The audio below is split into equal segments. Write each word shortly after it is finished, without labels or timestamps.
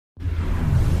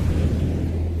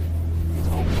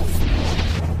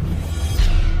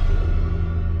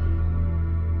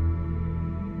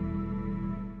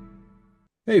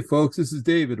Hey, folks, this is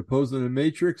David, Opposing the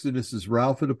Matrix, and this is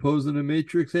Ralph at Opposing the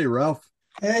Matrix. Hey, Ralph.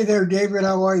 Hey there, David.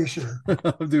 How are you, sir?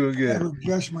 I'm doing I good. gotta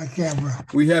adjust my camera.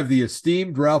 We have the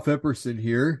esteemed Ralph Epperson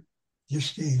here,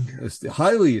 Esteemed.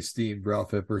 highly esteemed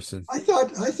Ralph Epperson. I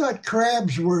thought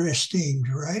crabs were esteemed,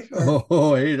 right? Or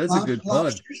Oh, hey, that's a good pun.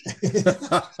 lobsters.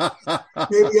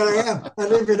 Maybe I am. I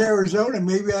live in Arizona.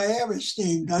 Maybe I am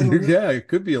esteemed. I don't know. Yeah, it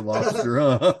could be a lobster,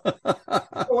 huh?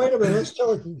 Oh, wait a minute. Let's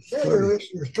tell your Funny.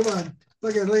 listeners. Come on.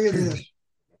 Look at this.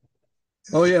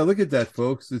 Oh yeah, look at that,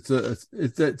 folks.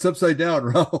 It's upside down,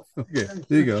 Ralph. Okay,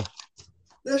 there you go.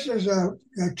 This is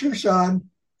Tucson.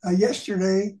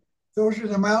 Yesterday, those are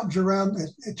the mountains around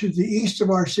to the east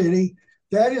of our city.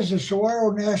 That is a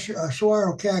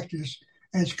saguaro cactus,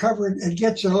 and it's covered. It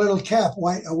gets a little cap,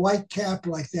 a white cap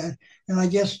like that, and I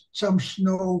guess some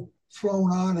snow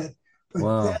flown on it. But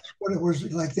Wow. that's what it was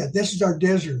like. That this is our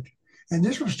desert, and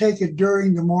this was taken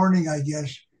during the morning, I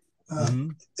guess. Uh, Hmm.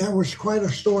 that was quite a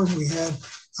storm we had.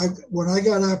 When I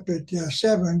got up at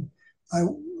 7, I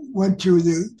went to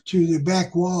the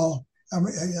back wall, a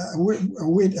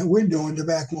window in the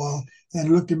back wall, and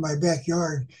looked in my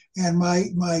backyard. And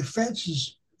my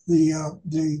fences, the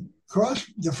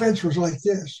fence was like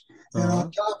this, and on Uh-huh.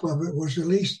 top of it was at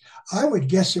least, I would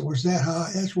guess it was that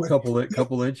high. That's what,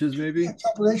 Couple inches a maybe.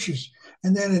 couple inches,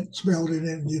 and then it smelled it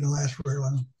and didn't last very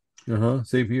long. Uh-huh.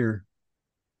 Same here.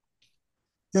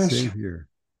 Yes, Same here.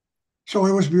 so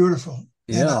it was beautiful,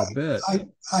 and Yeah, I'll bet.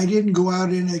 I didn't go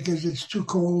out in it because it's too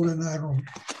cold, and I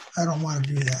don't want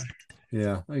to do that.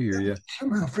 Yeah, I hear you.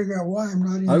 Somehow figure out why I'm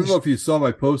not I in don't know this. if you saw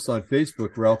my post on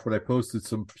Facebook, Ralph, but I posted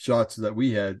some shots that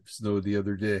we had snow the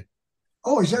other day.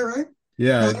 Oh, is that right?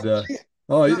 Yeah, No, I and didn't see it.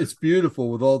 oh, No. it's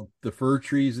beautiful with all the fir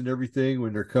trees and everything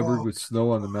when they're covered Oh, with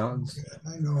snow on the oh, mountains.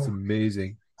 yeah, I It's know.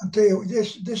 amazing. I'll tell you,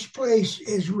 this place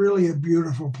is really a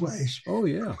beautiful place. Oh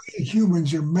yeah, We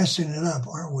humans are messing it up,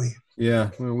 aren't we?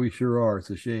 yeah. Well, we sure are. It's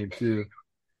a shame too.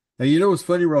 And you know what's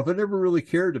funny, Ralph? I never really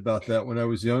cared about that when I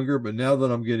was younger, but now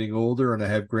that I'm getting older and I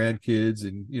have grandkids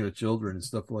and children and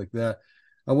stuff like that,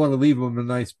 I want to leave them in a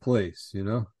nice place.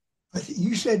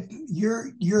 You said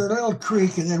your little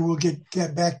creek, and then we'll get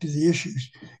back to the issues.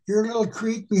 Your little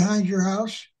creek behind your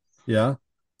house, Yeah.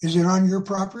 is it on your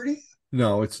property?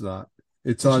 No, it's not.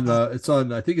 It's It's on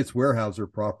not. I think it's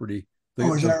Weyerhaeuser property. The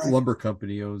Oh, is the that right? lumber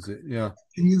company owns it. Yeah.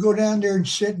 Can you go down there and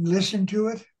sit and listen to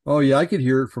it? Oh yeah, I could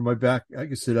hear it from my back. I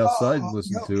could sit outside and Oh,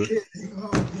 listen no to it. kidding. Oh,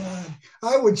 God.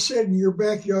 I would sit in your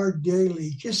backyard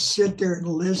daily, just sit there and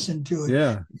listen to it.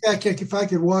 Yeah. In fact, if I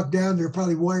could walk down there,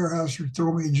 probably Wirehouse would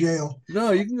throw me in jail.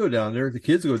 No, you can go down there. The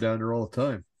kids go down there all the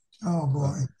time. Oh, Uh,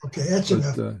 boy. Okay, that's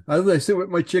but enough. I sit with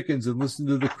my chickens and listen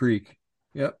to the creek.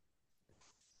 Yep.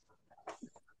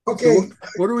 So Okay,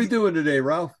 what are we doing today,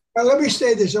 Ralph? well, let me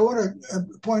say this. I want to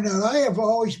point out I have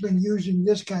always been using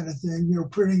this kind of thing,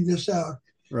 printing this out.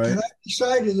 And Right. I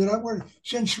decided that I'm going to,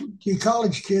 since the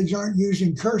college kids aren't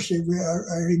using cursive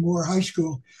anymore, high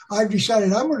school, I've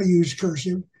decided I'm going to use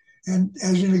cursive and,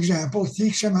 as an example,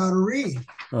 teach them how to read.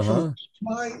 So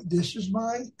Uh-huh. this is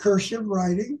my cursive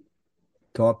writing.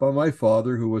 Taught by my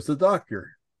father, who was a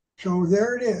doctor. So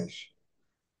there it is.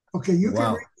 Okay, you can read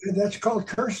Wow. it. That's called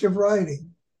cursive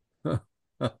writing.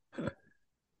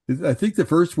 I think the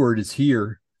first word is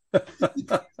here.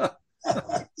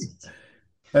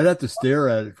 I'd have to stare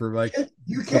at it for like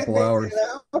You a can't couple make it hours.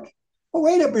 out. Oh,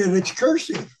 wait a minute. It's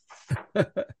cursive.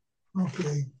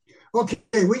 Okay.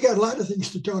 Okay, we got a lot of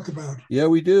things to talk about. Yeah,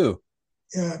 we do.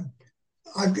 Uh,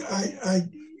 I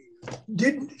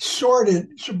didn't sort it,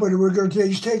 but we're going to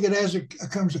just take it as it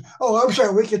comes. Oh, I'm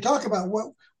sorry. We can talk about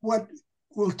what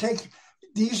we'll take.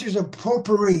 These is a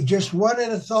potpourri, just one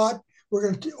at a thought. We're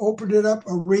going to open it up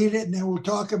or read it, and then we'll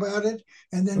talk about it,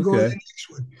 and then go to the Okay. next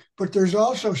one. But there's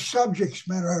also subjects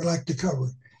matter I'd like to cover,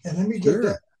 and let me get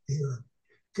that Sure. here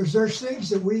because there's things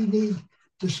that we need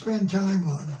to spend time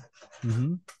on.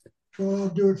 Hmm. So I'll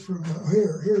do it from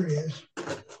here. Here it is.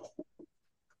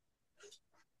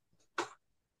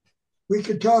 We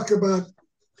could talk about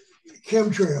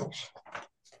chemtrails.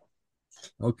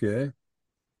 Okay.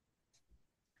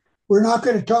 We're not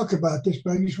going to talk about this,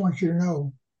 but I just want you to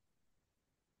know.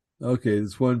 Okay.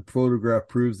 This one photograph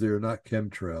proves they are not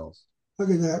chemtrails. Look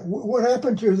at that. What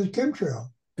happened to the chemtrail?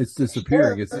 It's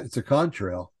disappearing. It's a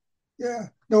contrail. Yeah.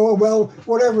 No, well,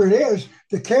 whatever it is,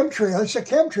 the chemtrail, it's a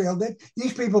chemtrail. That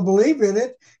these people believe in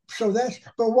it. So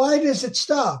but why does it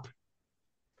stop?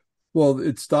 Well,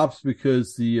 it stops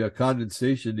because the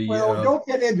condensation, the Well, don't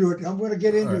get into it. I'm going to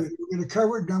get all into right. it. We're going to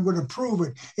cover it and I'm going to prove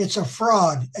it. It's a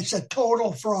fraud. It's a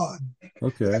total fraud.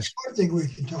 Okay. That's one thing we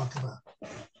can talk about.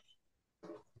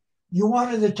 You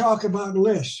wanted to talk about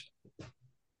lists.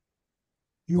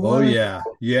 You Oh want to? yeah.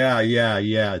 Yeah, yeah,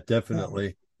 yeah, Uh,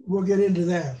 definitely. we'll get into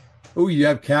that. Oh, you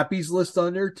have Cappy's list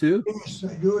on there too? Yes,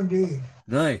 I do indeed.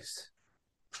 Nice.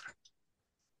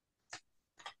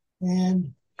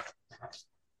 And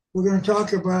we're going to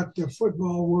talk about the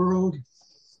football world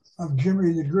of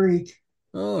Jimmy the Greek.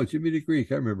 Oh, Jimmy the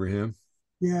Greek. I remember him.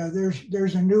 Yeah,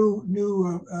 there's a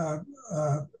new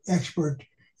expert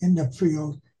in the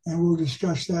field, and we'll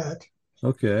discuss that.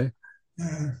 Okay.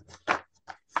 Uh,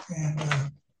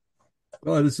 and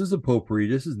Oh, this is a potpourri.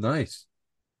 This is nice.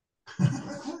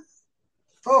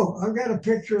 oh, I've got a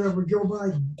picture of a Joe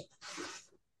Biden.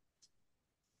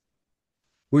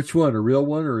 Which one? A real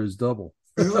one or his double?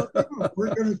 Well,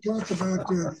 we're going to talk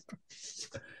about.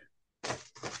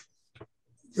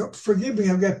 Forgive me,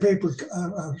 I've got paper.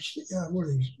 What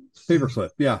are these things? Paperclip.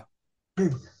 Yeah.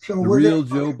 Paper. So The we're going real to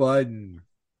talk. Joe Biden.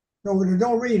 No,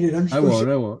 don't read it. I'm I just going to. won't.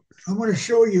 I won't. I'm going to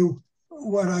show you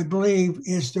what I believe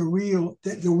is the real.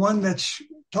 The one that's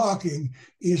talking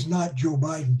is not Joe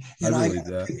Biden, I and I believe got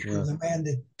a that. picture Yeah. of the man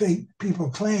that people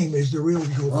claim is the real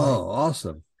Joe Biden. Oh,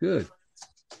 awesome. Good.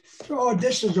 So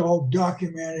this is all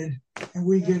documented, and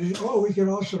we get it. Oh, we can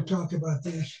also talk about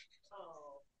this.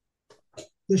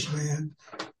 This man.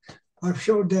 I've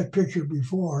showed that picture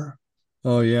before.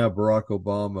 Oh yeah, Barack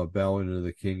Obama bowing to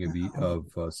the king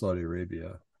of Saudi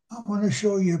Arabia. I want to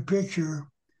show you a picture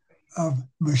of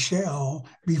Michelle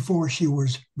before she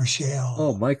was Oh,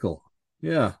 Michelle. Michael.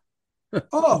 Yeah.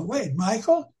 Oh, wait,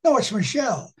 Michael? No, it's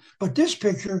Michelle. But this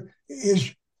picture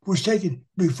is was taken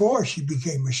before she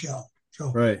became Michelle.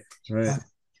 So Right. Right. yeah,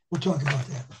 we'll talk about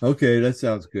that. Okay, that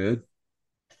sounds good.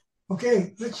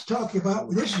 Okay, let's talk about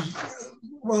this. Is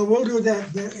well, we'll do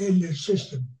that in the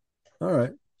system. All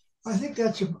right. I think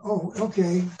that's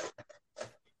okay.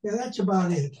 Yeah, that's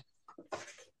about it.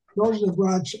 Those are the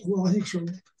broad. Well, I think so.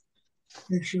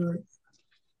 Make sure.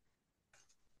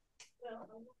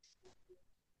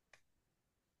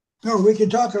 No, we can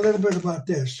talk a little bit about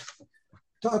this.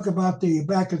 Talk about the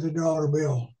back of the dollar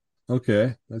bill,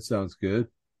 Okay, that sounds good.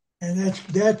 and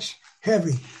that's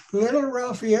heavy. Little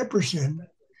Ralphie Epperson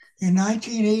in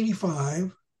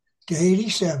 1985 to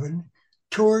 87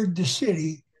 toured the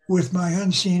city with my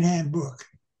Unseen Handbook,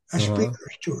 a Uh-huh.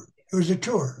 speaker's tour. It was a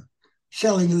tour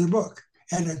selling the book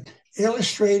and an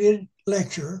illustrated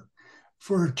lecture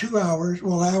for 2 hours,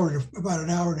 well, about an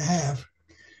hour and a half,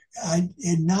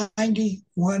 in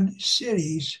 91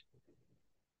 cities,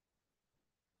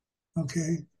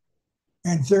 okay,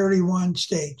 and 31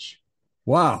 states.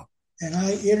 Wow. And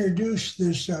I introduced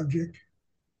this subject.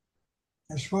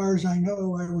 As far as I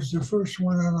know, I was the first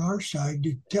one on our side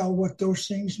to tell what those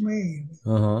things mean.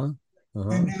 Uh-huh.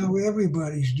 And Uh-huh. now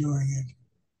everybody's doing it.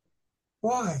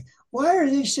 Why? Why are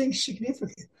these things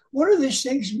significant? What do these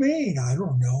things mean? I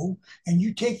don't know. And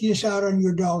you take this out on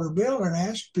your dollar bill and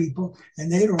ask people,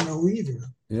 and they don't know either.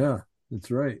 Yeah,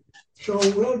 that's right. So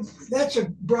that's a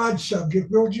broad subject.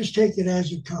 We'll just take it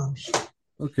as it comes.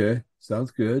 Okay,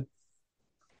 sounds good.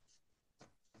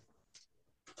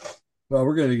 Well,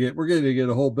 we're gonna get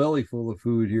a whole belly full of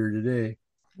food here today.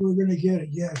 We're going to get it,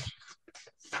 yes.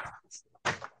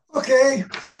 Okay.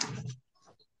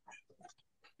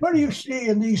 What do you see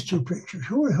in these two pictures?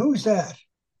 Who's that?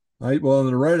 Well, on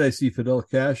the right I see Fidel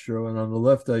Castro, and on the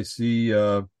left I see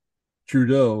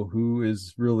Trudeau, who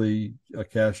is really a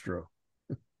Castro.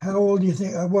 How old do you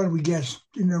think? What do we guess?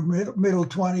 In their middle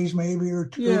 20s, maybe, or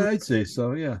Yeah, early? I'd say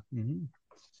so. Yeah.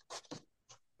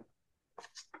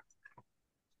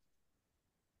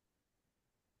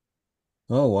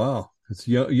 Oh wow, it's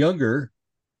younger.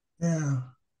 Yeah.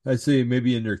 I'd say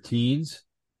maybe in their teens.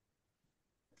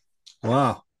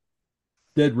 Wow,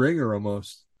 dead ringer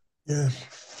almost. Yes.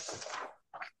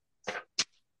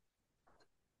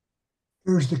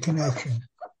 Here's the connection.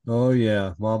 Oh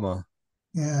yeah, Mama.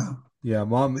 Yeah. Yeah,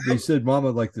 Mom. They said Mama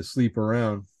liked to sleep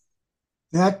around.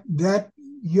 That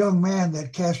young man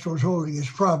that Castro's holding is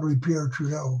probably Pierre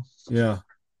Trudeau. Yeah,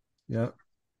 yeah,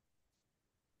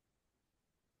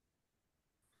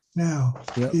 Now,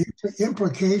 yeah. the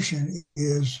implication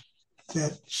is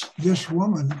that this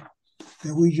woman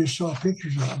that we just saw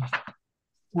pictures of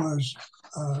was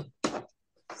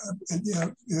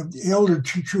Elder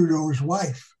Trudeau's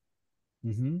wife.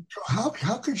 Mm-hmm. So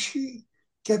how could she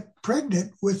get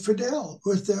pregnant with Fidel,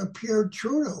 with Pierre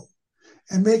Trudeau,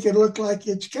 and make it look like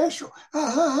it's Castro?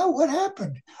 What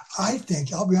happened? I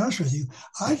think, I'll be honest with you,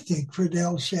 I think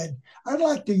Fidel said, I'd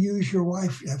like to use your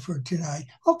wife for tonight.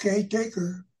 Okay, take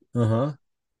her. Uh-huh.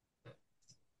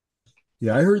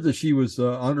 Yeah, I heard that she was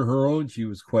on her own. She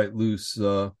was quite loose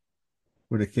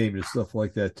when it came to stuff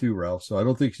like that too, Ralph. So I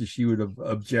don't think she would have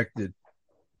objected.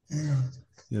 Yeah.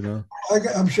 You know.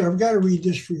 I'm sorry, I've got to read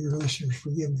this for your listeners.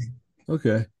 Forgive me.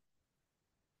 Okay.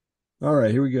 All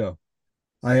right, here we go.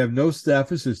 I have no staff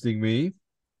assisting me,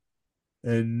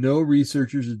 and no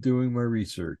researchers are doing my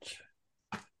research.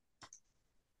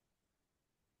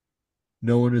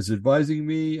 No one is advising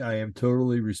me. I am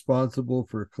totally responsible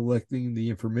for collecting the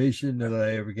information that I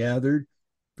have gathered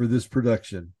for this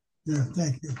production. Yeah,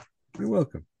 thank you. You're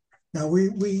welcome. Now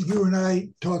you and I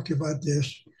talked about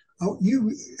this. Oh,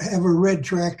 you have a red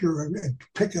tractor, a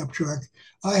pickup truck.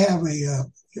 I have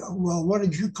well, what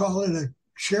did you call it? A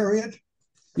chariot?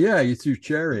 Yeah, you threw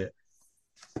chariot.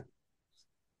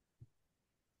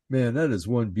 Man, that is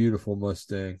one beautiful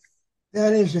Mustang.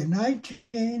 That is a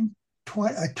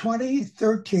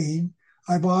 2013.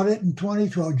 I bought it in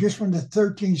 2012, just when the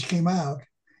 13s came out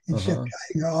in Uh-huh.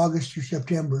 August or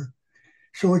September.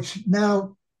 So it's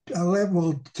now 11,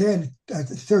 well, 10,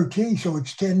 13, so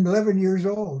it's 10, 11 years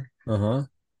old. Uh-huh.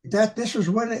 This was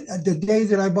when the day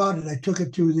that I bought it, I took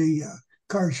it to the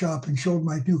car shop and showed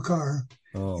my new car.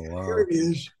 Oh, Here wow. it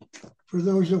is. For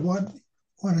those that want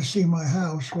to see my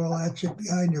house, well, that's it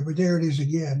behind there, but there it is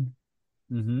again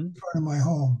Mm-hmm. in front of my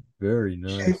home. Very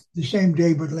nice. The same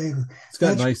day, but later. It's got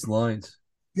That's nice lines.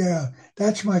 Yeah,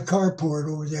 that's my carport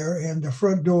over there, and the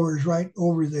front door is right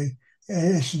over this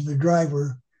is the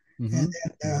driver, and Mm-hmm.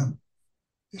 then Mm-hmm.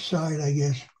 the side, I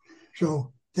guess.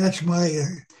 So that's my.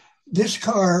 This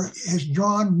car has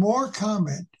drawn more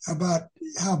comment about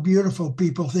how beautiful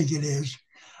people think it is.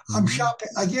 I'm Mm-hmm. shopping.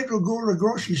 I get to go to the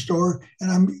grocery store, and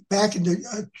I'm back in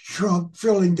the trunk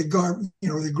filling the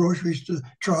groceries to the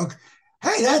trunk.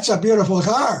 Hey, that's a beautiful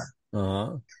car.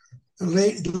 Uh-huh. The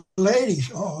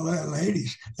ladies,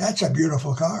 ladies, that's a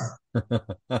beautiful car.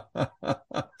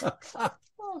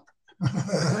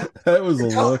 That was a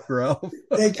look, Ralph.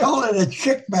 They call it a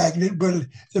chick magnet, but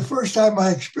the first time I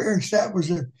experienced that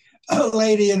was a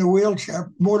lady in a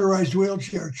wheelchair, motorized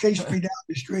wheelchair, chased me down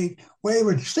the street,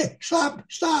 waving, stop,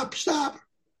 stop, stop.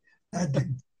 Okay,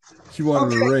 She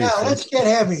wanted a race, now huh? let's get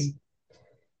heavy.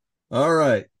 All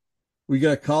right. We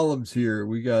got columns here.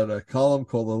 We got a column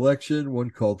called election, one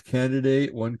called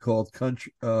candidate, one called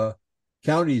country,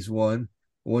 counties, one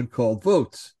called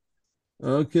votes.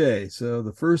 Okay, so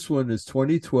the first one is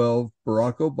 2012,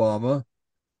 Barack Obama.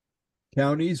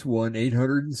 Counties won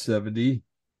 870,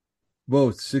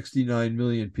 votes 69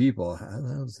 million people. How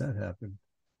does that happen?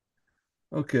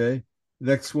 Okay,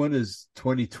 next one is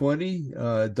 2020,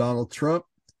 Donald Trump,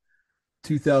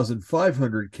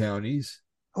 2,500 counties.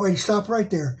 Oh, wait, stop right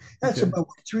there. That's Okay, about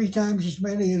three times as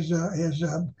many as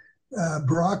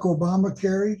Barack Obama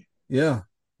carried. yeah,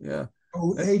 yeah.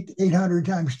 Oh, Uh, 800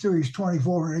 times three is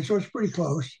 2,400, so it's pretty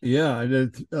close. Yeah,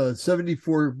 and then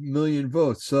 74 million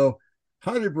votes. So,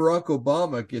 how did Barack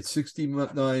Obama get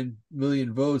 69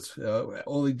 million votes,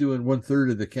 only doing one third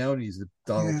of the counties that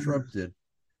Donald Yeah. Trump did?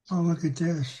 Oh, look at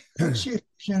this. Let's see if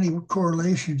there's any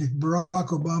correlation to Barack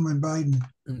Obama and Biden.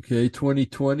 Okay,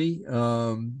 2020,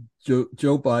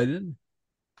 Joe Biden,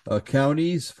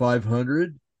 counties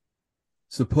 500,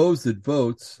 supposed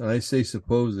votes, and I say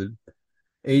supposed,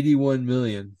 81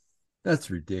 million.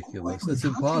 That's ridiculous. That's How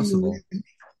can you impossible.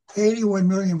 81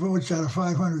 million votes out of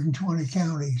 520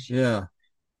 counties? Yeah,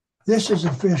 This is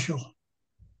official.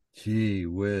 gee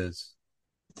whiz.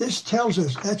 This tells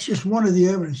us that's just one of the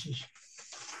evidences.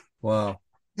 Wow.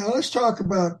 Now let's talk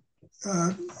about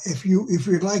if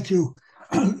you'd like to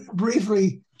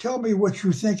briefly tell me what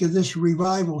you think of this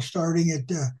revival starting at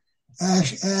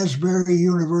Asbury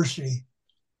University.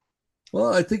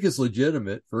 Well, I think it's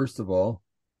legitimate, first of all.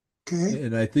 Okay.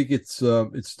 And I think it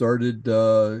started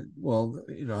well,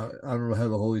 I don't know how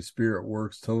the Holy Spirit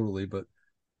works totally, but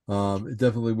it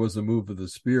definitely was a move of the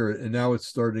Spirit, and now it's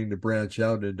starting to branch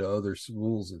out into other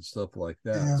schools and stuff like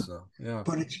that. Yeah. So yeah.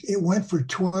 But it went for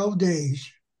 12 days,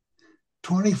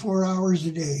 24 hours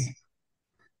a day.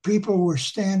 People were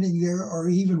standing there or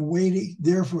even waiting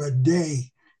there for a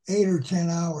day, 8 or 10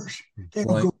 hours. They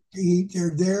don't Like, go to eat.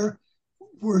 They're there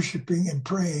worshiping and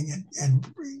praying and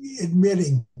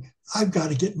admitting, I've got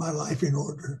to get my life in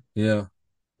order. yeah,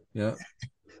 yeah,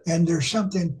 And there's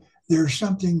something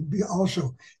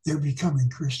also, they're becoming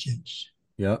Christians.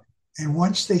 yeah, And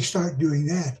once they start doing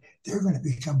that, they're going to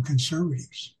become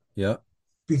conservatives. yeah,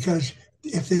 Because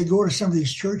if they go to some of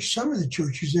the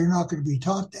churches, they're not going to be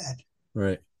taught that.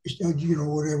 right.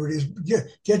 Whatever it is,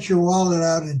 get your wallet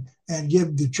out and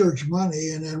give the church money,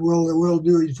 and then we'll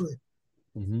do it for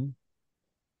Mm-hmm.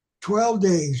 12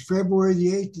 days, February the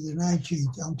 8th to the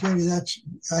 19th. I'm telling you,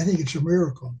 I think it's a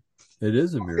miracle. It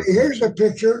is a Okay, miracle. here's a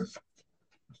picture.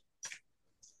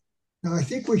 Now, I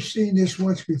think we've seen this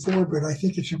once before, but I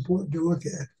think it's important to look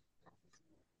at.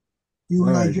 You All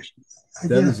and I right. just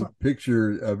That is a identified.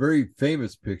 picture, a very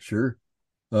famous picture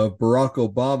of Barack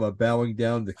Obama bowing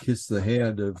down to kiss the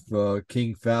hand of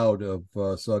King Fahd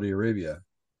of Saudi Arabia.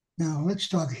 Now let's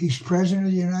talk. He's president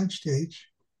of the United States.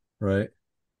 Right,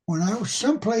 When I was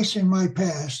someplace in my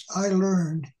past, I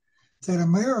learned that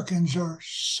Americans are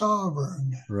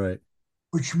sovereign, right.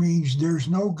 which means there's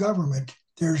no government,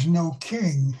 there's no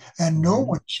king, and no Mm-hmm.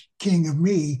 one's king of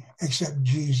me except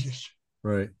Jesus.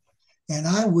 Right. And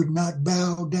I would not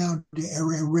bow down to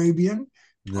Arabian,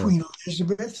 No. Queen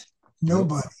Elizabeth, Nope.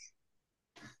 nobody.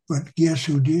 But guess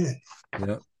who did?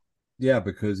 Yeah. Yeah,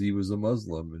 because he was a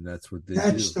Muslim, and that's what they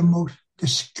That's do. the most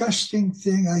disgusting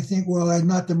thing, I think. Well,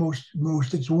 not the most.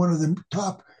 It's one of the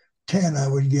top 10, I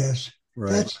would guess.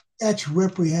 Right. That's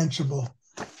reprehensible.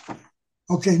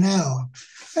 Okay, now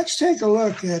let's take a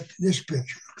look at this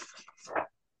picture.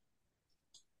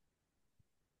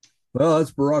 Well,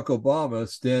 that's Barack Obama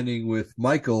standing with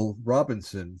Michael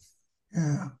Robinson.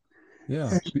 Yeah.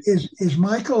 Yeah. Is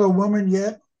Michael a woman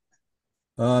yet?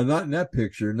 Not in that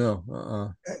picture.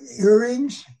 No.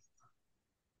 Earrings?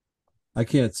 I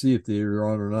can't see if they're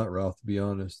on or not, Ralph, to be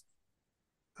honest.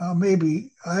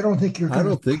 Maybe. I don't think you're I going to.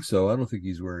 don't think so. I don't think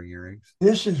he's wearing earrings.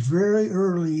 This is very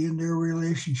early in their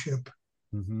relationship.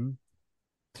 Mm-hmm.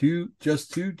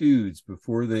 Just two dudes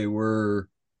before they were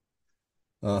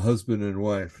husband and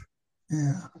wife.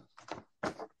 Yeah.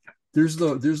 There's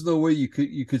no way you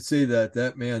could say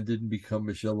that man didn't become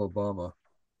Michelle Obama.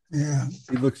 Yeah.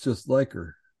 He looks just like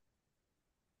her.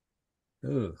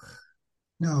 Ugh.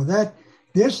 No,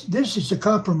 this is a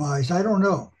compromise. I don't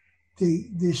know.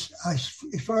 As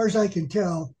far as I can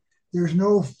tell, there's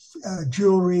no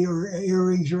jewelry or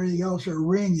earrings or anything else or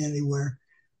ring anywhere.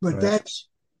 But Right. that's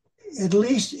at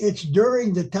least it's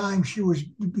during the time he was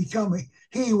becoming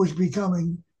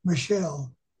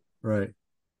Michelle. Right.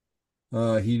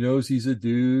 He knows he's a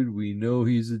dude. We know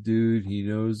he's a dude. He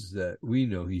knows that we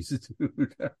know he's a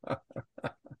dude.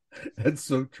 That's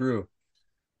so true.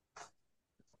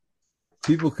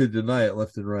 People could deny it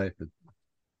left and right, but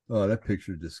oh, that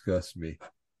picture disgusts me.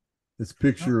 This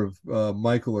picture of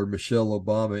Michael or Michelle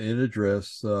Obama in a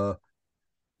dress,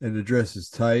 and the dress is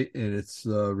tight and it's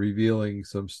revealing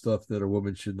some stuff that a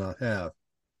woman should not have.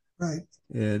 Right.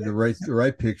 And the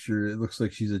right picture, it looks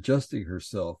like she's adjusting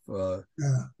herself Yeah.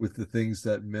 with the things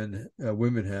that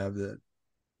women have that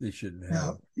they shouldn't have.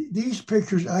 Now, these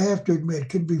pictures, I have to admit,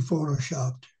 could be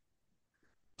photoshopped,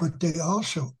 but they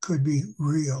also could be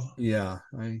real. Yeah,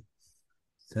 I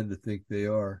tend to think they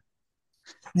are.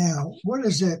 Now, what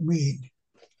does that mean?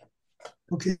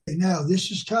 Okay, now this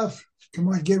is tough. Come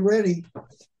on, get ready.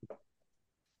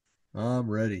 I'm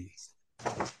ready.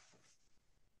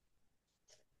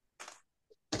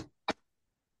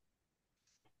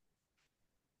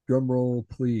 Drum roll,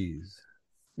 please.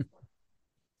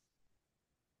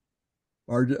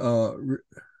 R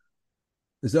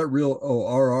is that real? Oh,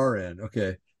 RRN.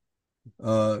 Okay.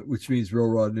 Which means Real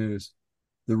Raw News.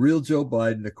 The real Joe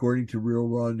Biden, according to Real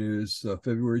Raw News,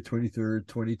 February 23rd,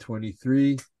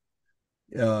 2023.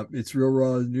 It's Real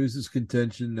Raw News'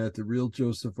 contention that the real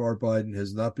Joseph R. Biden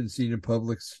has not been seen in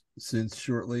public since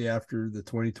shortly after the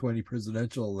 2020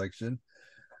 presidential election.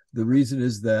 The reason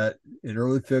is that in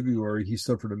early February, he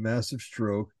suffered a massive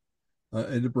stroke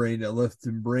in the brain that left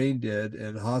him brain dead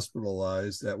and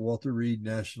hospitalized at Walter Reed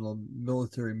National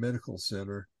Military Medical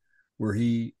Center, where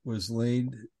he has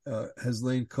lain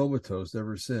comatose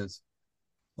ever since.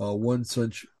 One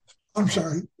such I'm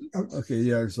sorry. Okay,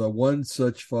 yeah. So one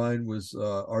such find was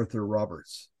Arthur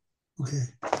Roberts. Okay.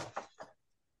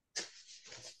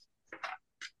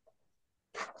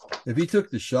 If he took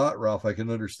the shot, Ralph, I can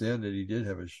understand that he did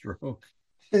have a stroke.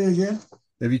 Say it again.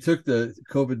 If he took the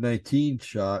COVID-19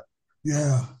 shot,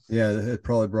 Yeah. it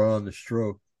probably brought on the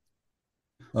stroke.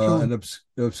 So An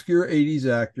obscure 80s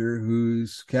actor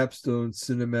whose capstone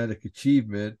cinematic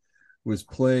achievement was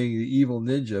playing the evil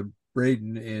ninja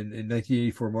Braden in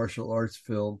 1984 martial arts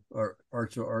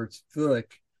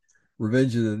flick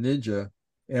Revenge of the Ninja.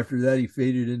 After that, he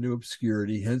faded into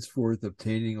obscurity, henceforth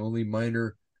obtaining only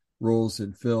minor roles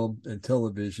in film and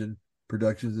television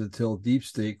productions until Deep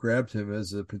State grabbed him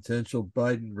as a potential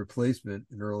Biden replacement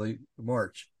in early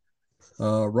March.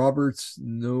 Roberts,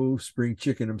 no spring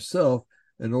chicken himself,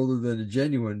 and older than a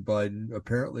genuine Biden,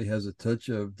 apparently has a touch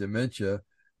of dementia,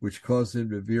 which caused him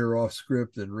to veer off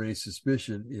script and raise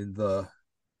suspicion in the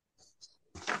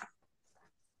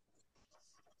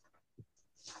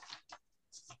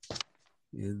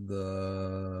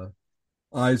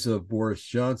eyes of Boris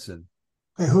Johnson.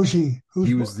 hey, who's he?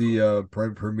 He was the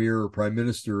prime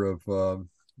minister of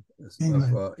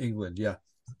England. England. Yeah.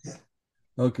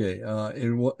 Okay. Okay.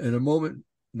 In a moment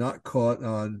not caught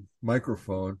on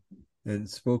microphone and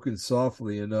spoken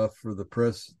softly enough for the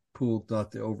press pulled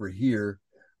not to overhear,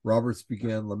 Roberts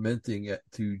began lamenting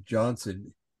to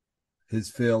Johnson his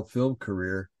failed film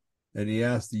career, and he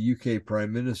asked the UK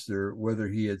Prime Minister whether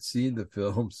he had seen the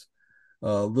films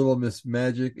Little Miss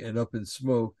Magic and Up in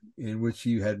Smoke, in which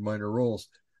he had minor roles.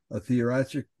 A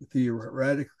theoretically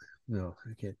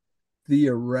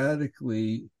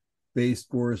based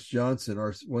Boris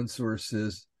Johnson, one source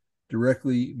says,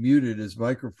 directly muted his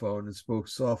microphone and spoke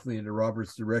softly into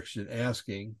Robert's direction,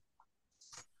 asking,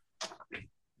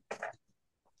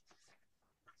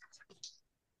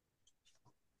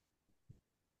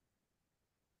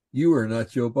 "You are not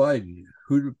Joe Biden.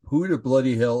 Who the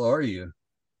bloody hell are you?"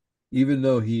 Even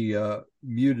though he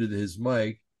muted his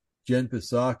mic, Jen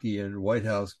Psaki and White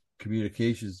House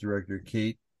Communications Director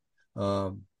Kate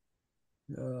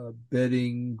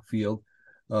Bedingfield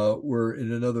were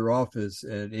in another office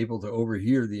and able to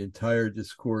overhear the entire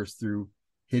discourse through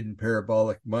hidden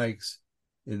parabolic mics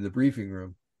in the briefing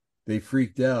room. They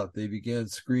freaked out. They began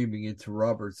screaming into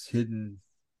Robert's hidden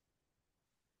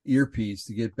earpiece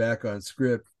to get back on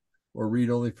script or read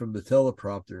only from the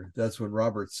teleprompter. That's when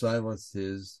Robert silenced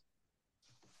his...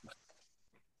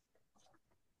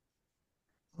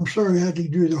 I'm sorry I had to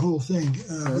do the whole thing.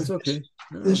 That's okay.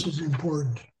 No. This is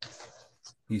important.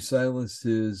 He silenced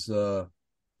his own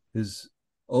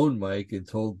mic and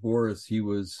told Boris he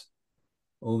was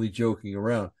only joking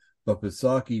around. But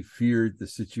Psaki feared the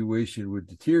situation would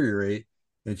deteriorate,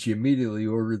 and she immediately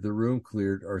ordered the room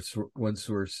cleared, one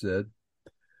source said.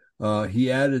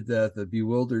 He added that the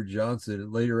bewildered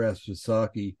Johnson later asked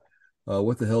Psaki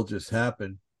what the hell just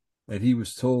happened, and he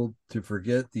was told to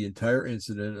forget the entire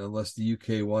incident unless the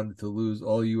UK wanted to lose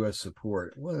all US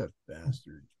support. What a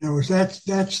bastard.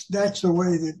 That's the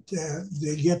way that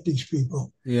they get these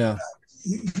people. Yeah.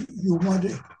 You want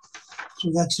it.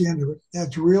 So that's the end of it.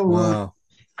 That's real wow.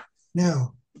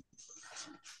 Now.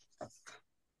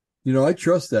 I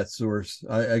trust that source.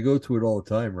 I go to it all the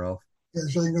time, Ralph.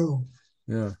 Yes, I know.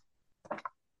 Yeah.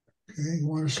 Okay, you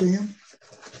want to see him?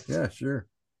 Yeah, sure.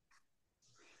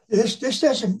 This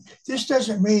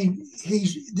doesn't mean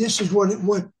he's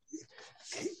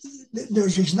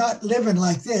not living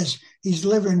like this. He's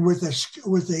living with a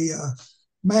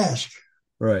mask.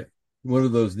 Right. One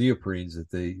of those neoprenes that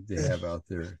they yes. have out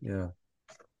there. Yeah.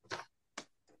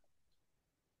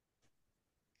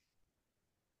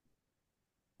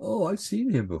 Oh, I've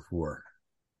seen him before.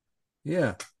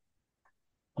 Yeah.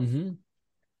 Mm-hmm.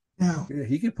 Now, yeah,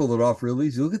 he can pull it off real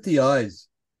easy. Look at the eyes.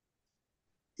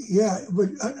 Yeah,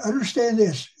 but understand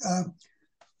this.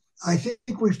 I think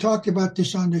we've talked about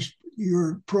this on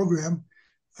your program,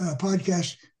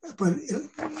 podcast, but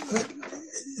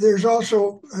there's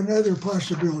also another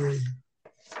possibility.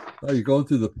 Oh, you're going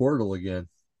through the portal again.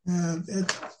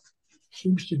 It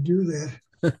seems to do that.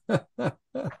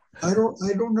 I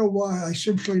don't know why. I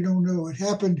simply don't know. It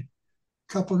happened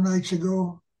a couple of nights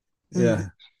ago. Yeah.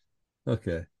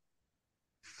 Okay.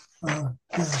 Yeah.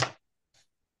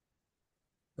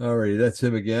 All right, that's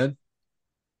him again.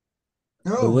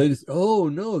 No. The latest. Oh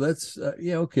no, that's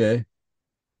yeah. Okay.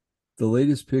 The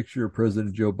latest picture of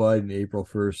President Joe Biden, April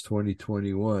 1st,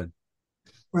 2021.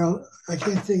 Well, I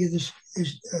can't think of this.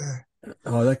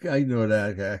 Oh, that guy, I know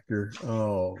that actor.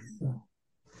 Oh.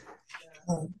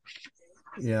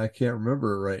 Yeah, I can't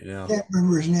remember it right now. Can't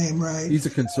remember his name, right? He's a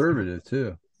conservative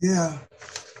too. Yeah.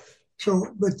 So,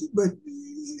 but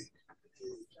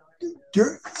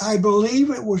I believe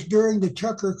it was during the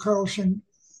Tucker Carlson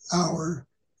hour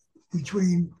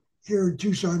between here in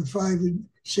Tucson 5 and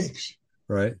 6.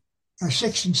 Right.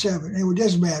 6 and 7. It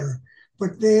doesn't matter.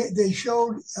 But they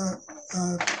showed,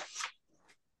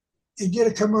 they did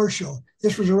a commercial.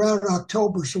 This was around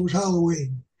October, so it was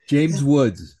Halloween. James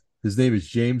Woods. His name is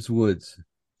James Woods.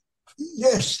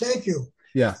 Yes, thank you.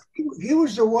 Yeah. He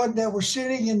was the one that was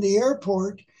sitting in the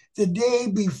airport the day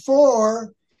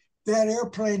before that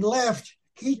airplane left.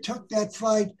 He took that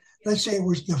flight. Let's say it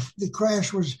was the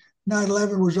crash was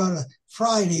 9/11 was on a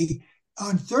Friday.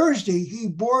 On Thursday, he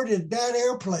boarded that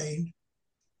airplane.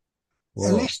 Whoa.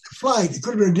 At least the flight. It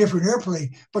could have been a different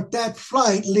airplane, but that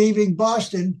flight leaving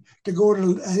Boston to go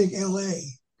to, I think, L.A.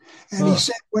 And he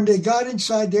said when they got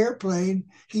inside the airplane,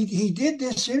 he did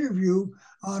this interview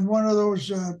on one of those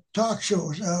talk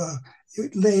shows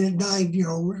late at night,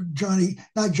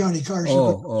 not Johnny Carson.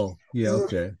 Oh, yeah,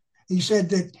 okay. He said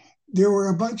that there were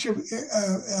a bunch of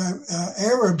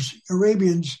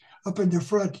Arabians up in the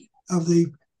front of the,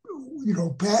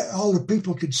 all the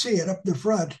people could see it up the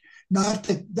front, not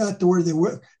where they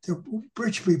were, the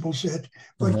rich people sit,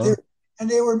 but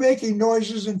they were making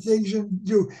noises and things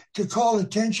to call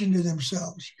attention to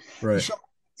themselves. Right. So,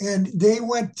 and they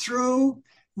went through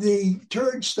the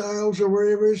turnstiles or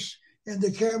whatever, and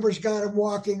the cameras got them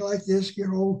walking like this,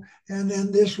 and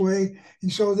then this way.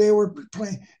 And so they were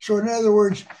playing. So, in other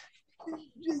words,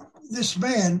 this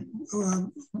man,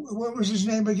 what was his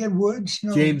name again? Woods?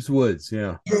 No, James Woods.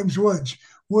 Yeah. James Woods.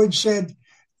 Woods said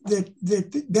that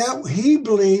he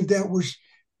believed that was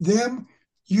them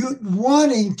you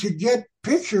wanting to get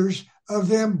pictures of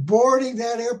them boarding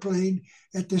that airplane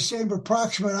at the same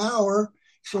approximate hour,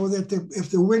 so that if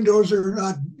the windows are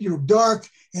not dark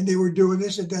and they were doing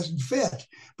this, it doesn't fit.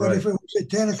 But if it was at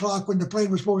 10 o'clock when the plane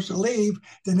was supposed to leave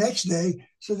the next day,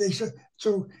 so they said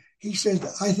so. He said,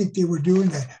 I think they were doing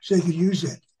that so they could use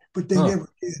it, but they never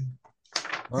did.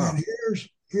 Wow. And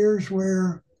here's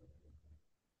where.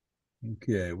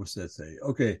 Okay, what's that say?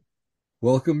 Okay,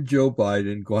 welcome Joe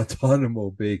Biden, Guantanamo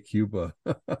Bay, Cuba.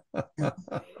 Yeah.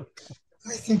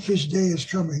 I think his day is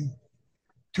coming.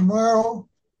 Tomorrow,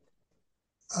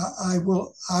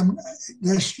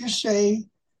 let's just say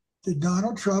that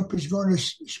Donald Trump is going to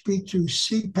speak to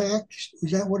CPAC.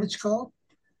 Is that what it's called?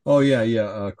 Oh,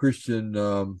 yeah. Christian.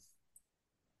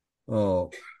 Yeah.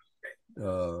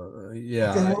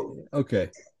 Okay.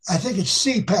 I think it's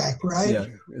CPAC, right? Yeah,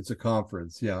 it's a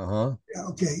conference. Yeah. Uh-huh.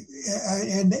 Okay.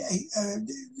 And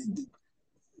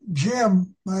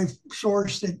Jim, my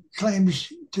source that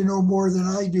claims to know more than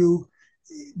I do,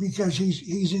 because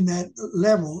he's in that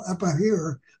level up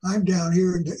here. I'm down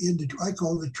here in the I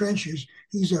call the trenches.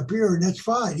 He's up here, and that's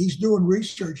fine. He's doing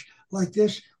research like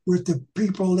this with the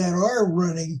people that are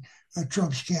running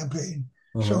Trump's campaign.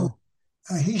 Uh-huh. So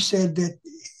he said that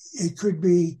it could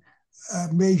be a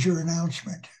major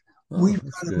announcement. We've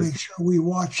got to make sure we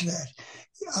watch that.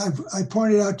 I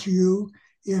pointed out to you,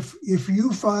 if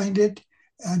you find it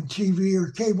on TV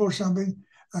or cable or something,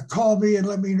 call me and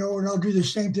let me know, and I'll do the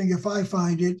same thing if I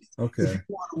find it. Okay. If you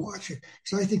want to watch it,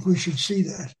 so I think we should see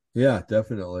that. Yeah,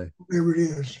 definitely. Whatever it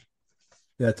is.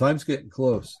 Yeah, time's getting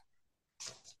close.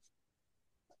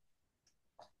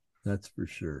 That's for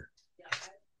sure.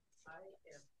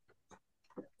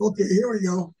 Okay, here we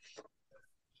go.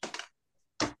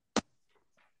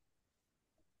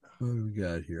 What do we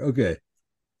got here? Okay.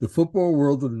 The football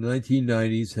world of the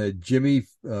 1990s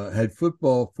had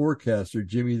football forecaster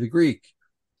Jimmy the Greek.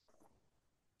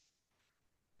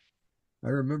 I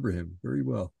remember him very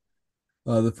well.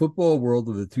 The football world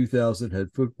of the 2000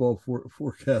 had football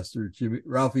forecaster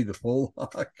Ralphie the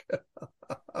Pollock.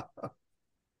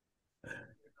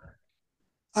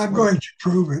 I'm going to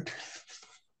prove it.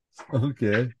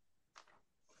 Okay.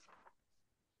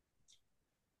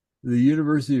 The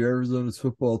University of Arizona's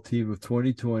football team of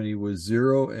 2020 was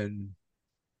 0-0 and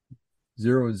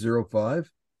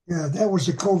 05. Yeah, that was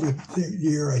the COVID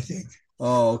year, I think.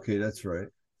 Oh, okay, that's right.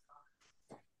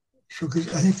 So,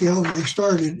 because I think they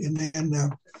started, and then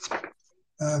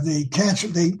they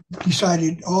canceled. They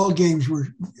decided all games were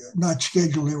not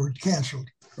scheduled; they were canceled.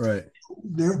 Right.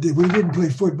 We didn't play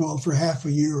football for half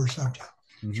a year or something.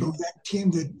 Mm-hmm. So that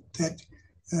team that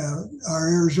our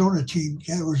Arizona team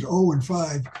was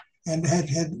 0-5 and had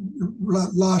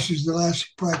losses the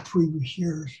last previous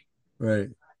years. Right.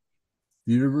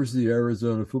 The University of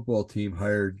Arizona football team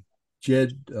hired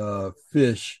Jed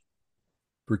Fish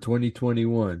for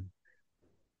 2021.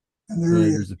 And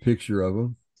there's a picture of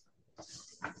him.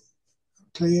 I'll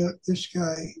tell you, this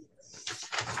guy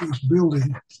is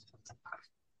building.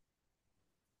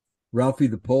 Ralphie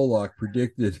the Pollock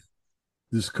predicted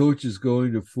this coach is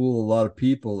going to fool a lot of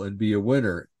people and be a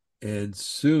winner, and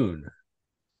soon.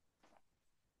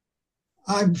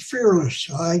 I'm fearless.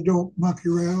 I don't monkey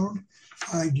around.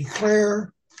 I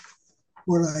declare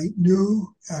what I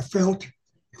knew, I felt,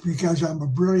 because I'm a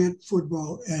brilliant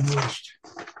football analyst,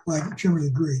 like Jimmy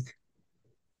the Greek.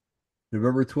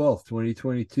 November 12th,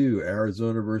 2022,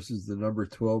 Arizona versus the number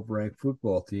 12 ranked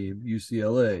football team,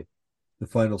 UCLA. The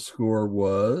final score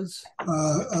was?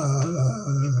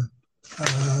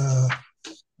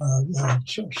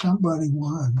 Somebody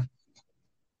won.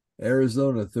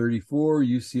 Arizona 34,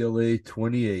 UCLA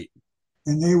 28.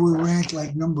 And they were ranked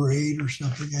like number 8 or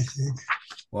something, I think.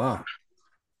 Wow.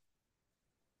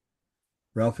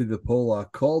 Ralphie the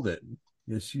Pollock called it.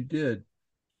 Yes, you did.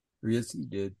 Or yes, he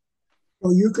did.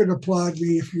 Well, you can applaud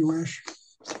me if you wish.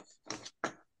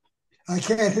 I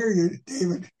can't hear you,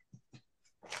 David.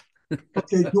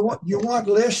 Okay, you want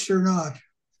lists or not?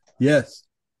 Yes.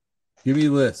 Give me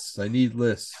lists. I need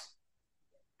lists.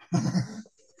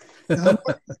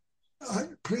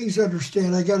 Please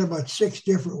understand, I got about 6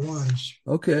 different ones.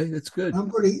 Okay, that's good. I'm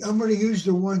going to use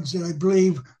the ones that I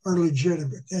believe are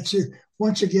legitimate. That's it.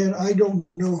 Once again, I don't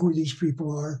know who these people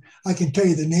are. I can tell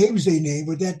you the names they name,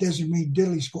 but that doesn't mean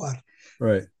diddly squat.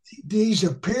 Right. These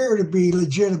appear to be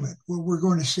legitimate, what we're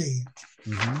going to see.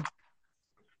 Mm-hmm.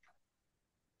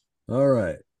 All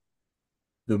right.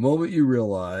 The moment you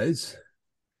realize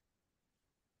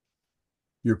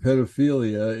your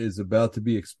pedophilia is about to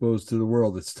be exposed to the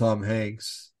world, it's Tom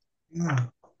Hanks. Yeah,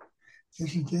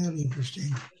 isn't that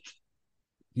interesting?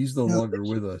 He's no Now, longer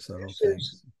with us, I don't this think.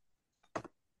 is,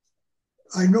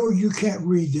 I know you can't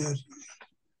read that,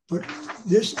 but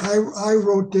I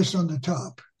wrote this on the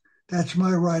top. That's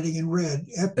my writing in red.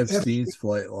 Epstein's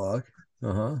flight log.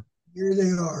 Uh huh. Here they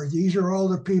are. These are all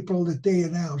the people that they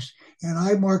announced, and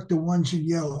I marked the ones in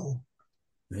yellow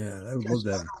Man, I would love because to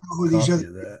I have a don't know who these copy other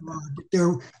of that. people are. But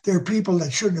they're people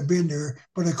that shouldn't have been there.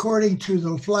 But according to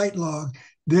the flight log,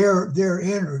 they're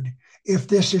entered. If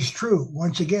this is true,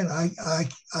 once again, I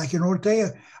can only tell you,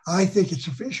 I think it's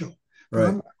official. But I'm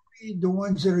Right. going to read the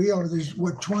ones that are yellow. There's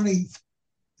what 20.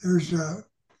 There's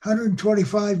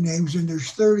 125 names, and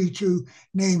there's 32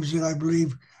 names that I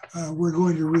believe we're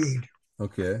going to read.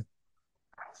 Okay.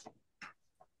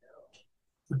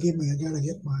 Forgive me, I got to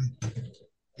get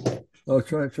mine. Oh,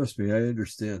 trust me, I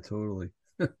understand totally.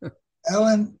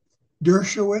 Alan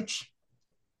Dershowitz,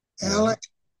 Yeah. Alec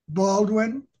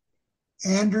Baldwin,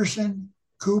 Anderson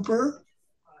Cooper,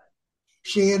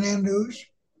 CNN News,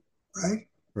 right?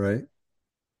 Right.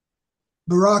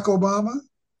 Barack Obama,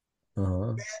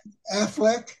 Uh-huh.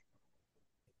 Affleck,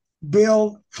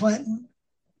 Bill Clinton,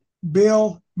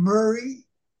 Bill Murray,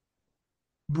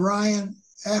 Brian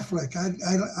Affleck.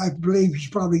 I believe he's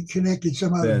probably connected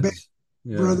somehow to Ben's Ben's.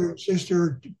 Yeah. brother and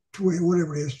sister,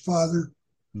 whatever it is, father.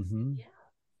 Mm-hmm.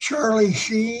 Charlie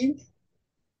Sheen.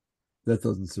 That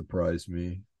doesn't surprise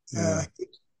me. Uh, Yeah.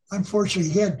 Unfortunately,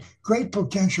 he had great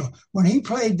potential when he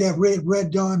played that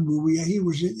Red Dawn movie. He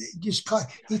was just caught.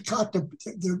 He caught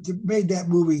made that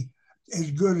movie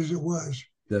as good as it was.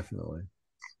 Definitely.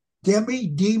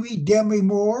 Demi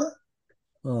Moore.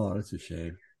 Oh, that's a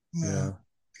shame. Yeah.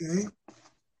 Yeah. Okay.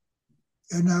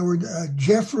 And now we're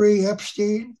Jeffrey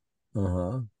Epstein.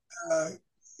 Uh-huh. Uh,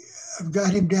 I've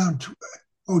got him down to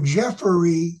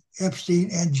Jeffrey Epstein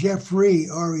and Jeffrey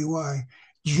Rey.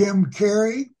 Jim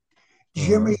Carrey, Uh-huh.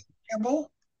 Jimmy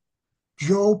Kimmel,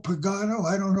 Joe Pagano.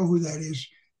 I don't know who that is.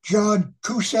 John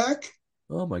Cusack,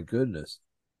 Oh my goodness.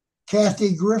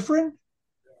 Kathy Griffin.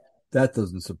 That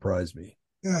doesn't surprise me.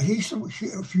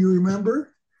 If you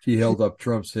remember, She she held up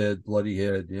Trump's head, bloody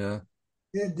head. Yeah.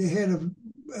 had the head of,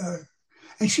 uh,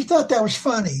 and she thought that was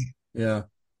funny. Yeah.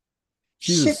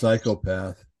 She's a Sick,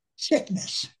 psychopath.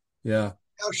 sickness. Yeah.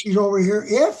 Now she's over here.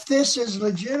 If this is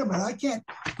legitimate, I can't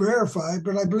verify it,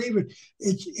 but I believe it.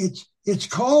 It's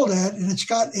called that, and it's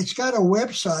got a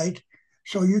website,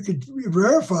 so you could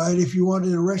verify it if you wanted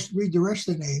to read the rest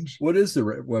of the names. What is the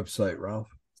website,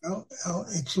 Ralph? Well,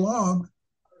 it's long.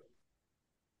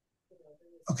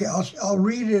 Okay, I'll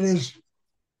read it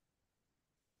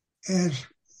as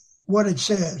what it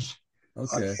says. Uh,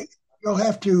 Okay. You'll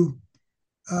have to.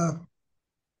 Uh,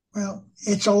 well,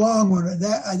 it's a long one.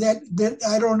 That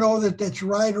I don't know that that's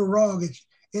right or wrong.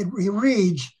 It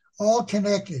reads all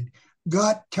connected.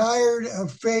 Got tired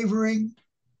of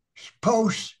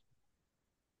posts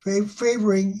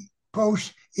favoring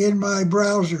posts in my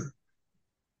browser.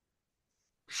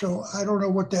 So I don't know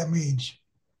what that means.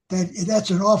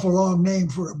 That's an awful long name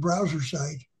for a browser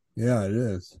site. Yeah, it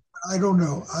is. I don't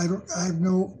know. I have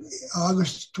no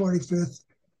August 25th.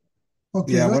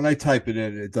 Okay, Yeah, when I type it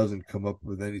in, it doesn't come up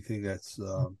with anything that's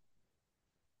okay.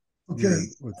 near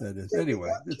what that is. Then we Anyway,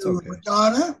 got it's to okay.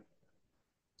 Madonna,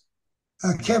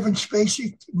 Kevin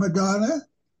Spacey, Madonna,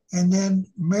 and then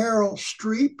Meryl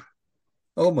Streep,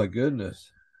 Oh my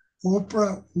goodness.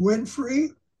 Oprah Winfrey,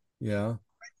 Yeah.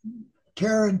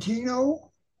 Tarantino,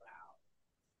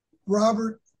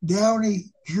 Robert Downey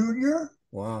Jr.,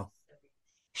 Wow.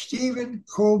 Stephen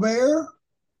Colbert.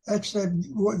 That's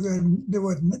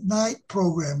the night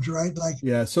programs, right? Like,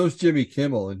 Yeah. So's Jimmy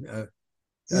Kimmel, and I'd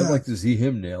yeah, like to see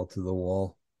him nailed to the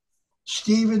wall.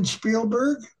 Steven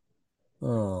Spielberg.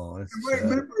 Oh, that's You might sad.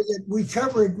 remember that we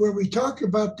covered where we talked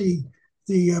about the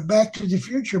Back to the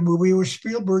Future movie. It was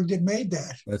Spielberg that made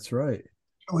that. That's right.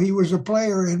 So he was a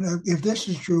player, and if this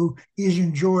is true, he's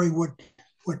enjoying what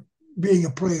being a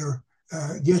player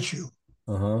gets you.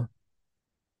 Uh huh.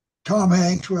 Tom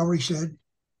Hanks, we already said.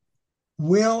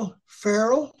 Will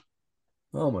Ferrell,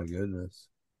 Oh my goodness.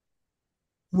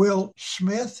 Will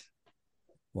Smith,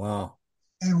 Wow.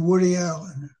 and Woody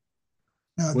Allen.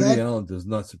 Now Woody that Allen does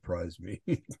not surprise me.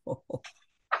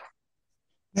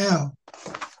 now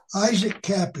Isaac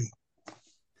Cappy.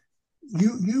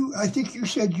 I think you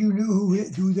said you knew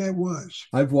who that was.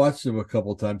 I've watched him a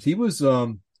couple times. He was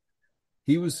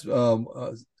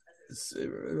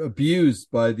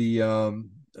abused by the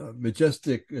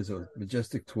Majestic. Is it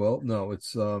Majestic 12? No,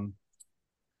 it's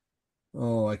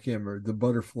Oh, I can't remember, the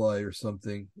butterfly or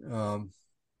something.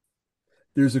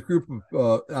 There's a group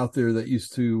of out there that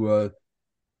used to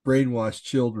brainwash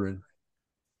children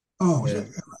Oh,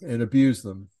 and abuse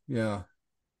them. Yeah.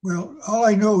 well, all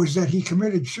I know is that he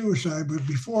committed suicide, but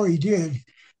before he did,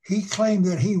 he claimed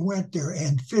that he went there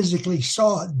and physically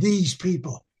saw these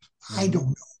people. I Uh-huh. don't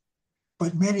know,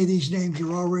 but many of these names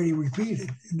are already repeated.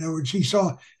 In other words, he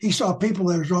saw people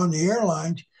that was on the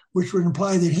airlines, which would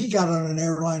imply that he got on an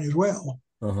airline as well.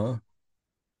 Uh-huh.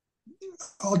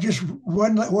 I'll just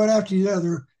one after the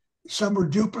other. Some were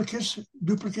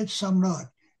duplicates, some not.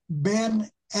 Ben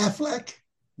Affleck,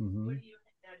 Mm-hmm.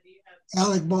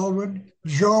 Alec Baldwin,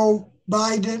 Joe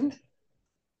Biden,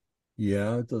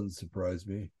 Yeah, it doesn't surprise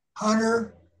me.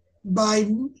 Hunter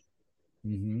Biden,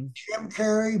 Mm-hmm. Jim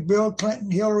Carrey, Bill Clinton,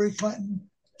 Hillary Clinton,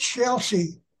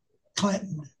 Chelsea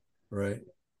Clinton, Right.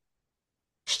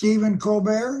 Stephen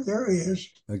Colbert, there he is,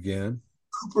 Again.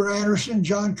 Cooper Anderson,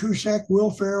 John Cusack, Will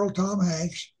Ferrell, Tom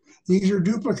Hanks. These are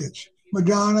duplicates.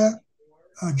 Madonna,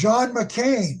 John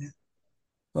McCain,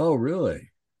 Oh,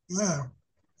 really? yeah,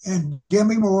 and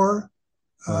Demi Moore,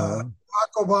 Uh-huh.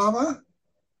 Barack Obama.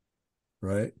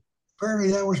 Right.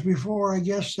 Apparently, that was before, I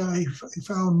guess, he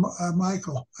found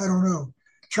Michael. I don't know.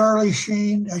 Charlie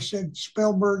Sheen, I said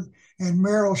Spielberg, and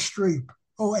Meryl Streep.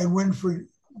 Oh, and Winfrey.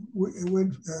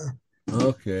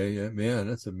 Okay. Yeah, man,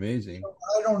 that's amazing.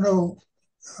 I don't know.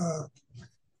 Uh,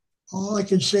 all I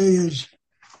can say is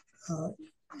uh,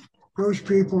 those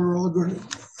people are all going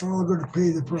to pay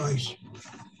the price.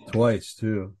 Twice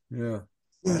too. Yeah.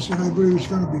 Yes, and I believe it's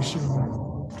going to be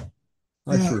soon.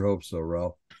 I Now, sure hope so,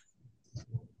 Ralph.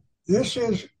 this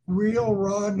is real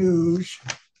raw news.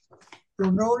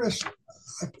 You'll notice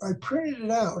I printed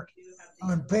it out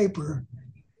on paper,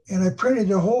 and I printed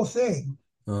the whole thing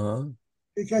Uh-huh.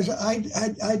 because I'd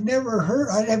have never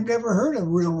heard of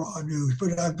Real Raw News,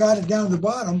 but I've got it down the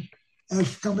bottom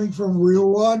as coming from Real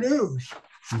Raw News.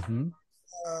 Mm-hmm.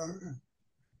 Uh,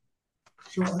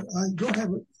 so I don't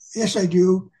have it. Yes, I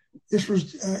do. This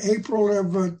was April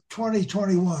of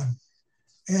 2021,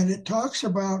 and it talks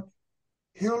about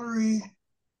Hillary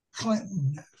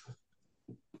Clinton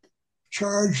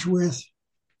charged with.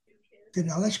 Okay,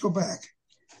 now let's go back.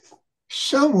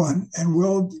 Someone, and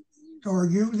we'll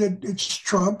argue that it's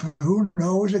Trump. Who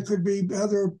knows? It could be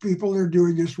other people that are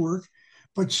doing this work,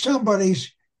 but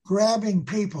somebody's grabbing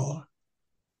people,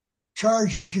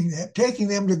 charging them, taking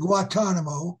them to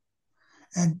Guantanamo,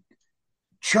 and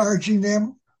charging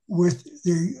them with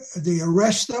they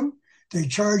arrest them, they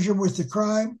charge them with the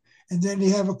crime, and then they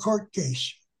have a court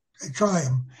case. They try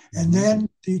them, and Mm-hmm. then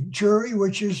the jury,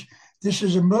 which is this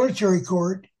is a military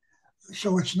court,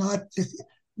 so it's not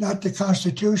the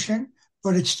Constitution,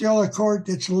 but it's still a court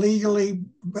that's legally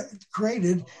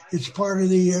created. It's part of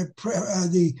the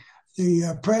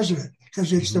president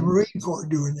because it's the Mm-hmm. Marine Corps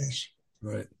doing this,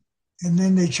 Right. and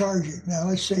then they charge it. Now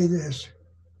let's say this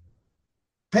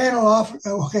panel off.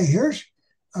 Okay, here's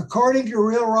according to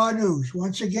Real Raw News.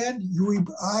 Once again,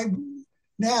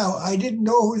 I didn't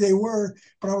know who they were,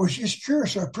 but I was just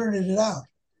curious. So I printed it out.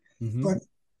 Mm-hmm. But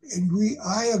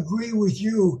I agree with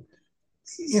you.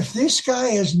 If this guy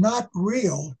is not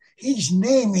real, he's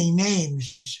naming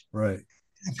names. Right.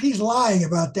 If he's lying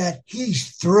about that,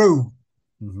 he's through.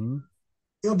 Mm-hmm.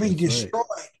 He'll be That's right.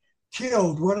 destroyed,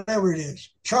 killed, whatever it is,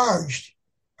 charged,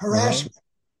 Uh-huh. harassment,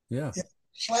 Yeah.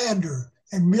 slander,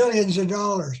 and millions of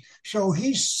dollars. So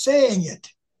he's saying it,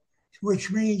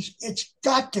 which means it's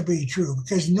got to be true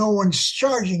because no one's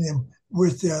charging them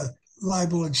with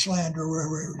libel and slander,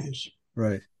 wherever it is.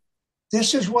 Right.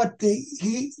 This is what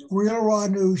Real Raw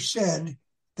News said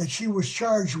that she was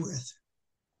charged with.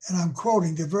 And I'm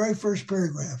quoting the very first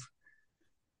paragraph: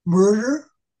 murder,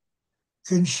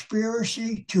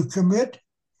 conspiracy to commit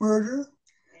murder,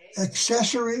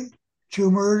 accessory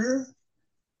to murder,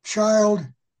 child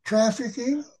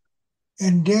trafficking,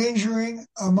 endangering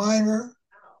a minor,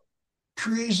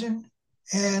 treason,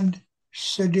 and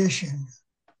sedition.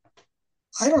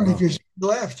 I don't think Wow. there's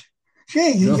left.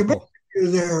 Gee, you bet No.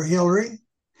 you there, Hillary.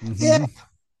 Yeah, Mm-hmm.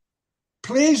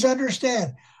 please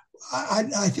understand.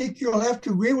 I think you'll have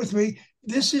to agree with me.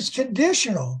 This is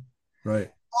conditional.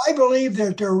 Right. I believe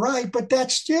that they're right, but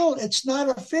it's not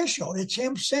official. It's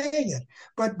him saying it.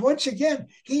 But once again,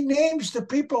 he names the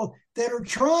people that are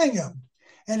trying him.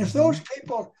 And if Mm-hmm. those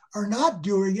people are not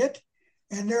doing it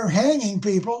and they're hanging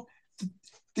people,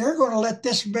 they're going to let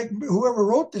whoever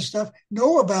wrote this stuff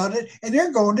know about it and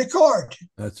they're going to court.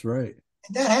 That's right.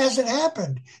 And that hasn't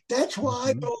happened. That's why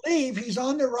I Mm-hmm. believe he's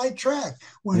on the right track.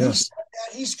 When he Yeah. said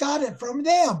that, he's got it from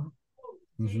them.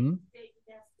 Mm-hmm.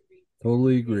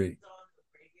 Totally agree.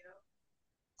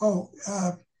 Oh,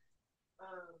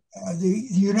 The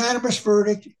unanimous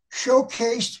verdict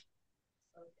showcased.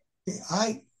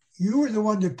 I You were the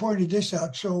one that pointed this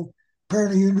out, so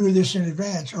apparently you knew this in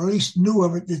advance, or at least knew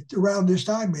of it around this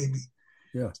time, maybe.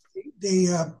 Yeah. They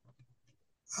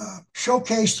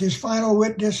showcased his final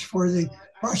witness for the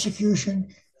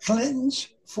prosecution, Clinton's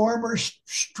former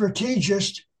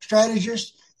strategist,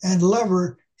 and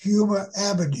lover, Huma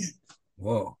Abedin.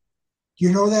 Whoa. Do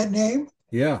you know that name?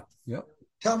 Yeah. Yep.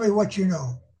 Tell me what you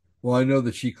know. Well, I know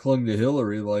that she clung to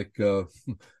Hillary like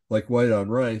like white on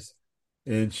rice,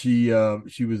 and she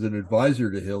was an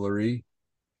advisor to Hillary,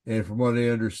 and from what I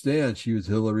understand, she was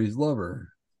Hillary's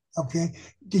lover. Okay.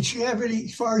 Did she have any,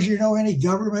 as far as you know, any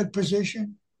government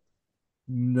position?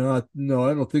 Not, no,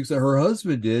 I don't think so. Her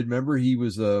husband did. Remember, he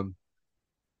was a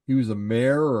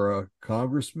mayor or a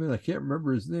congressman. I can't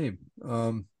remember his name.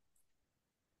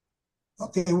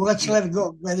 Okay, well, let's Yeah, let it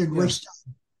go rather than yeah, waste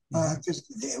time because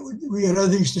we had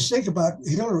other things to think about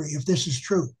Hillary if this is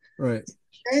true. right.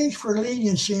 Exchange for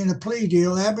leniency in a plea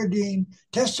deal, Aberdeen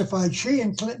testified she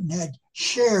and Clinton had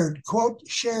shared, quote,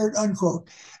 shared, unquote,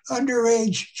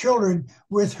 underage children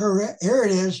with her, here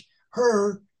it is,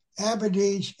 her,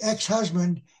 Aberdeen's ex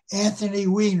husband, Anthony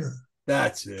Weiner.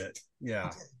 That's it. Yeah.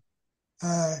 Okay.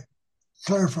 Uh,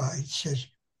 Clarified, says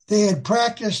they had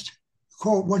practiced,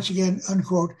 quote, once again,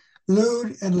 unquote,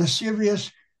 lewd and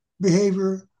lascivious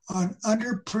behavior on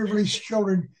underprivileged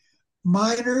children,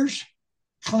 minors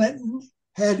Clinton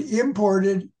had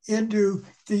imported into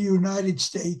the United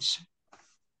States.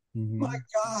 My Mm-hmm.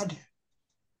 God.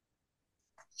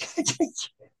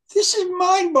 This is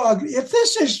mind boggling. If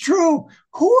this is true,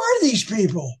 who are these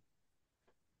people?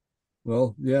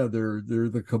 Well, yeah, they're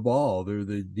the cabal. They're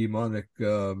the demonic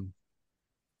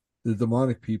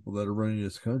people that are running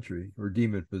this country, or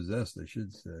demon possessed, I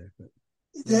should say. But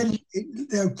yeah.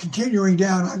 Then continuing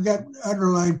down, I've got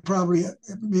underlined probably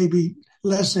maybe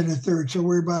less than a third, so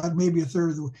we're about maybe a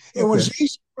third of the way. It was Okay.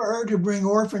 easy for her to bring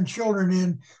orphan children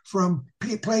in from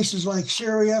places like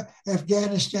Syria,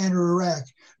 Afghanistan, or Iraq.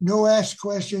 No asked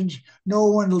questions, no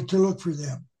one to look for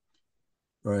them.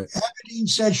 Right. Aberdeen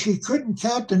said she couldn't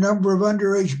count the number of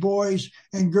underage boys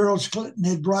and girls Clinton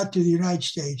had brought to the United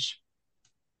States,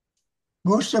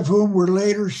 most of whom were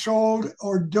later sold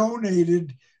or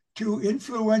donated to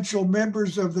influential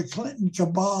members of the Clinton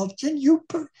cabal. Can you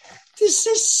put this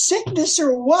is sickness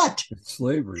or what? It's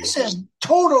slavery. This is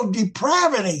total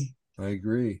depravity. I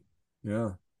agree.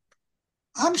 Yeah.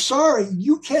 I'm sorry,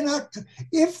 you cannot.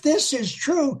 If this is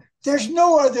true, there's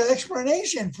no other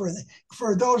explanation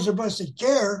for those of us that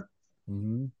care.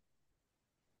 Mm-hmm.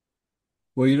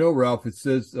 Well, Ralph, it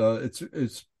says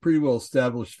it's pretty well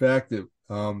established fact that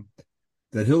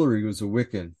that Hillary was a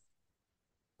Wiccan,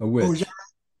 a Oh, is that witch.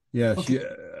 Yeah,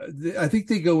 okay? I think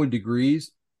they go in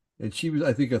degrees, and she was,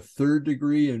 I think, a third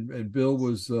degree, and Bill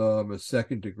was a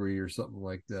second degree or something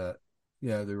like that.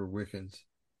 Yeah, they were Wiccans.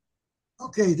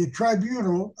 Okay, the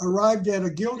tribunal arrived at a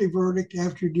guilty verdict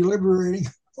after deliberating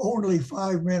only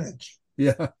 5 minutes.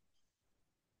 Yeah,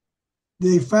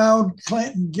 They found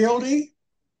Clinton guilty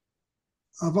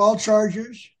of all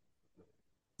charges,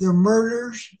 the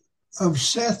murders of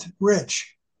Seth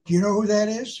Rich. Do you know who that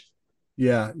is?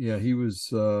 yeah, yeah. He was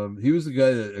the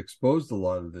guy that exposed a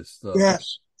lot of this stuff.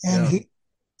 Yes. And Yeah, he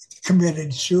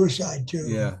committed suicide too.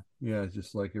 yeah, yeah.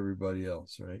 Just like everybody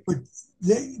else, right? But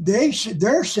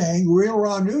they're saying, Real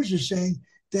Raw News is saying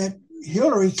that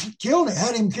Hillary killed him,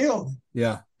 had him killed.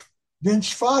 Yeah,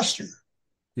 Vince Foster.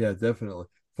 yeah, definitely.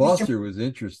 He Foster was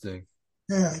interesting.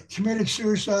 committed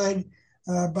suicide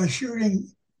by shooting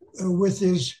with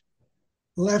his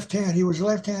left hand. He was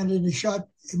left-handed and he shot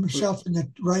himself in the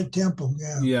right temple.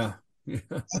 Yeah. Yeah, yeah.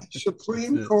 That's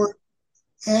Supreme it. Court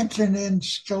Antonin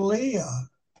Scalia.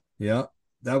 Yeah,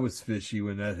 that was fishy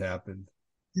when that happened.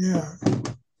 Yeah.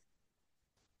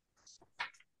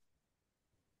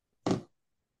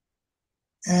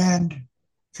 And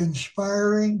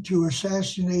conspiring to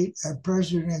assassinate a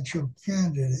presidential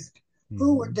candidate. Who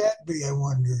Mm-hmm. would that be, I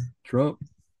wonder? Trump.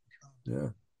 Yeah.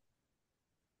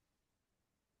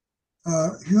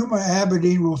 Huma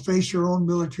Abedin will face her own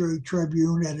military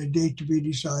tribune at a date to be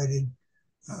decided.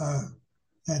 Uh,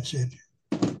 that's it.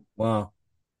 Wow.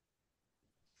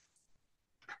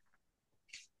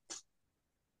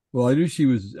 Well, I knew she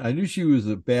was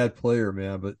a bad player,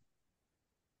 man, but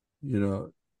you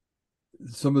know,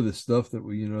 some of the stuff that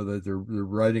that they're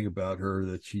writing about her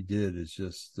that she did is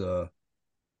just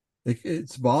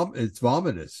it's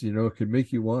vomitous, it could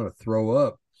make you want to throw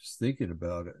up just thinking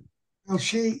about it. Well,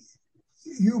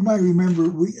 you might remember,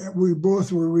 we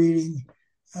both were reading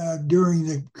during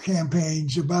the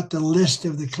campaigns about the list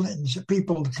of the Clintons, the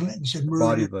people the Clintons had The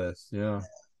body murdered. list, yeah.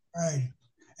 Right.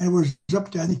 and it was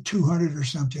up to I think 200 or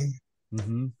something.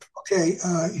 Mm-hmm. Okay,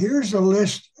 here's a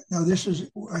list. Now this is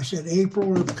I said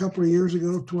April of a couple of years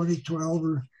ago, 2012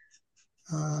 or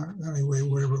anyway,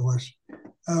 whatever it was.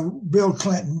 Bill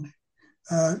Clinton.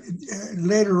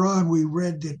 Later on, we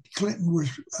read that Clinton was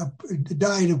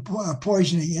died of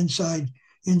poisoning inside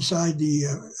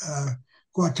the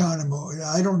Guantanamo.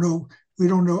 I don't know. We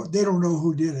don't know. They don't know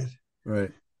who did it.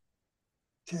 Right.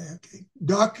 Okay.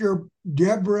 Dr.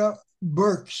 Deborah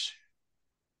Burks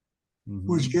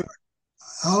was Mm-hmm. given.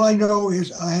 All I know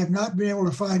is I have not been able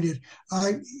to find it.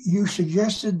 You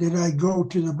suggested that I go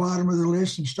to the bottom of the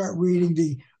list and start reading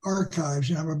the archives,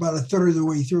 and I'm about a third of the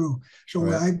way through. So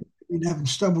Right. I haven't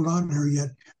stumbled on her yet.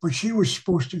 But she was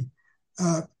supposed to.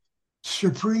 Uh,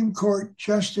 Supreme Court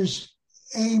Justice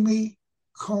Amy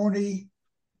Coney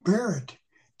Barrett.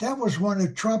 That was one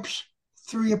of Trump's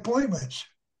three appointments.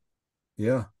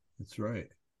 Yeah, that's right.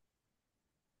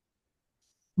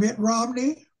 Mitt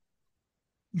Romney,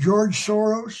 George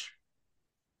Soros,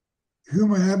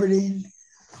 Huma Abedin.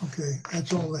 Okay,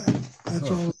 that's all that. That's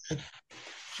Huh. all that.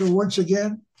 So once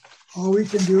again, all we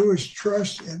can do is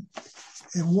trust and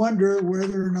wonder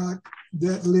whether or not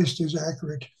that list is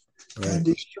accurate Right. and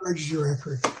these charges are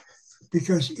accurate.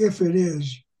 Because if it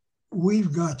is,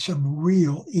 we've got some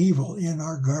real evil in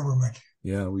our government.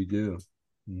 Yeah, we do.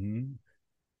 Mm-hmm.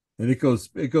 And it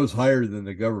goes higher than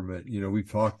the government.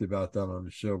 We've talked about that on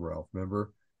the show, Ralph.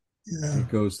 Remember? Yeah, It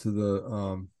goes to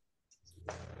the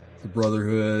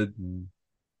Brotherhood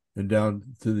and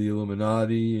down to the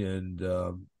Illuminati, and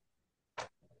then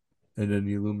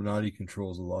the Illuminati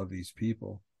controls a lot of these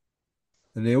people,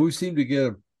 and they always seem to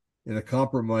get in a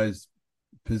compromised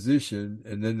position,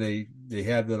 and then they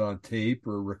have that on tape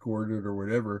or recorded or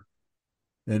whatever,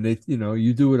 and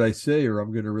you do what I say, or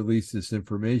I'm going to release this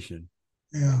information.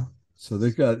 yeah. So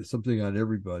they've got something on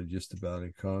everybody just about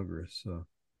in Congress. So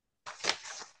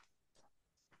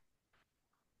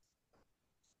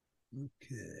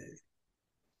okay,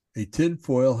 a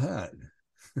tinfoil hat.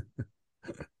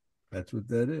 That's what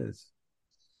that is.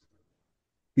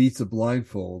 Beats a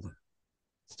blindfold.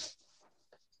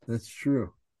 That's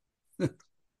true. I'd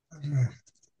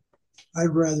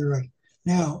rather.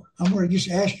 Now, I'm going to just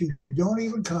ask you, don't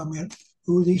even comment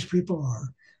who these people are,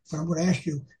 but I'm going to ask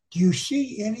you, do you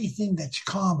see anything that's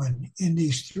common in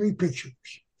these three pictures?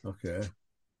 Okay.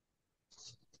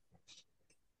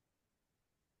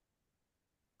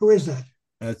 Who is that?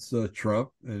 That's Trump,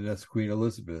 and that's Queen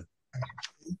Elizabeth.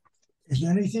 Is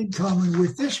anything common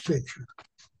with this picture?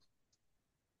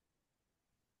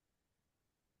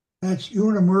 That's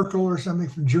Una Merkel or something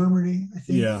from Germany, I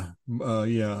think. Yeah.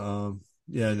 Yeah.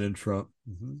 Yeah. And then Trump.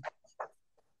 Mm-hmm.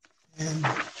 And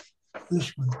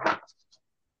this one.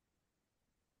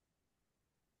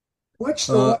 What's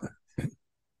the Uh, one?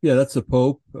 yeah, that's the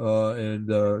Pope and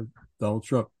Donald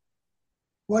Trump.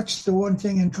 What's the one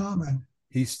thing in common?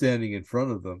 He's standing in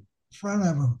front of them. In front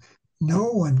of them. No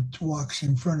one walks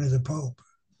in front of the Pope.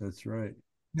 That's right.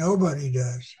 Nobody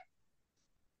does.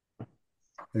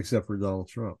 Except for Donald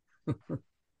Trump.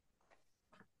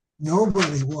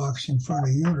 Nobody walks in front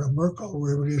of Una Merkel,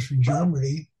 wherever it is from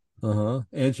Germany. Uh huh.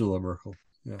 Angela Merkel.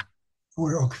 Yeah.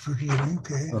 Or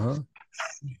okay. Uh huh.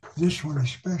 This one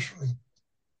especially.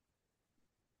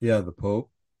 Yeah, the Pope.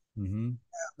 Mm-hmm.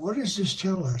 What does this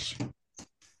tell us?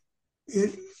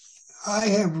 It. I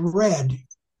have read.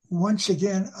 Once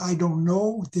again, I don't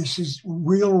know. This is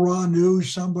real raw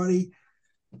news. Somebody,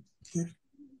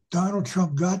 Donald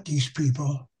Trump got these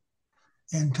people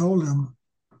and told them,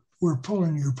 "We're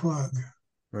pulling your plug.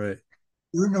 Right.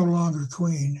 You're no longer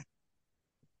queen.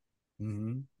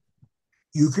 Mm-hmm.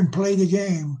 You can play the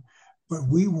game, but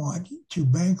we want to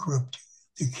bankrupt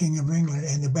the King of England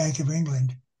and the Bank of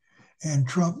England." And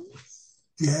Trump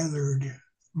gathered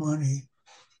money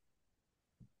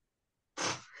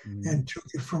Mm-hmm. and took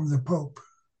it from the Pope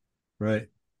Right.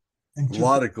 and A took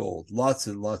lot of gold. Lots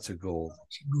and lots of gold.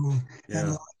 lots of gold and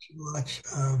Yeah. lots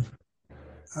of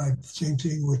same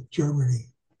thing with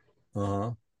Germany. Uh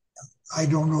huh. I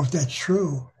don't know if that's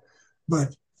true,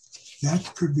 but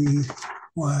that could be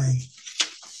why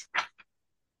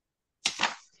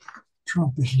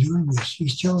Trump is doing this.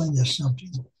 He's telling us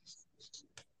something.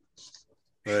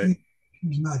 Right.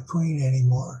 She's not queen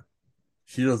anymore.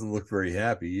 She doesn't look very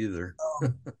happy either.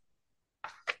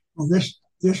 Well,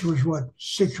 this was what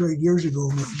 6 or 8 years ago,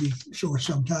 maybe, so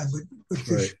sometime, but Right.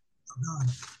 this gone.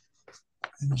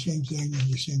 And the same thing and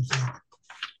the same thing.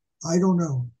 I don't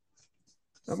know.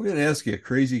 I'm going to ask you a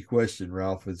crazy question,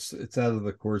 Ralph. It's out of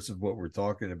the course of what we're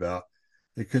talking about.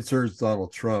 It concerns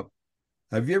Donald Trump.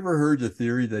 Have you ever heard the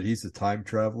theory that he's a time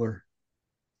traveler?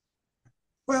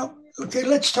 Well, Okay,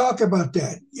 let's talk about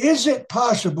that. Is it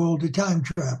possible to time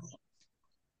travel?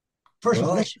 First of all,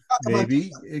 Well, let's talk about this.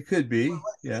 maybe it could be.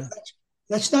 Yeah.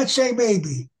 Let's not say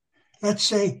maybe. Let's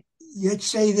say that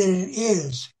it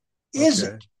is. Is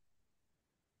Okay. it?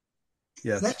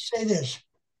 Yes. Let's say this.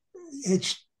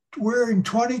 It's We're in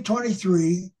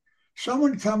 2023.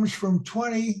 Someone comes from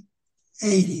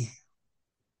 2080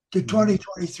 to Hmm.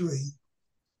 2023.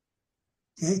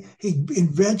 Okay, he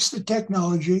invents the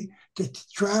technology to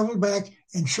travel back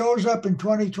and shows up in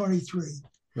 2023.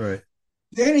 Right.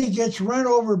 Then he gets run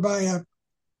over by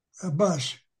a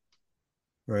bus.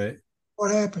 Right.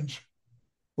 What happens?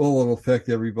 Well, it'll affect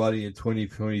everybody in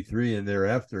 2023 and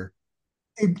thereafter.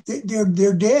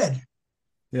 They're dead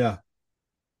Yeah.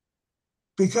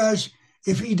 because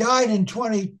if he died in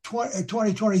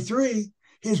 2023,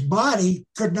 his body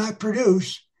could not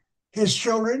produce his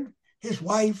children, his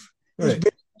wife, his Right.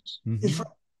 business, his Hmm.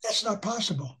 friend. That's not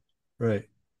possible. Right.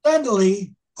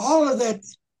 Suddenly, all of that,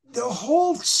 the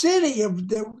whole city of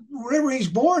the wherever he's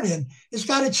born in, has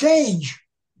got to change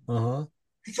Uh-huh.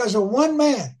 because of one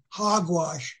man.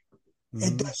 Hogwash. It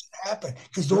Hmm. doesn't happen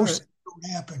because All those right. things don't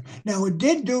happen. Now, it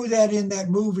did do that in that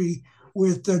movie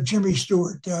with Jimmy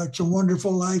Stewart. It's a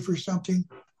Wonderful Life or something.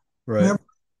 Right. Remember,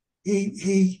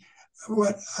 he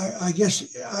what I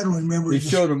guess I don't remember They the.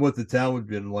 showed him what the town would have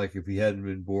been like if he hadn't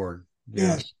been born.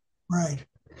 Yeah. Yes, right.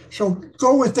 So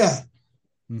go with that.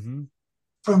 Hmm.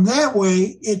 From that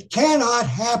way, it cannot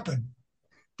happen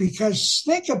because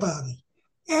think about it.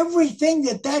 Everything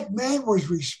that man was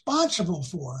responsible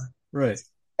for Right.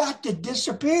 got to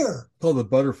disappear. Called the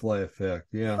butterfly effect.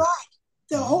 Yeah. Right.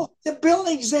 Hmm. The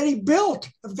buildings that he built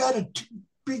have got to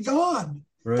be gone.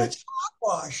 Right. That's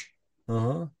hogwash.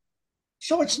 Uh-huh.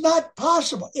 So it's not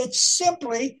possible. It's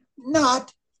simply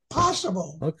not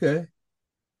possible. Okay.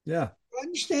 Yeah. You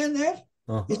understand that? Is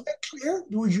Uh-huh. that clear?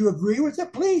 Would you agree with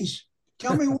it? Please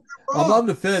tell me where I'm I'm wrong. on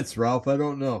the fence, Ralph. I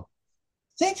don't know.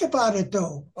 Think about it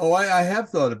though. Oh, I have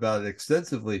thought about it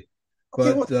extensively,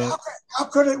 Okay, well, but how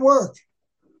could it work?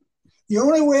 The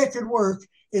only way it could work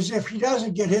is if he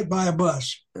doesn't get hit by a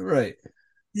bus right.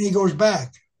 and he goes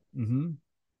back. Hmm.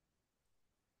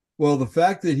 Well, the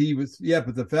fact that he was, yeah,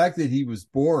 but the fact that he was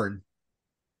born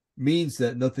means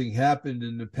that nothing happened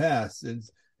in the past, and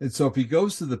so if he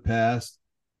goes to the past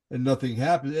and nothing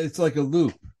happened, it's like a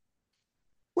loop.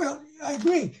 Well, I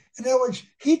agree. In other words,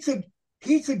 he could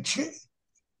he could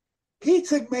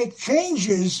make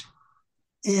changes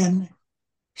in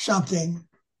something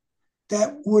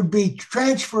that would be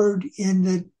transferred in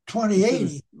the Into the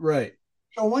 2080. right.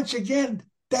 So once again,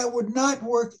 that would not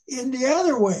work in the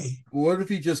other way. What if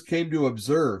he just came to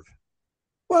observe?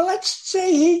 Well, let's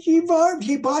say he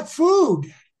bought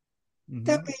food.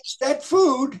 That Hmm. means that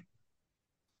food,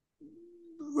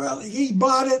 well, he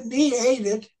bought it and he ate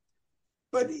it.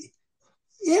 But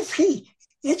if he,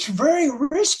 it's very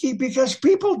risky because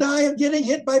people die of getting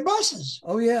hit by buses.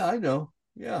 Oh yeah, I know.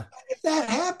 Yeah. If that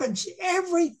happens,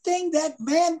 everything that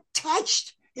man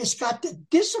touched has got to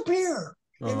disappear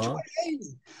in Uh-huh.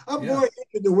 2080. I'm Yeah. going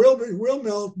into the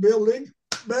Wilmot building.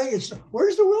 Bang,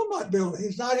 where's the Wilmot building?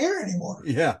 It's not here anymore.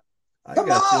 Yeah. I Come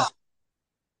got you. on.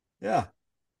 Yeah.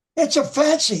 It's a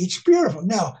fancy. It's beautiful.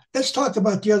 Now, let's talk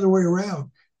about the other way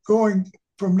around, going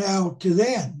from now to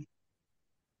then.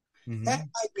 That Hmm.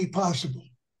 might be possible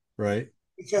Right.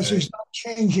 because Right. he's not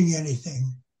changing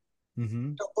anything.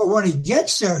 Hmm. But when he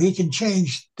gets there, he can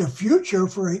change the future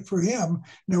for him.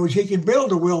 In other words, he can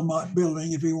build a Wilmot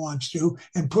building if he wants to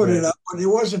and put it Right. up, but it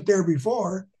wasn't there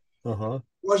before. Uh-huh.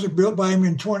 It wasn't built by him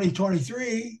in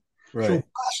 2023. So Right.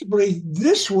 possibly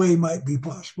this way might be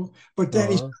possible, but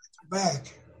then he's Uh-huh.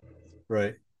 back.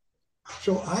 Right.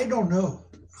 So I don't know.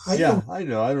 I Yeah, don't. I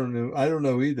know. I don't know. I don't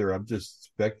know either. I'm just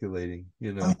speculating,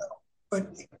 you I know. know.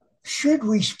 But should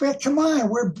we spec? Come on,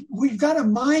 we've got a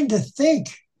mind to think.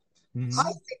 I Hmm.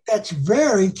 think that's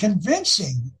very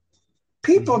convincing.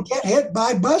 People Hmm. get hit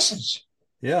by buses.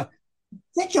 Yeah.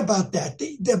 Think about that.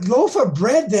 The loaf of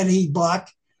bread that he bought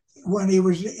when he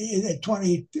was at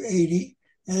 2080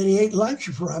 and he ate lunch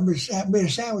from made a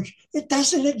sandwich, it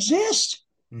doesn't exist.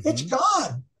 It's Hmm.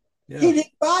 gone. He Yeah.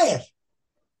 didn't buy it.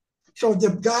 So the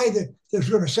guy that's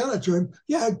going to sell it to him,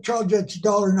 yeah, I charge it's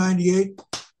 $1.98.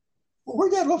 Well,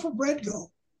 where'd that loaf of bread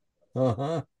go?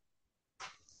 Uh-huh.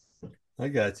 I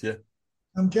got you.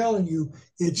 I'm telling you,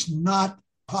 it's not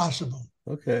possible.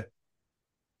 Okay.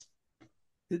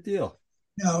 Good deal.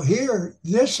 Now, here,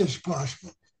 this is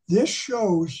possible. This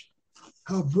shows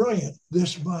how brilliant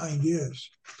this mind is.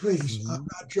 Please, I'm Hmm.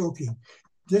 not joking.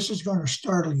 This is going to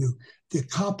startle you. The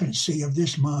competency of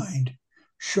this mind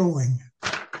showing.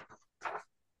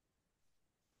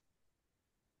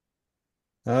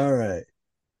 All right.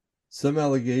 some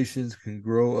alligators can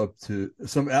grow up to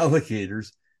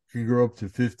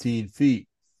 15 feet,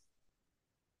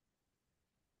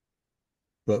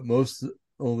 but most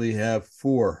only have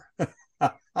four.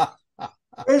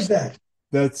 Where's that?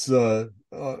 That's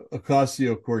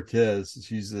Ocasio Cortez.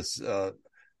 She's this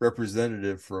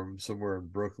representative from somewhere in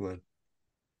Brooklyn.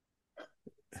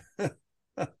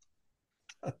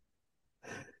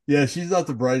 Yeah, she's not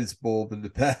the brightest bulb in the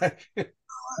pack. I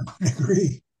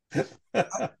agree.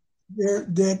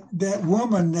 That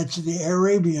woman that's the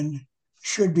Arabian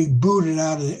should be booted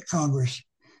out of the Congress.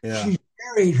 Yeah, She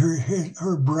married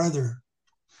her brother.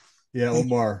 yeah, And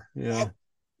Omar. Yeah,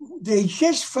 they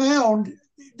just found,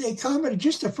 they commented,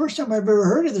 just the first time I've ever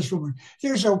heard of this woman.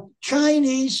 There's a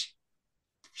Chinese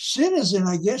citizen,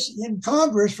 I guess, in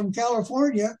Congress from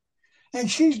California, and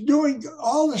she's doing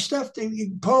all the stuff they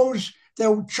impose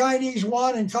the Chinese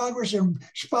want in Congress and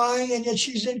spying, and yet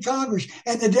she's in Congress.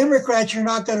 And the Democrats are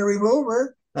not going to remove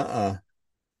her.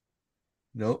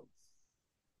 nope.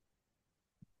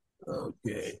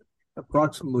 Okay.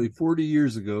 Approximately 40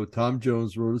 years ago, Tom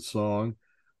Jones wrote a song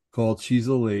called She's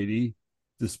a Lady,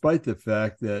 despite the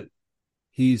fact that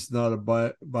he's not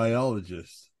a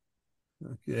biologist.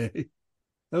 Okay.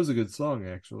 That was a good song,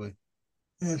 actually.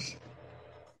 Yes.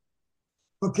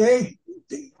 Okay.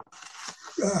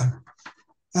 Uh,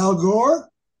 Al Gore,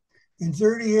 in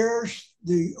 30 years,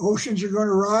 the oceans are going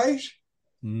to rise.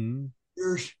 Mm-hmm.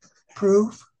 There's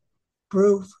proof,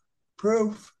 proof,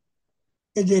 proof.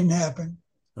 It didn't happen.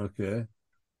 Okay.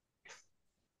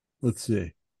 Let's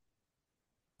see.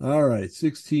 All right.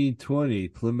 1620,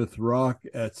 Plymouth Rock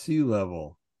at sea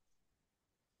level.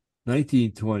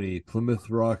 1920, Plymouth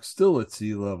Rock still at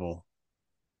sea level.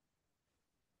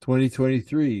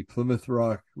 2023, Plymouth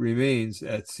Rock remains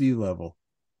at sea level.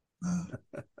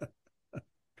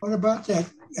 What about that,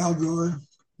 Al Gore?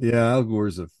 Yeah, Al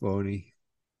Gore's a phony.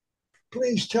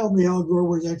 Please tell me, Al Gore,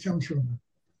 where that comes from.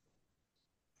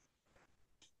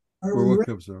 Are Where we what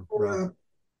ready comes from, Rob?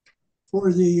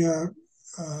 for the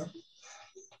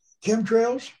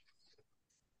chemtrails?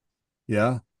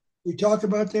 Yeah. We talk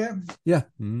about that. Yeah.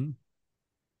 Mm-hmm.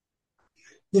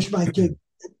 This might take,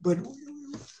 but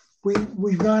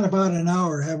we've gone about an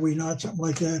hour, have we not? Something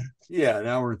like that. Yeah, an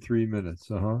hour and 3 minutes.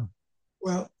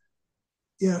 Well,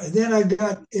 yeah. And then I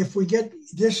got, if we get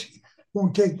this,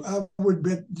 won't take, I would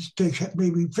bet this takes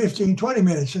maybe 15, 20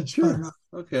 minutes. It's Sure. about enough.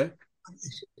 Okay.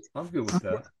 I'm good with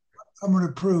that. I'm going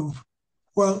to prove.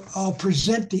 Well, I'll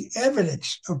present the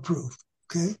evidence of proof.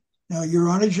 Okay. Now you're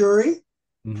on a jury.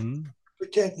 Mm-hmm.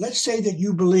 Pretend, let's say that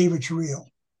you believe it's real.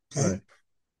 Okay. Right.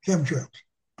 Chemtrails.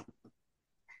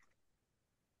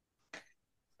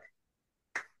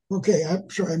 Okay. I'm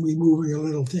sorry. I'm removing a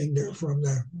little thing there from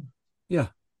there. Yeah.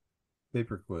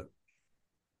 Paperclip.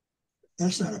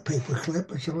 That's not a paper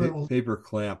clip. It's a little Paper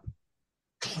clamp.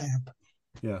 clamp.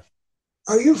 Yeah.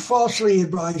 Are you falsely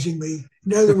advising me?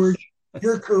 In other words,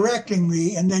 you're correcting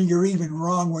me, and then you're even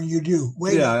wrong when you do.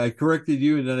 Wait. Yeah, I corrected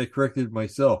you, and then I corrected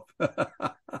myself.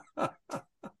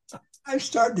 I'm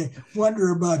starting to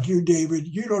wonder about you, David.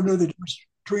 You don't know the difference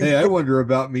between. Hey, I wonder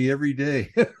about me every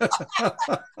day.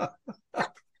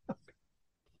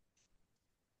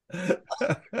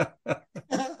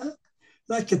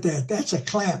 Look at that. That's a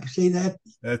clamp. See that?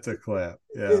 That's a clap.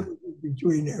 Yeah.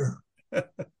 Between there.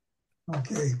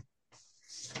 Okay.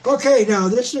 Okay, now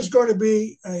this is going to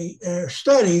be a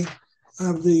study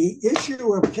of the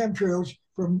issue of chemtrails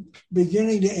from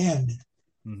beginning to end.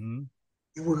 Mm-hmm.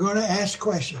 And we're going to ask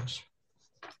questions.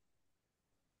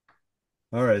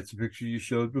 All right. It's a picture you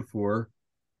showed before.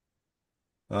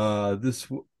 This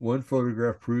one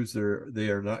photograph proves they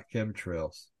are not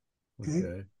chemtrails.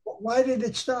 Okay. Why did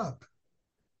it stop?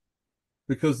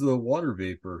 Because of the water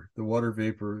vapor. The water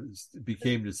vapor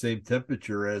became the same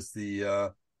temperature as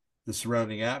the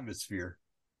surrounding atmosphere.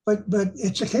 But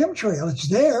it's a chemtrail. It's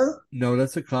there. No,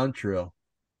 that's a contrail.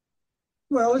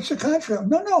 Well, it's a contrail.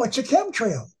 No, it's a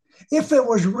chemtrail. If it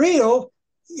was real,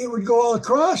 it would go all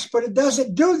across, but it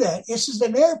doesn't do that. This is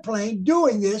an airplane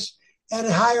doing this at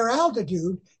a higher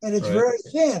altitude, and it's very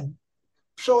thin.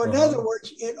 So in other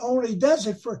words, it only does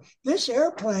it for this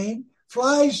airplane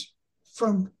flies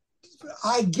from,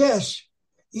 I guess,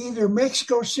 either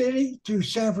Mexico City to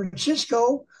San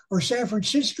Francisco or San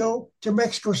Francisco to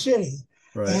Mexico City.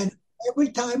 Right. And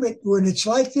every time when it's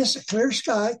like this, a clear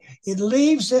sky, it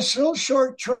leaves this little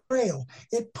short trail.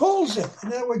 It pulls it. In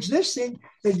other words, this thing,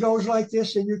 it goes like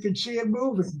this and you can see it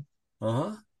moving.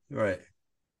 Right.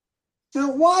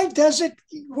 Now, why does it?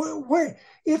 Where,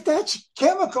 if that's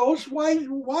chemicals, why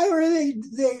are they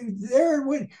there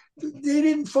when they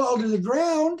didn't fall to the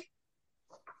ground?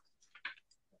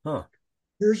 Huh.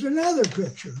 Here's another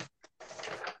picture.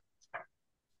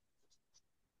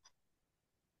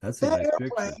 That's a That nice picture.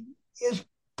 airplane is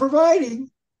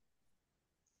providing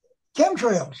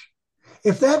chemtrails.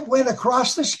 If that went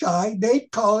across the sky,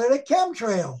 they'd call it a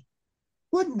chemtrail,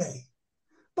 wouldn't they?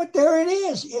 But there it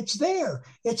is. It's there.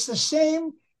 It's the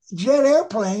same jet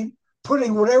airplane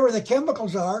putting whatever the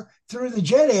chemicals are through the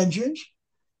jet engines,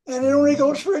 and it only Mm-hmm.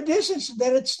 goes for a distance and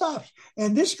then it stops.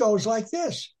 And this goes like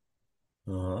this.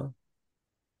 Uh-huh.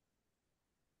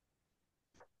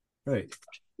 Right.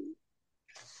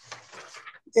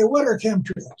 Okay, what are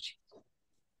chemtrails?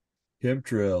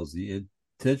 Chemtrails, the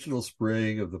intentional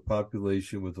spraying of the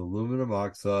population with aluminum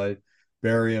oxide,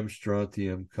 barium,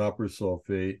 strontium, copper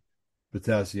sulfate,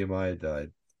 potassium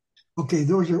iodide. Okay,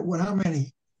 those are what? How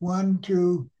many? One,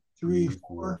 two, three, Three,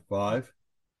 four, four, five.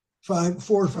 five,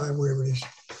 four, five, whatever it is.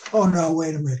 Oh no,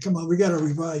 wait a minute. Come on, we got to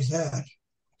revise that.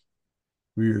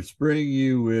 We are spraying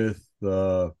you with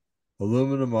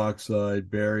aluminum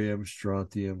oxide, barium,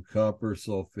 strontium, copper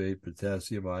sulfate,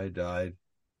 potassium iodide,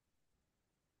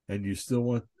 and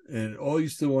all you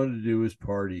still want to do is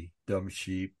party, dumb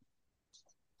sheep.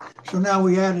 So now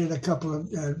we added a couple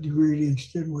of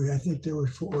ingredients, didn't we? I think there were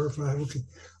four or five. Okay.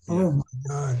 Yeah. Oh my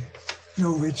God.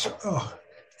 No, it's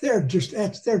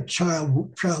they're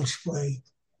child's play.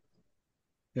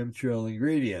 Chemtrail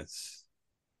ingredients.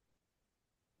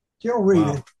 You'll read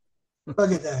Wow. it.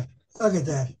 Look at that. Look at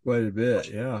that. Quite a bit.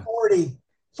 Yeah. 40,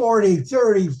 40,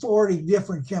 30, 40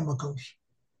 different chemicals.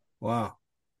 Wow.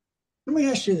 Let me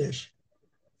ask you this.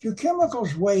 Do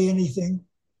chemicals weigh anything?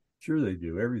 Sure they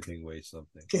do. Everything weighs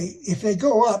something. Okay. If they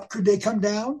go up, could they come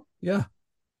down? Yeah.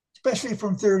 Especially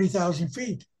from 30,000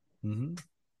 feet. Mm-hmm.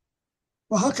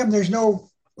 Well, how come there's no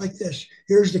like this?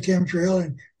 Here's the chemtrail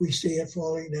and we see it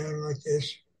falling down like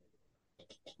this.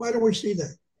 Why don't we see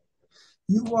that?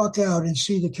 You walk out and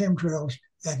see the chemtrails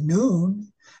at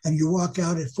noon, and you walk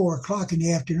out at 4 o'clock in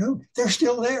the afternoon, they're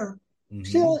still there, Mm-hmm.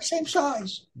 still the same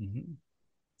size. Mm-hmm.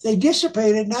 They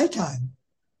dissipate at nighttime.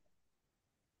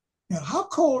 Now, how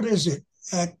cold is it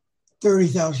at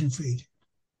 30,000 feet?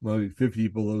 Maybe 50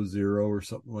 below zero or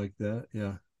something like that.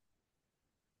 Yeah.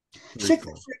 Very Stick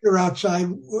your cool. finger outside,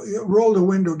 roll the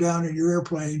window down in your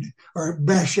airplane or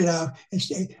bash it out and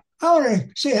say, I want to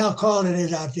see how cold it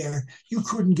is out there. You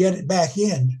couldn't get it back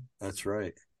in. That's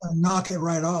right. Knock it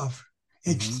right off.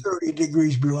 It's Mm-hmm. 30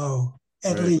 degrees below,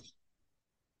 at Right. least.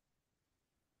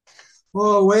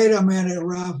 Oh, wait a minute,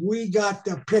 Rob. We got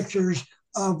the pictures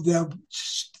of the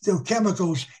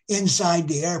chemicals inside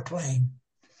the airplane.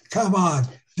 Come on.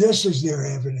 This is their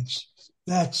evidence.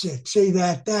 That's it. See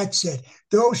that? That's it.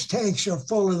 Those tanks are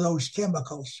full of those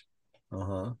chemicals.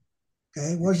 Uh-huh.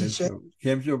 Okay. The What does it say?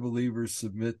 chemtrail believers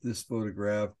submit this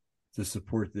photograph to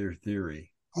support their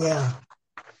theory. Yeah.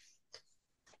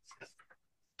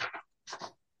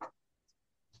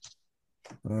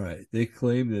 All right. They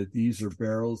claim that these are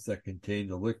barrels that contain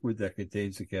the liquid that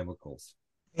contains the chemicals.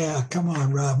 Yeah. Come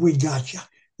on, Rob. We got you.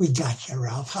 We got you,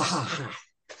 Ralph. Ha ha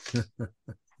ha.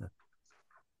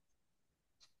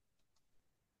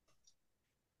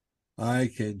 I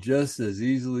can just as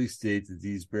easily state that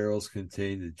these barrels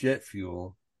contain the jet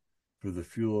fuel for the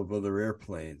fuel of other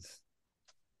airplanes.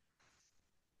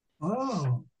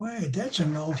 Oh, wait. That's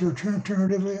an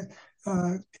alternative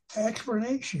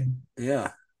explanation.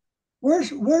 Yeah. Where's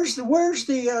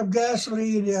the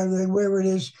gasoline, wherever it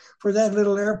is, for that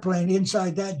little airplane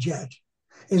inside that jet?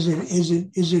 Is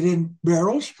it in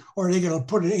barrels, or are they going to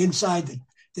put it inside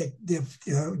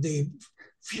the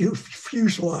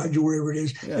fuselage or wherever it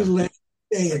is? Yeah. Just let it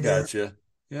stay I in there. gotcha.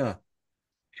 Yeah.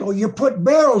 So you put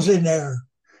barrels in there,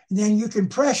 and then you can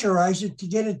pressurize it to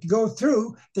get it to go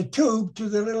through the tube to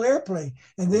the little airplane.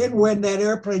 And then when that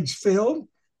airplane's filled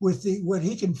with what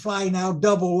he can fly now,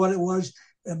 double what it was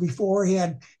before, he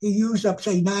used up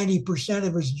say 90%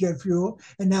 of his jet fuel,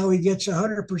 and now he gets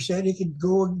 100%. He can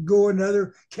go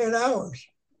another 10 hours,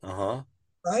 Uh-huh.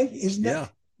 right? Isn't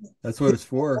that Yeah. That's what it's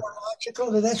for. more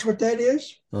logical that that's what that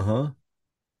is? Uh-huh.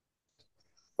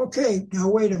 Okay, now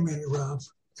wait a minute, Ralph.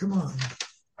 Come on.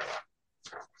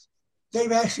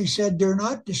 They've actually said they're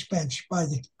not dispensed by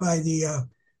the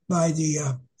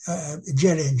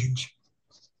jet engines.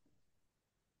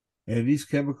 And these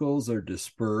chemicals are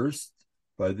dispersed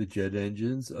by the jet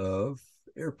engines of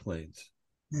airplanes.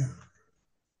 Yeah.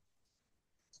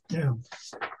 Yeah.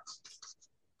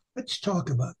 Let's talk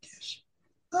about this.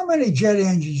 How many jet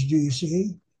engines do you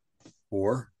see?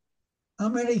 Four. How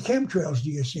many chemtrails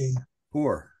do you see?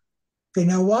 Four. Okay,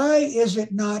 now why is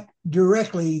it not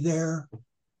directly there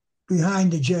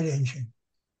behind the jet engine?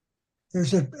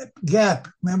 There's a gap.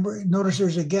 Remember, notice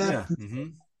there's a gap. Yeah. Mm-hmm.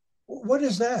 What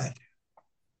is that?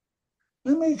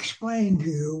 Let me explain to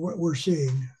you what we're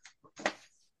seeing.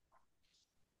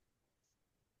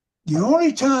 The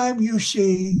only time you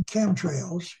see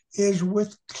chemtrails is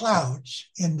with clouds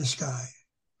in the sky,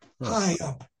 Huh. high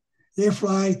up. They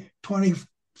fly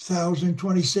 20,000,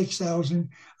 26,000.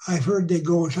 I've heard they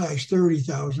go as high as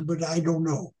 30,000, but I don't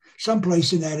know.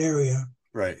 Someplace in that area.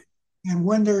 Right. And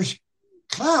when there's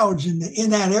clouds in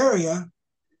that area,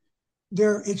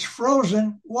 it's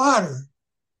frozen water.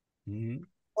 Mm-hmm.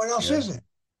 What else Yeah. is it?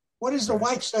 What is the Right.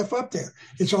 white stuff up there?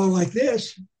 It's all like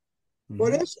this.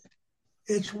 What Mm-hmm. is it?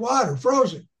 It's water,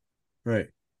 frozen. Right.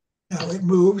 Now it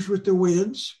moves with the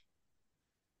winds,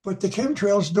 but the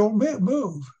chemtrails don't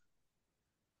move.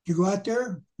 You go out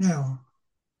there now.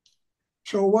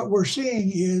 So what we're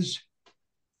seeing is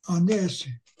on this,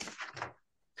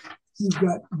 you've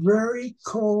got very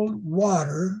cold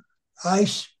water,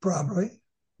 ice probably,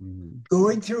 Mm-hmm.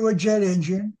 going through a jet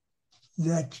engine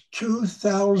that's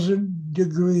 2,000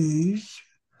 degrees.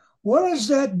 What does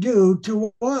that do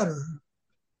to water?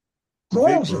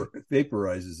 Boils it.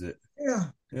 Vaporizes it. Yeah.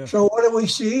 Yeah. So what do we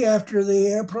see after the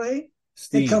airplane? It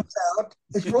Steam. comes out,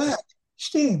 it's black,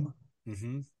 steam.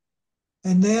 Mm-hmm.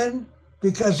 And then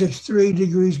because it's 3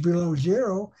 degrees below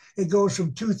zero, it goes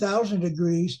from 2,000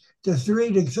 degrees to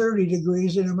 3 to 30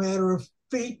 degrees in a matter of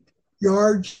feet,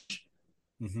 yards.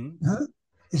 Mm-hmm. Huh?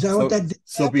 Is that what So that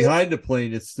so gap is? behind the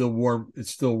plane, it's still warm.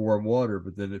 It's still warm water,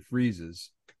 but then it freezes.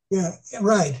 Yeah,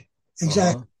 right. Uh-huh.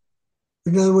 Exactly.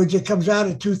 In other words, it comes out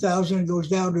at 2,000 and goes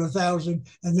down to 1,000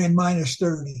 and then minus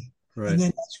 30. And Right.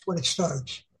 then that's when it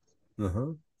starts.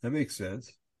 Uh-huh. That makes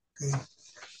sense. Okay.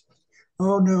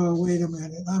 Oh, no, wait a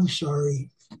minute. I'm sorry.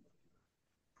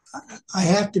 I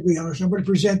have to be honest. I'm going to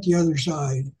present the other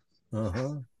side.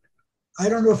 Uh-huh. I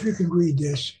don't know if you can read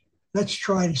this. Let's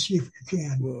try to see if you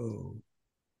can. Whoa.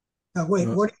 Now, wait,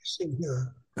 Uh, what do you see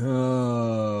here?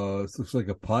 this looks like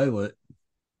a pilot.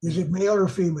 Is it male or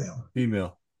female?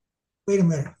 Female. Wait a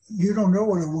minute. You don't know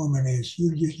what a woman is.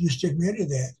 You just admitted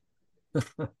that.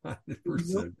 I never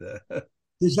said that.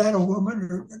 Is that a woman?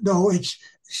 Or, no, it's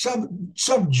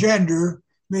some gender.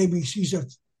 Maybe she's a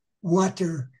what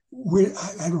or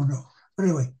I don't know. But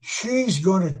anyway, she's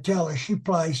going to tell us she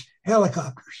flies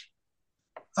helicopters,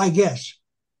 I guess.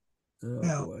 Oh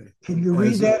Now, boy. can you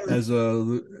read that?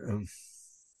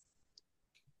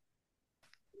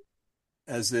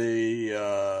 As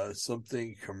a something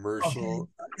Okay. commercial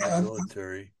or Uh,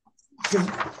 military.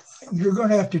 you're going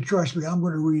to have to trust me. I'm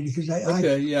going to read it because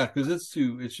Okay, yeah, because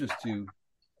it's just too.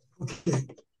 okay.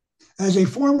 As a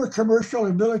former commercial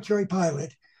and military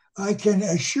pilot, I can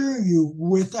assure you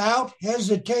without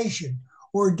hesitation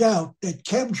or doubt that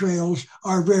chemtrails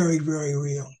are very, very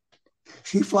real.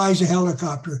 She flies a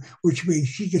helicopter, which means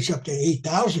she gets up to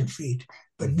 8,000 feet,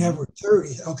 but Mm-hmm. never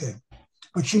 30. Okay.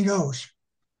 But she knows.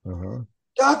 Uh-huh.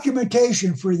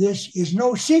 Documentation for this is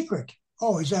no secret.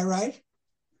 Oh, is that right?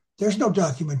 There's no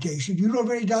documentation. Do you know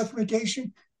of any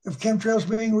documentation of chemtrails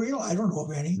being real? I don't know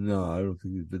of any. No, I don't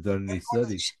think they've done any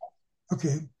study.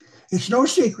 Okay. It's no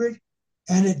secret,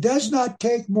 and it does not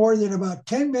take more than about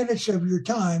 10 minutes of your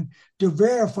time to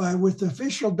verify with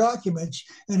official documents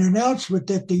an announcement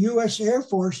that the U.S. Air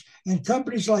Force and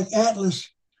companies like Atlas,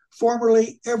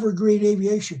 formerly Evergreen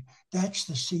Aviation, that's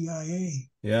the CIA.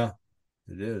 Yeah,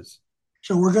 it is.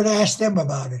 So we're going to ask them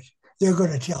about it. They're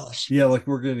going to tell us. Yeah, like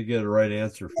we're going to get a right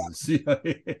answer from the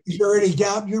CIA. Is there any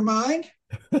doubt in your mind?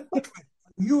 Are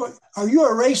you a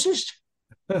racist?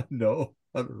 No,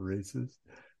 I'm a racist.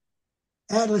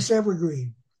 Atlas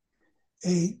Evergreen,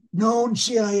 a known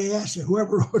CIA asset.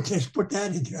 Whoever wrote this put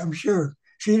that in there, I'm sure.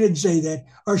 She didn't say that.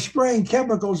 Are spraying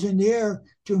chemicals in the air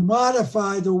to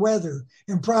modify the weather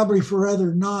and probably for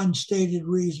other non stated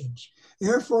reasons.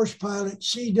 Air Force pilot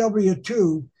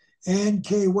CW2 Ann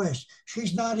K. West.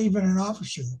 She's not even an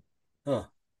officer. Huh.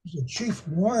 She's a chief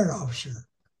warrant officer,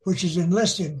 which is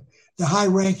enlisted, the high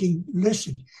ranking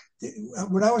listed.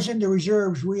 When I was in the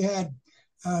reserves, we had,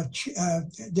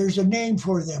 there's a name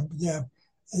for them.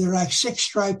 They're like six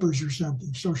stripers or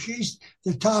something. So she's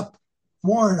the top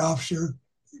warrant officer.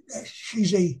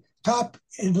 She's a top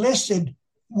enlisted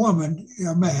woman,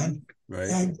 a man, Right.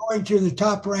 and going to the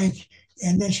top rank,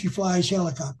 and then she flies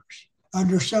helicopters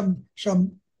under some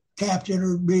captain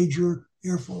or major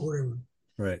Air Force, whatever.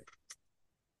 Right.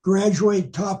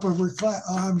 Graduate top of her class.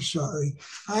 Oh, I'm sorry.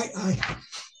 I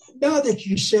now that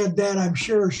you said that, I'm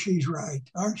sure she's right,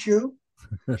 aren't you?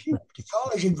 She went to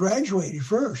college and graduated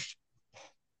first.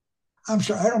 I'm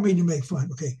sorry, I don't mean to make fun.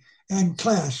 Okay. And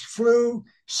class flew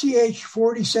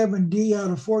CH-47D out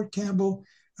of Fort Campbell,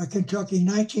 Kentucky,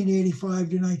 1985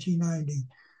 to 1990.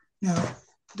 Now,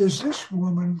 does this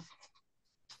woman,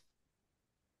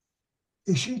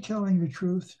 is she telling the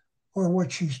truth or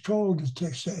what she's told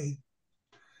to say?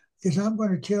 Because I'm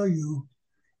going to tell you,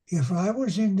 If I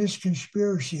was in this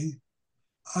conspiracy,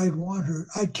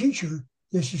 I'd teach her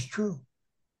this is true,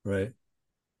 Right.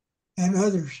 and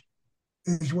others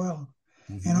as well.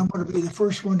 And Hmm. I'm going to be the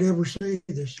first one to ever say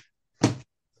this.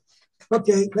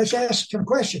 Okay, let's ask some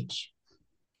questions.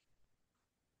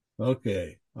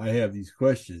 Okay. I have these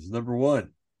questions. Number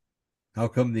one, how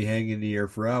come they hang in the air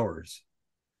for hours?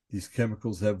 These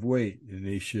chemicals have weight and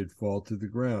they should fall to the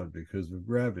ground because of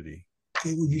gravity.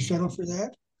 Okay, would you settle for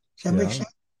that? Does that make Yeah. sense?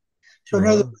 So, in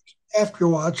other Uh-huh. words, after a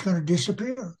while, it's going to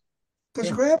disappear because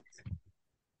of Yeah. gravity.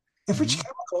 If it's Hmm.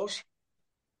 chemicals,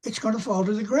 it's going to fall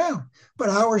to the ground. But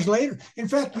hours later, in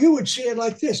fact, you would see it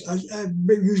like this. I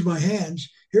use my hands.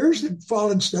 Here's the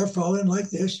fallen stuff falling like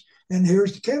this, and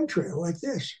here's the chemtrail like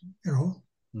this. You know,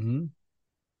 Hmm.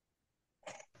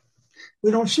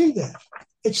 we don't see that.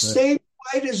 It's Right. stayed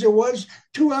white as it was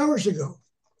 2 hours ago.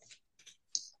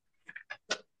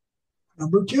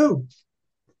 Number two,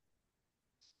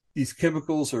 These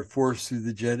chemicals are forced through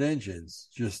the jet engines.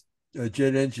 Just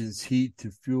jet engines heat to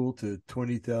fuel to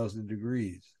 20,000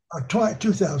 degrees.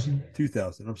 2000.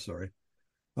 2,000, I'm sorry.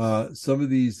 Some of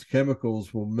these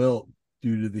chemicals will melt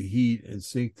due to the heat and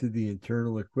sink to the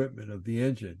internal equipment of the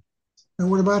engine. And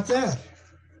what about that?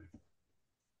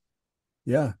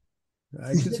 Yeah,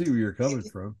 I You can think see where you're coming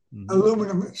from. Hmm.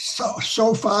 aluminum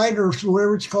sulfide or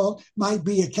whatever it's called might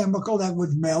be a chemical that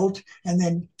would melt and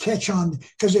then catch on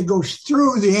because it goes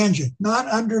through the engine, not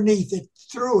underneath it,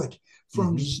 through it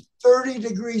from Hmm. 30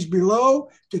 degrees below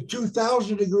to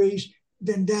 2000 degrees,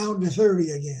 then down to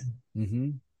 30 again.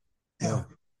 Hmm. Yeah. Now,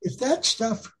 if that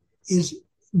stuff is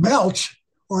melts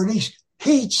or at least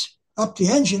heats up the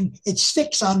engine, it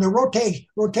sticks on the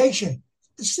rotation.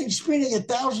 This thing's spinning at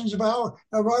thousands of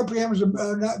RPMs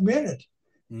a minute.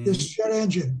 This Hmm. jet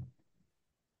engine.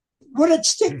 Would it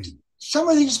stick? Some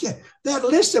of these, that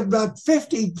list of about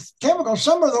 50 chemicals,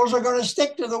 some of those are going to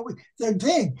stick to the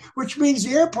thing, which means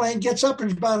the airplane gets up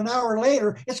and about an hour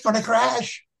later, it's going to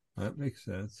crash. That makes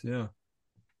sense. Yeah.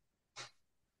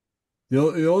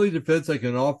 The only defense I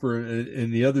can offer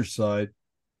in the other side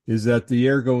is that the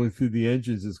air going through the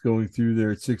engines is going through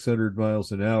there at 600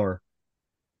 miles an hour,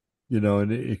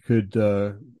 and it could,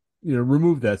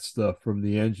 remove that stuff from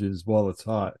the engines while it's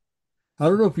hot. I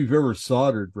don't know if you've ever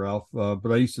soldered, Ralph,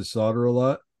 but I used to solder a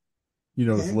lot, with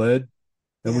Okay. lead.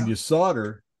 And when Yeah. you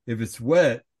solder, if it's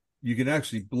wet, you can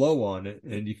actually blow on it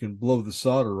and you can blow the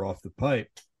solder off the pipe.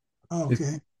 If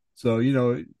Okay. so,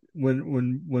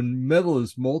 when metal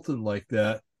is molten like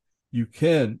that, it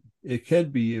can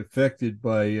be affected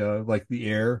by like the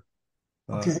air,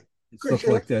 uh, Okay. and stuff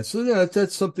Christian, like that. So yeah,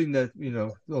 that's something that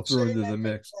they'll say throw into the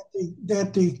mix.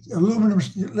 that the aluminum,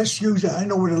 let's use that. I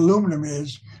know what aluminum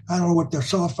is. I don't know what the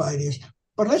sulfide is,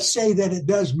 but let's say that it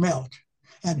does melt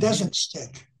and Hmm. doesn't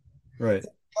stick. Right.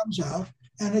 It comes out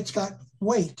and it's got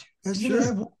weight. Doesn't it Sure.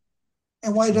 have weight?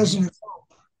 And why Hmm. doesn't it fall?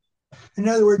 In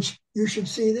other words, you should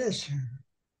see this.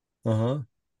 Uh-huh.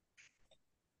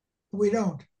 We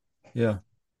don't. Yeah.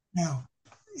 Now,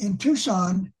 in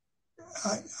Tucson,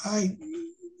 I I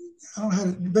don't know how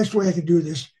the best way I could do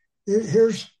this.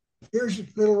 Here's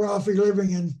little Ralphie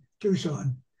living in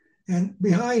Tucson, and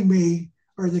behind me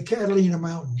are the Catalina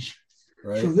Mountains. So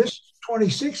Right. this is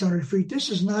 2,600 feet. This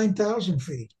is 9,000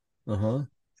 feet. Uh-huh.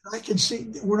 I can see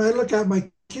when I look out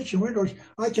my kitchen windows,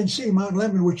 I can see Mount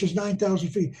Lemmon, which is 9,000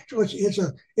 feet. So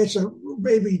it's a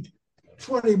maybe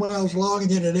 20 miles long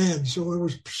and then it ends. So it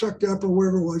was sucked up or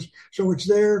wherever it was. So it's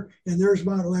there and there's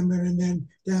Mount Lemmon and then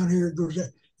down here it goes.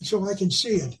 So I can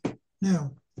see it.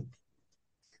 Now,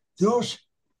 those,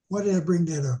 why did I bring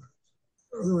that up?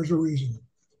 There was a reason.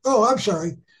 Oh, I'm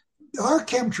sorry. Our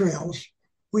chemtrails,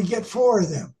 we get four of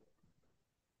them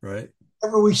Right.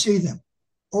 whenever we see them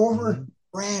over Hmm.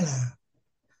 Marana.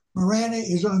 Marana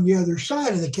is on the other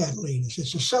side of the Catalinas.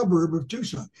 It's a suburb of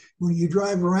Tucson. When you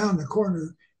drive around the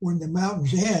corner, when the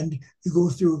mountains end, you go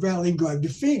through a valley and drive to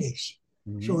Phoenix.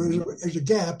 So Hmm. there's a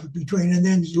gap between, and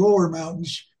then lower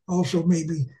mountains, also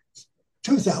maybe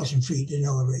 2,000 feet in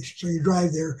elevation. So you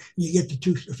drive there and you get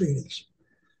to Phoenix.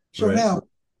 So Right. now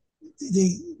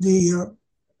the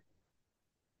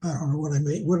I don't know what I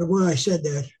made, what I said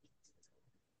that.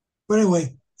 But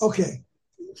anyway, okay,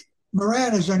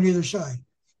 Moran is on the other side.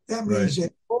 That Right. means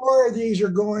that four of these are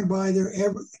going by there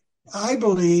every. I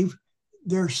believe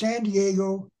they're San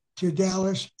Diego to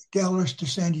Dallas, Dallas to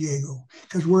San Diego,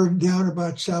 because we're down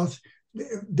about south.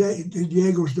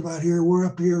 Diego's about here. We're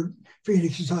up here.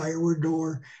 Phoenix is higher. We're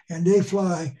Door, and they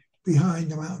fly behind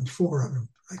the mountains. Four of them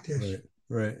like this. Right.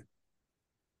 Right.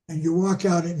 And you walk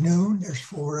out at noon. There's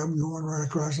four of them going right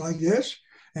across like this,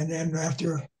 and then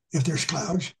if there's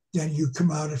clouds, then you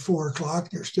come out at 4 o'clock.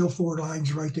 There's still four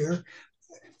lines right there.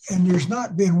 And there's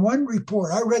not been one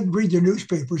report. I read the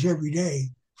newspapers every day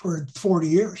for 40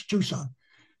 years, Tucson.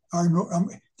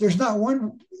 There's not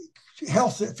one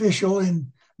health official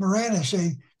in Marana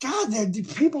saying, God, the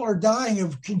people are dying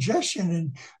of congestion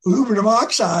and aluminum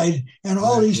oxide and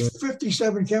all Right. these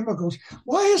 57 chemicals.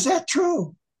 Why is that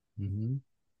true? Mm-hmm. I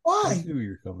Why? see where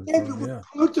you're coming They from. Yeah.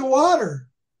 pollute the water.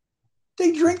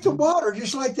 They drink the Mhm. water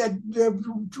just like that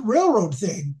railroad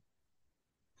thing.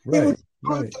 It would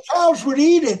Right. Right. the cows would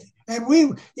eat it, and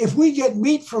if we get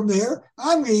meat from there,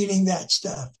 I'm eating that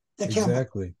stuff, the chemical,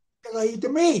 Exactly. because I eat the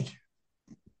meat.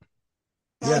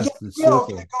 And I get Yes, the milk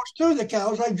that circle. goes through the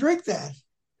cows. I drink that,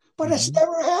 but it's Mm-hmm.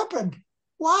 never happened.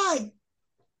 Why?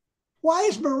 Why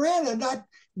is Miranda not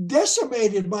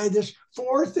decimated by this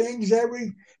four things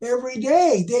every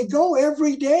day? They go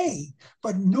every day,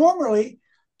 but normally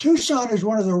Tucson is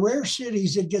one of the rare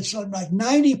cities that gets like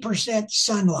 90%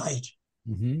 sunlight.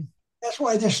 Mm-hmm. That's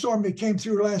why this storm that came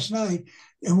through last night,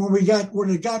 and when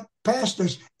it got past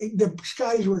us, the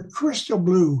skies were crystal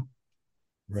blue.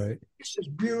 Right. It's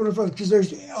just beautiful because there's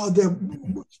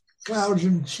the clouds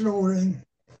and snow and everything.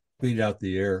 Cleaned out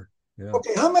the air. Yeah.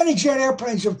 Okay, how many jet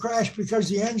airplanes have crashed because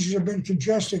the engines have been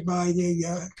congested by the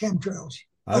chemtrails?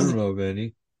 I don't know of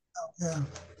any. Yeah.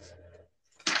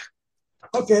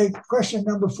 Okay, question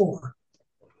number 4.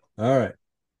 All right.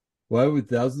 Why would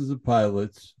thousands of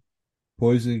pilots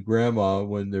poison grandma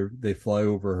when they fly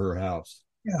over her house?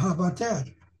 Yeah, how about that?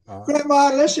 Uh,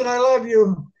 Grandma, listen, I love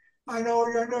you. I know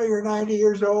you're 90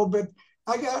 years old, but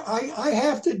I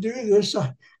have to do this.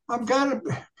 I'm kind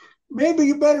of maybe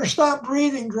you better stop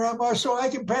breathing, Grandma, so I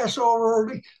can pass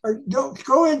over, or don't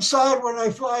go inside when I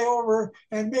fly over,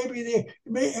 and maybe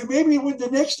when the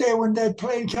next day when that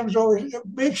plane comes over,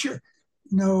 make sure.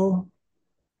 No,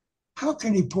 how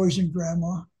can he poison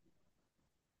Grandma?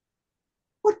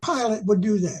 What pilot would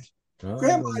do that? I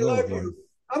Grandma, don't I know of love one. you.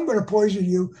 I'm going to poison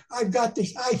you. I've got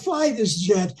this. I fly this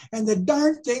jet, and the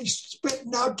darn thing's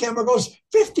spitting out chemicals,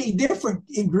 50 different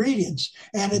ingredients,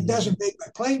 and it Mm-hmm. doesn't make my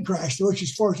plane crash, which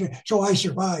is fortunate. So I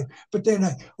survive. But then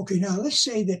okay, now let's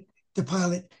say that the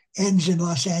pilot ends in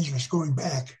Los Angeles going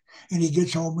back, and he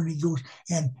gets home and he goes,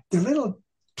 and the little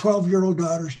 12-year-old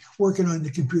daughter's working on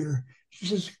the computer. She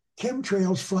says,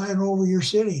 chemtrails flying over your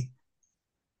city.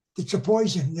 It's a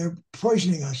poison. They're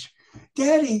poisoning us.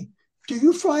 Daddy, do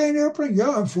you fly an airplane? Yeah,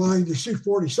 I'm flying the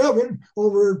C-47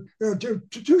 over to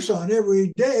Tucson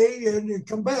every day and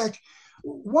come back.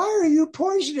 Why are you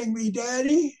poisoning me,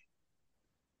 Daddy?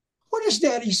 What does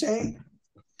Daddy say?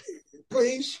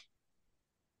 Please.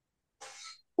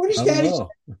 What does I don't Daddy? know.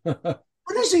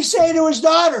 What does he say to his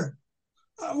daughter?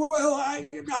 Well, I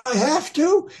have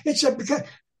to. It's a because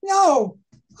no,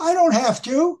 I don't have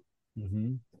to.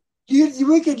 Mm-hmm.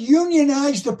 We could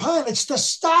unionize the pilots to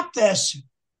stop this.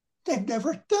 They've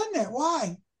never done that.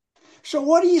 Why? So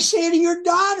what do you say to your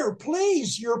daughter?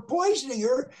 Please, you're poisoning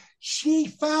her. She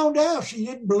found out. She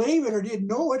didn't believe it or didn't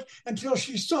know it until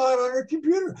she saw it on her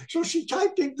computer. So she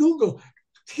typed in Google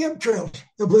chemtrails.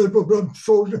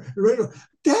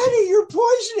 Daddy, you're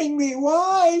poisoning me.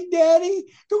 Why, Daddy?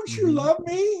 Don't you Mm-hmm. love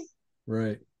me?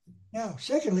 Right. Now,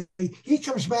 secondly, he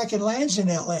comes back and lands in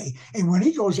LA. And when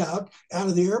he goes out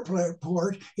of the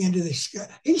airport into the sky,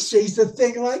 he sees the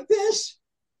thing like this.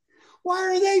 Why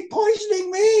are they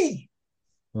poisoning me?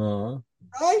 Uh-huh.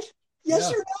 Right?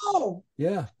 Yes Yeah. or no?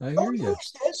 Yeah. I hear Don't you.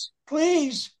 use this,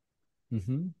 please.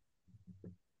 Mm-hmm.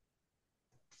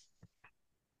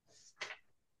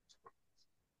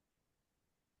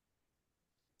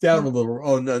 Down a Number, little.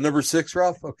 Oh, no, number 6,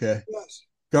 Ralph. Okay. yes.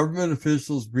 Government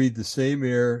officials breathe the same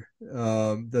air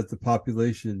that the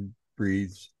population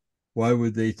breathes. Why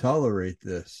would they tolerate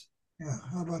this? Yeah.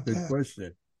 How about Good that?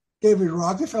 question. David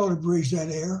Rockefeller breathes that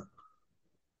air.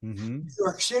 Mm-hmm. New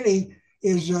York City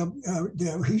is,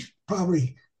 he's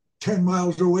probably 10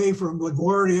 miles away from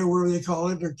LaGuardia, where they call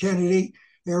it, or Kennedy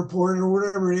Airport, or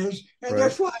whatever it is. And they're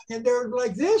Right. flying and they're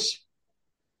like this.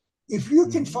 If you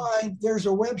can Mm-hmm. find, there's a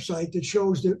website that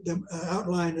shows the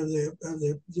outline of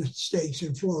the states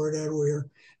in Florida and where,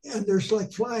 and there's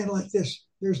like flying like this.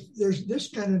 There's this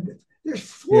kind of there's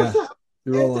Yeah. 4,000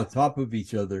 They're at all on top of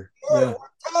each other. Yeah. one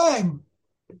time.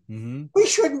 Mm-hmm. We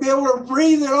shouldn't be able to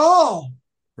breathe at all.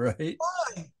 Right.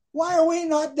 Why? Why are we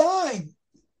not dying?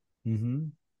 Mm-hmm.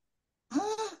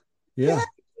 Huh? Yeah. Dad,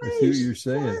 I see what please, you're why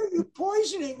saying. are you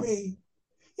poisoning me?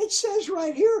 It says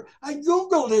right here. I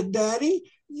Googled it,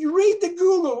 Daddy. You read the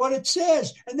Google what it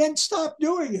says and then stop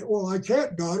doing it. Well, I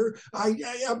can't, daughter. I'm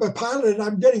a pilot and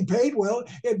I'm getting paid well.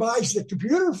 It buys the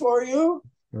computer for you.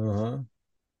 Uh-huh.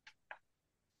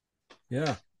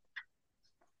 Yeah.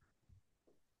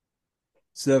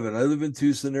 7. I live in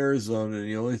Tucson, Arizona, and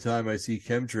the only time I see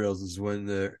chemtrails is when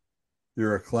there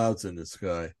are clouds in the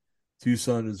sky.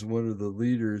 Tucson is one of the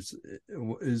leaders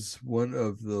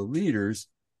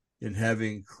in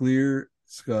having clear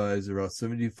skies about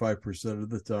 75% of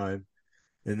the time,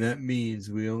 and that means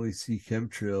we only see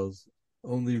chemtrails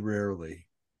only rarely.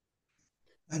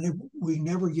 And we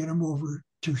never get them over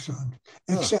Tucson,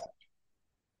 Huh, except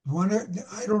one.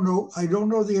 I don't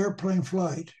know the airplane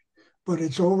flight, but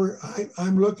it's over.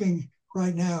 I'm looking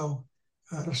right now.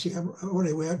 Let's see.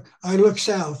 Anyway, I look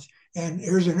south, and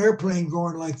there's an airplane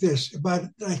going like this, about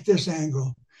like this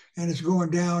angle, and it's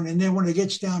going down. And then when it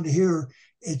gets down to here,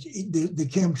 the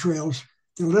chemtrails.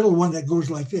 The little one that goes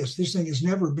like this. This thing has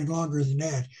never been longer than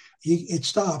that. It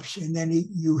stops, and then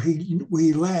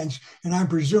he lands, and I'm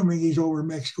presuming he's over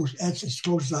Mexico. That's as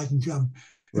close as I can come.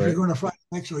 If you're right. going to fly to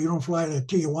Mexico, you don't fly to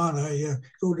Tijuana. You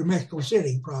go to Mexico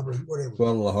City, probably, whatever.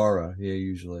 Guadalajara, yeah,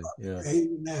 usually, yeah.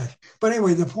 Even that. But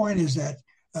anyway, the point is that,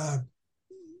 uh,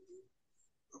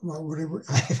 well, whatever,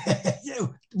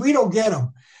 we don't get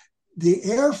them. The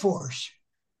Air Force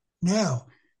now,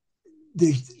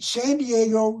 the San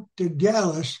Diego to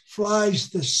Dallas flies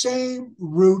the same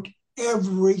route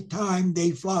every time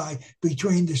they fly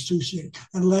between the two cities,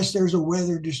 unless there's a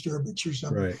weather disturbance or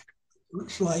something. Right.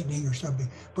 It's lightning or something.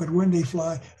 But when they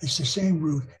fly, it's the same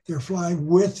route. They're flying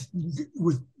with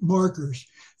markers.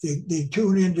 They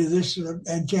tune into this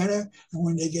antenna, and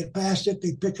when they get past it,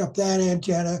 they pick up that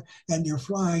antenna, and they're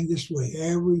flying this way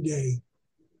every day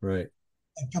Right.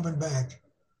 and coming back.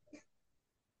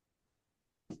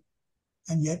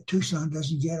 And yet Tucson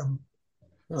doesn't get them.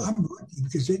 Huh. I'm lucky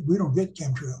because we don't get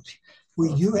chemtrails. We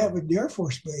Huh. do have an Air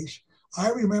Force base.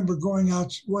 I remember going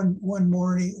out one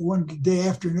morning, one day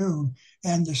afternoon,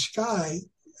 and the sky,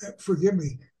 forgive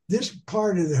me, this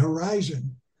part of the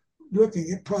horizon,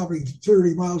 looking at probably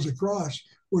 30 miles across,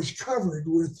 was covered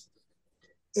with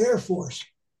Air Force.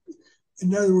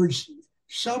 In other words,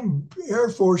 some Air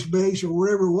Force base or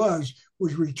whatever was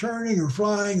returning or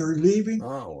flying or leaving.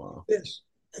 Oh, wow. This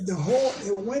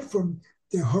it went from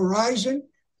the horizon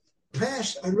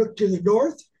past. I looked to the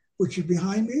north, which is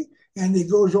behind me, and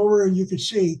it goes over, and you could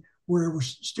see where it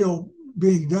was still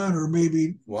being done, or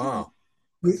maybe. Wow.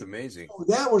 That's amazing.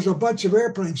 That was a bunch of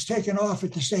airplanes taking off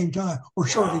at the same time, or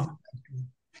shortly. Wow.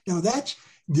 Now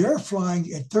they're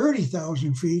flying at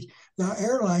 30,000 feet. The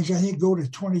airlines, I think, go to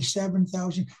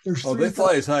 27,000. There's they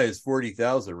fly as high as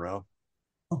 40,000, Ralph.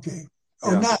 Okay. Yeah.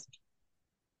 Oh, not.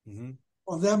 Mm-hmm.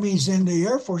 Well, that means then the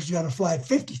Air Force got to fly at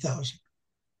 50,000.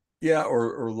 Yeah,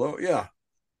 or low. Yeah.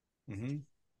 Mm-hmm.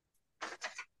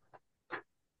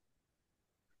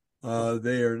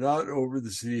 They are not over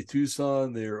the city of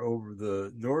Tucson. They are over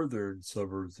the northern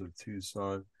suburbs of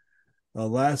Tucson.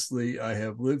 Lastly, I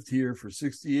have lived here for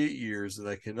 68 years, and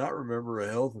I cannot remember a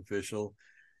health official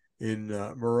in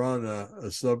Marana,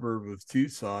 a suburb of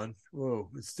Tucson. Whoa,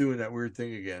 it's doing that weird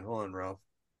thing again. Hold on, Ralph.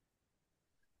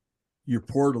 Your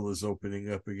portal is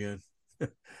opening up again.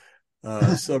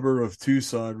 Suburb of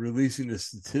Tucson, releasing the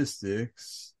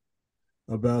statistics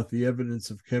about the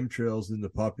evidence of chemtrails in the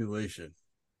population.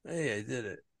 Hey, I did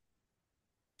it.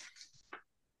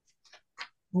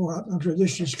 Well, I'm sure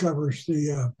this just covers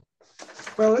the.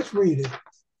 Well, let's read it.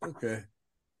 Okay.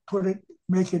 Put it,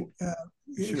 make it,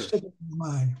 Sure. stick it in your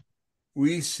mind.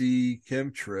 We see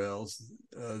chemtrails.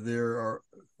 There are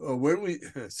when we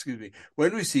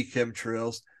see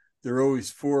chemtrails, there are always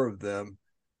 4 of them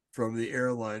from the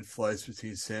airline flights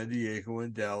between San Diego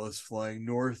and Dallas, flying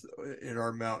north in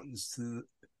our mountains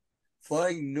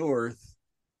flying north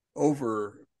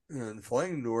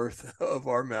of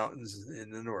our mountains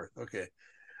in the north. Okay.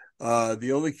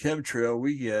 The only chemtrail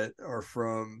we get are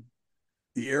from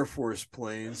the Air Force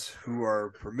planes, who are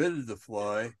permitted to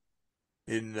fly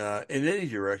in any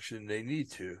direction they need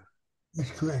to.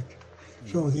 That's correct.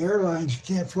 So the airlines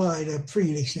can't fly to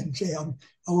Phoenix and say,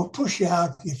 I will push you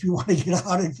out if you want to get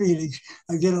out in Phoenix.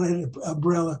 I get an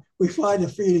umbrella. We fly to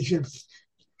Phoenix and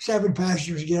 7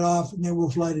 passengers get off, and then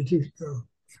we'll fly to Tucson.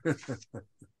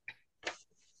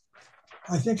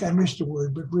 I think I missed a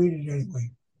word, but read it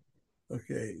anyway.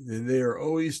 Okay. Then they are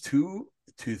always 2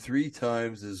 to 3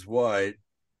 times as wide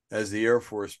as the Air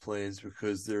Force planes,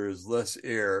 because there is less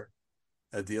air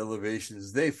at the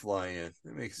elevations they fly in.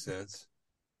 That makes sense.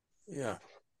 Yeah.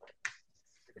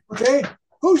 Okay.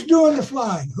 Who's doing the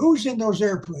flying? Who's in those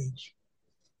airplanes?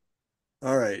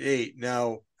 All right. 8.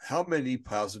 Now, how many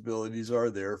possibilities are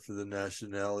there for the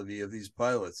nationality of these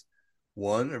pilots?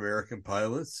 1, American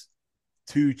pilots.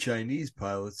 2, Chinese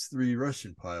pilots. 3,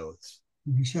 Russian pilots.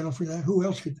 Did you settle for that? Who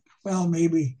else could? Well,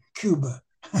 maybe Cuba.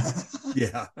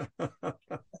 Yeah.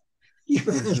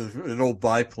 An old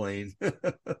biplane.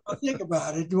 Think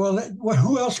about it. Well,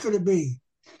 who else could it be?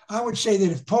 I would say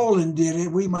that if Poland did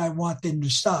it, we might want them to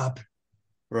stop.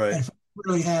 Right. And if it's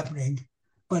really happening,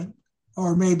 but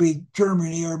or maybe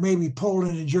Germany, or maybe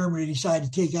Poland and Germany decide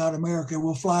to take out America.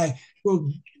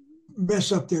 We'll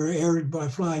mess up their air by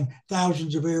flying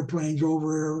thousands of airplanes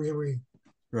over every.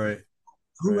 Right.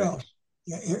 Who Right. else?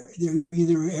 Yeah, they're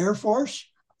either Air Force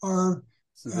or uh,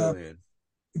 Civilian.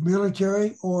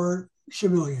 military or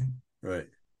civilian. Right.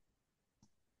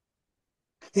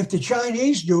 If the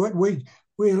Chinese do it, we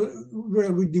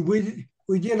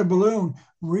did a balloon.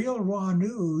 Real Raw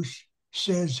News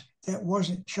says that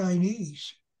wasn't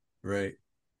Chinese. Right.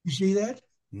 You see that?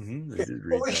 Mm-hmm. I Yeah. did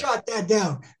Well, read we that. shot that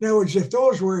down. In other words, if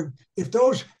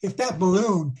that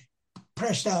balloon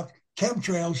pressed out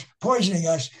chemtrails poisoning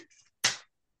us,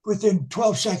 within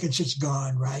 12 seconds, it's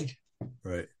gone, right?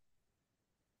 Right.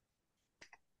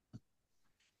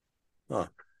 Huh.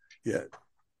 Yeah.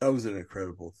 That was an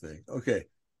incredible thing. Okay.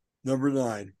 Number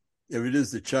 9. If it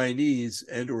is the Chinese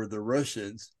and or the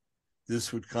Russians,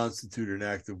 this would constitute an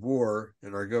act of war,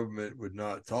 and our government would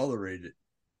not tolerate it.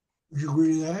 Would you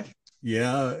agree to that?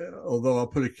 Yeah, although I'll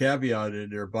put a caveat in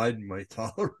there, Biden might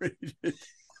tolerate it.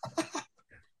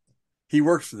 He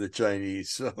works for the Chinese,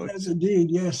 so Yes,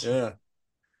 indeed. Yes. yeah.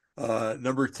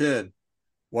 Number 10,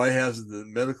 why hasn't the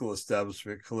medical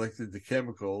establishment collected the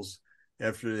chemicals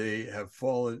after they have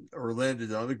fallen or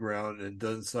landed on the ground and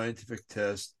done scientific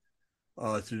tests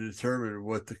to determine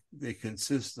what they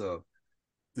consist of?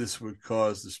 This would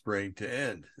cause the spraying to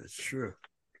end. That's true.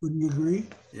 Wouldn't you agree?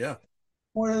 Yeah.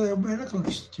 What are the medical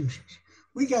institutions?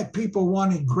 We got people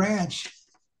wanting grants.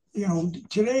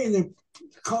 Today the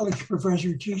college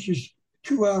professor teaches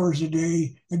 2 hours a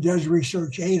day and does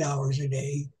research 8 hours a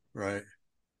day. Right.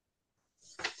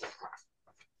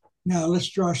 Now let's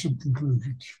draw some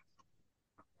conclusions.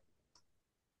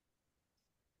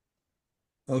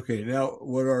 Okay, now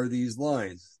what are these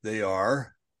lines? They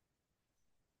are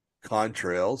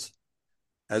contrails.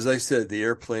 As I said, the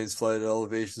airplanes fly at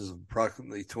elevations of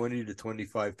approximately 20 to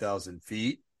 25,000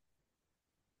 feet.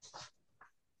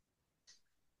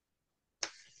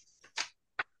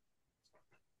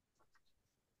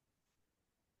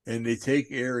 And they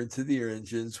take air into the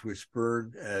engines, which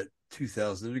burn at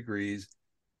 2,000 degrees.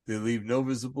 They leave no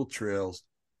visible trails.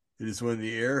 It is when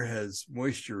the air has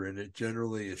moisture in it,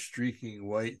 generally a streaking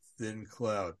thin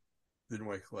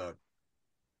white cloud.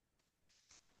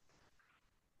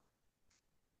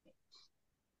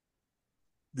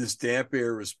 This damp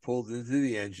air is pulled into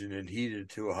the engine and heated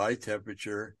to a high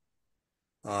temperature,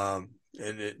 and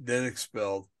it then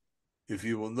expelled. If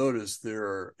you will notice,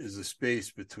 there is a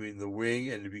space between the wing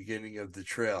and the beginning of the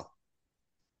trail.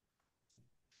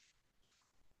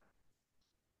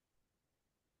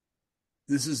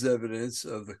 This is evidence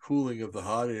of the cooling of the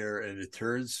hot air, and it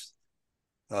turns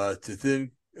to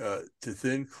thin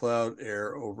cloud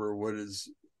air over what is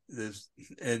this,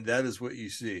 and that is what you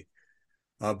see.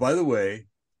 By the way,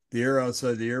 the air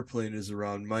outside the airplane is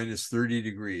around minus 30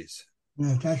 degrees.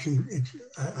 Yeah,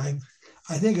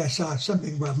 I think I saw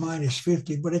something about minus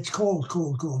 50, but it's cold,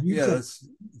 cold, cold. It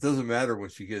doesn't matter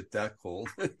once you get that cold.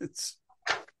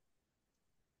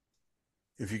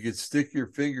 If you could stick your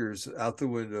fingers out the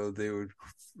window, they would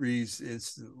freeze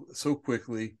so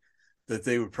quickly that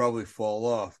they would probably fall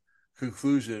off.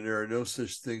 Conclusion, there are no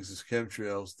such things as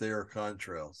chemtrails. They are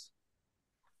contrails.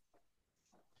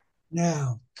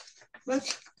 Now,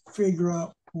 let's figure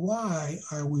out, why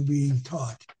are we being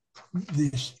taught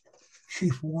this?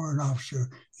 Chief Warrant Officer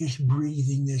is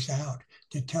breathing this out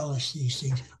to tell us these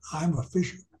things. I'm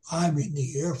official. I'm in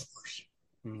the Air Force.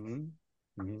 Mm-hmm.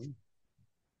 Mm-hmm.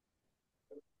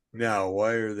 Now,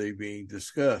 why are they being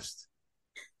discussed?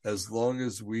 As long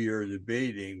as we are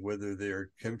debating whether they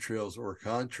are chemtrails or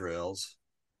contrails.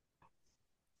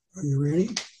 Are you ready?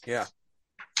 Yeah.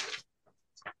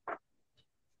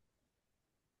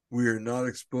 We are not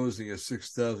exposing a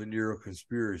 6,000-year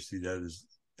conspiracy that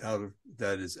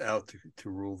is out to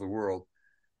rule the world.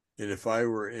 And if I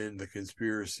were in the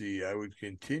conspiracy, I would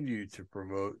continue to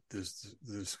promote this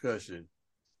discussion.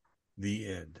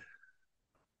 The end.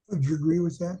 Would you agree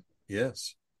with that?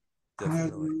 Yes, definitely. In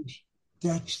other words,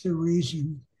 that's the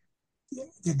reason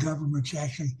the government's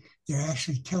they're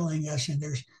actually telling us, and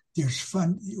there's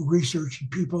fun research and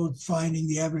people finding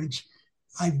the evidence.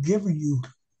 I've given you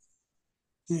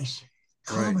this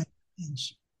common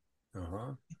sense.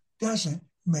 It doesn't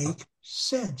make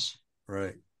sense.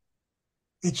 Right.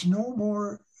 It's no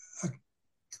more a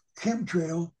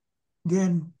chemtrail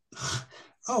than.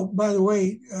 Oh, by the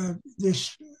way,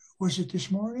 was it this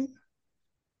morning?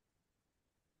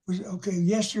 Was okay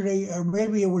yesterday, or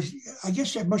maybe it was. I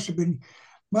guess that must have been.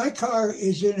 My car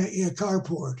is in a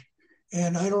carport,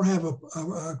 and I don't have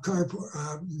a car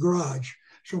garage,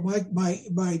 so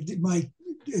my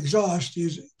exhaust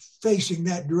is facing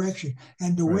that direction,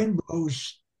 and the Right. wind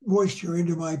blows moisture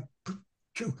into my.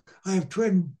 I have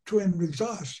twin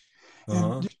exhausts, and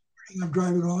Uh-huh. this morning I'm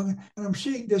driving along, and I'm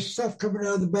seeing this stuff coming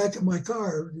out of the back of my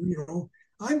car.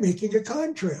 I'm making a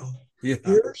contrail. Yeah.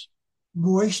 Here's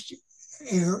moist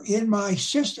air in my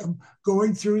system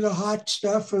going through the hot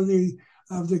stuff of the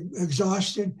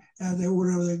exhaust and the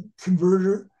whatever the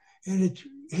converter, and it's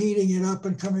heating it up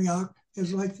and coming out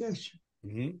is like this.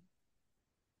 Mm-hmm.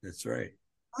 That's right.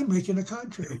 I'm making a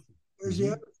contrail. There's the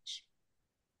Mm-hmm. evidence.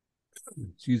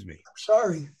 Excuse me. I'm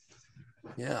sorry.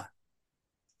 Yeah.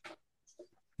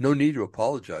 No need to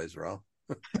apologize, Ralph.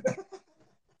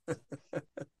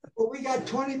 Well, we got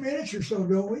 20 minutes or so,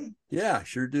 don't we? Yeah,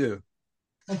 sure do.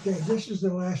 Okay, this is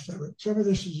the last of it. Some of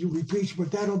this is repeats,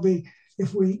 but that'll be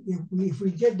if we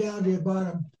get down to the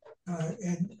bottom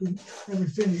and we haven't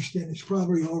finished, then it's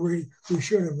probably already we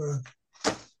should have.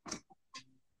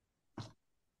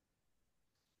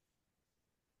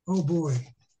 Oh boy,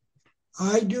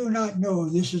 I do not know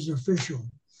this is official,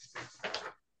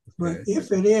 but Okay.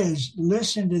 if it is,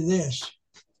 listen to this.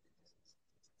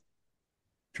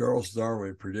 Charles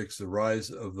Darwin predicts the rise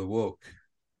of the woke.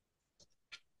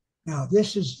 Now,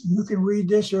 this is you can read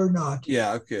this or not.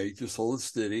 Yeah, okay. Just hold it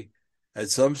steady. At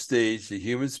some stage, the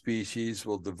human species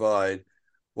will divide,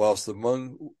 whilst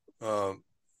among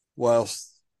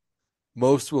whilst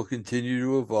most will continue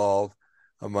to evolve.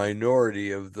 A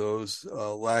minority of those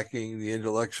lacking the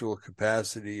intellectual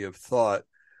capacity of thought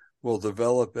will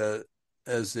develop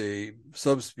as a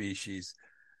subspecies,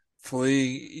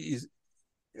 fleeing,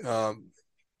 um,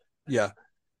 yeah,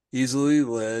 easily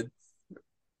led, Does that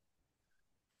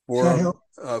form help?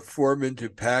 form into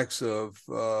packs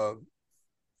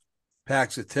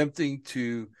attempting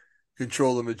to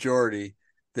control the majority.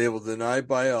 They will deny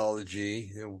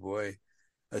biology. Oh boy,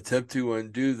 attempt to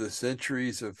undo the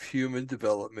centuries of human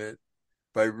development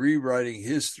by rewriting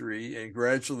history and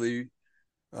gradually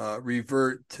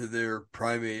revert to their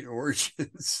primate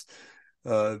origins.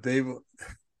 They will.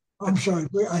 I'm sorry.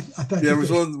 I thought There you was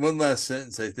finished. one last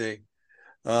sentence. I think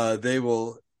they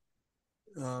will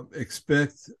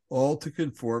expect all to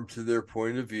conform to their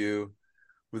point of view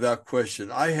without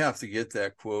question. I have to get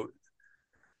that quote.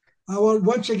 Well,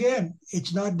 once again,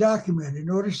 it's not documented.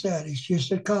 Notice that it's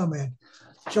just a comment.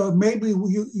 So maybe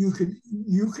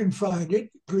you can find it.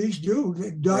 Please do.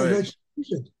 Right. Let's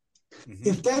use it. Mm-hmm.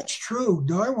 If that's true,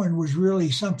 Darwin was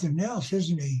really something else,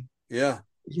 isn't he? Yeah.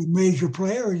 He's a major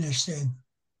player in this thing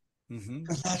Mm-hmm.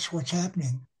 because that's what's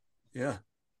happening. Yeah.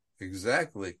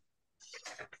 Exactly.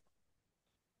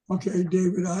 Okay,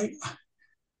 David, I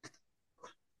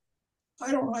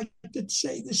don't like to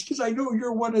say this because I know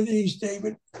you're one of these,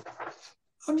 David.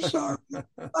 I'm sorry.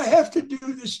 I have to do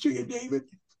this to you, David.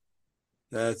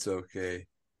 That's okay.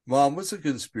 Mom, what's a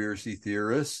conspiracy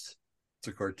theorist? It's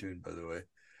a cartoon, by the way.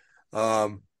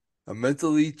 Um, a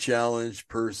mentally challenged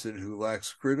person who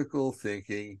lacks critical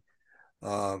thinking,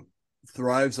 um,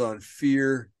 thrives on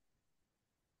fear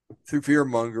through fear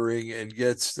mongering, and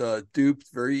gets duped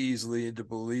very easily into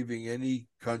believing any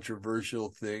controversial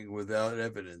thing without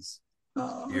evidence.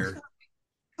 Oh, Here,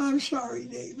 I'm sorry,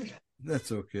 David.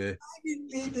 that's okay. I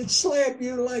didn't mean to slam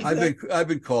you like I've that. been I've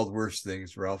been called worse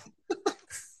things, Ralph.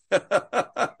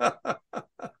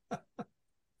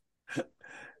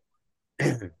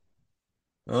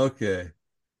 Okay,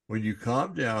 when you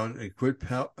calm down and quit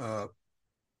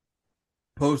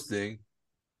posting,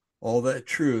 all that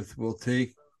truth will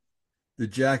take the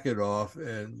jacket off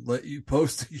and let you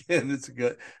post again. It's a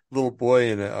good little boy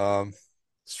in a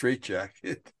straight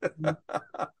jacket.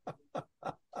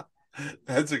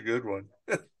 That's a good one.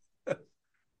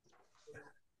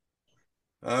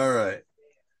 All right.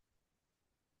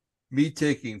 Me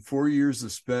taking 4 years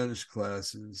of Spanish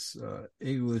classes.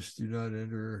 English do not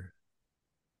enter.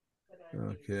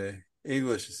 Okay.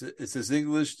 English. It says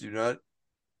English do not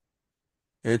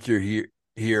enter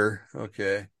here.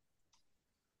 Okay.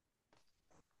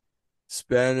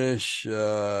 Spanish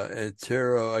and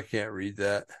tarot. I can't read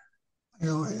that.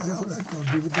 I'll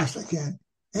do the best I can.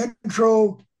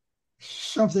 Intro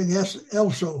something else.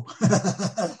 Also,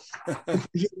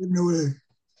 you know,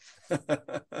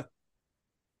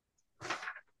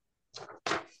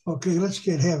 okay, let's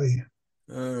get heavy.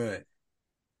 All right.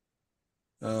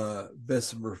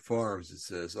 Bessemer Farms, it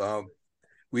says.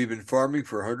 We've been farming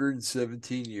for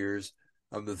 117 years.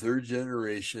 I'm the third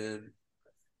generation,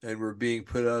 and we're being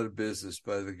put out of business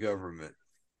by the government.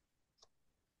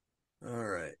 All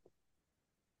right.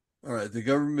 All right. right. The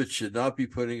government should not be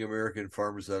putting American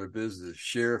farmers out of business.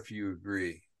 Share if you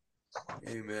agree.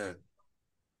 Amen.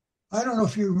 I don't know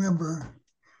if you remember,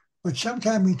 but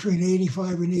sometime between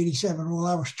 85 and 87, while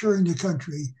I was touring the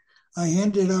country, I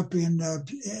ended up in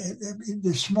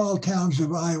the small towns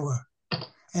of Iowa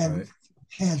and Right.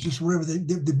 Kansas, wherever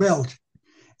the belt.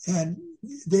 And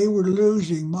they were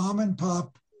losing mom and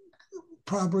pop,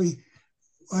 probably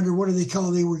under what do they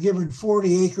call it? They were given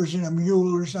 40 acres and a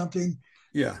mule or something.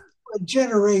 Yeah.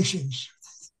 Generations,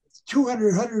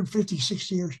 200, 150,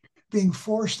 60 years being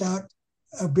forced out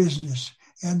of business.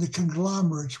 And the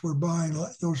conglomerates were buying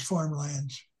those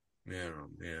farmlands. Man, oh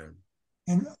man.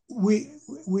 And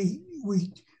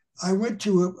I went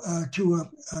to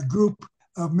a group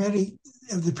of many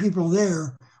of the people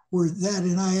there were that,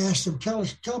 and I asked them,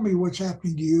 tell me what's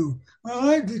happening to you. Well,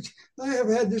 I have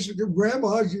had this.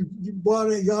 Grandma bought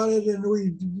it, got it,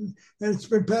 and it's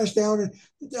been passed down. And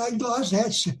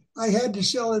I had to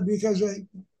sell it because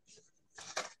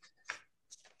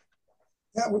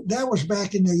that was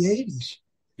back in the 80s.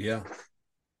 Yeah.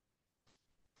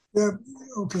 Yeah,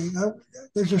 okay.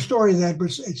 There's a story of that, but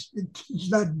it's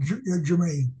not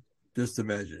germane. Just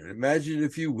imagine. Imagine,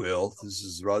 if you will, this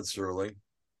is Rod Serling,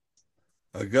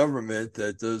 a government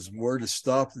that does more to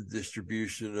stop the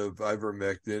distribution of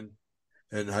ivermectin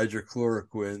and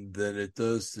hydrochloroquine than it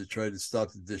does to try to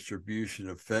stop the distribution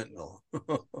of fentanyl.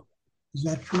 Is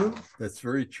that true? That's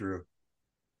very true.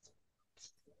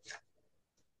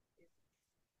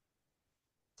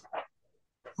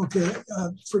 Okay,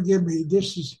 forgive me.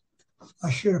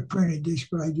 I should have printed this,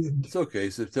 but I didn't. It's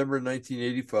okay. September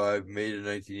 1985, May to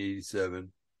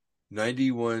 1987,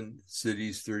 91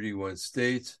 cities, 31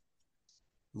 states.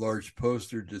 Large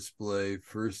poster display,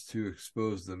 first to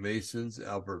expose the Masons,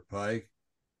 Albert Pike.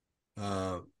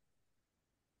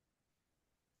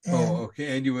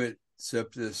 Annuit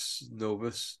Septis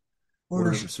Novus,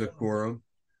 Ortum Secorum.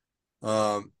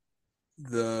 Okay,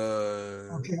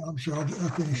 I'm sorry. I'll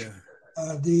finish. Yeah.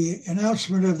 The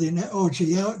announcement of the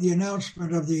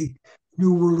announcement of the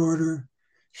New World Order.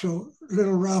 So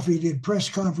little Ralphie did press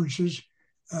conferences,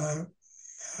 10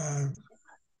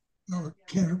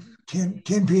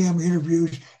 p.m.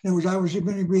 interviews. I was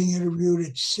being interviewed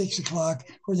at 6 o'clock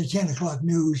for the 10 o'clock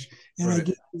news, and right. I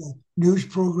did news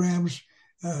programs,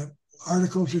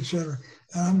 articles, etc.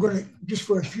 And I'm going to just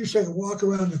for a few seconds walk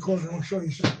around the corner and I'll show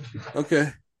you something.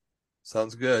 Okay,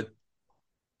 sounds good.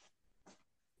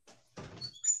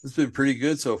 It's been pretty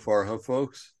good so far, huh,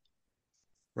 folks?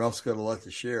 Ralph's got a lot to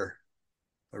share.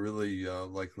 I really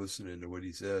like listening to what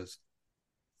he says.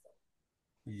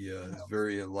 He is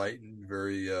very enlightened,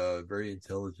 very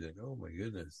intelligent. Oh, my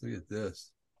goodness. Look at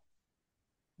this.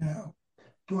 Now,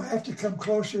 do I have to come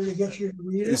closer to get you to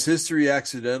read it? Is history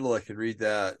accidental? I can read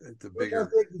that at the bigger. How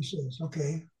big this is.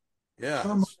 Okay.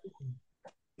 Yeah.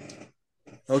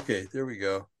 Okay, there we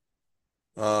go.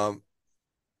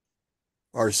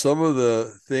 Are some of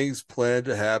the things planned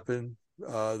to happen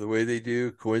the way they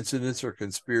do coincidence or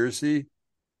conspiracy?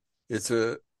 If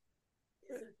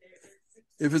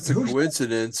it's a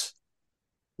coincidence,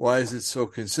 why is it so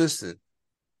consistent?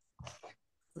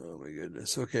 Oh my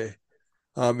goodness. Okay.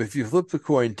 If you flip the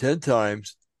coin 10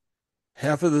 times,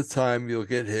 half of the time you'll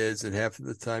get heads and half of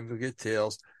the time you'll get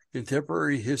tails.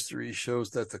 Contemporary history shows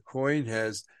that the coin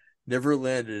has never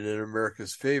landed in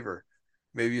America's favor.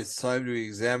 Maybe it's time to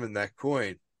examine that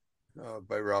coin,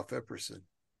 by Ralph Epperson.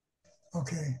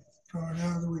 Okay. So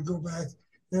now that we go back,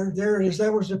 there it is.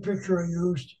 That was the picture I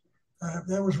used.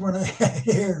 That was when I had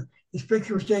hair. This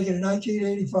picture was taken in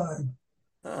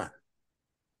 1985.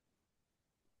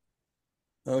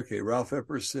 Okay, Ralph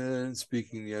Epperson,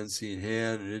 Speaking the Unseen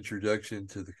Hand, an introduction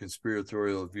to the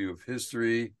conspiratorial view of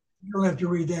history. You don't have to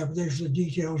read that, but there's the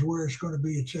details where it's going to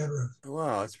be, etc.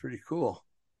 Wow, that's pretty cool.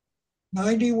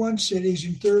 91 cities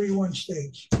in 31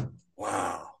 states.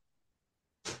 Wow.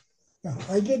 Yeah,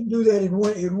 I didn't do that in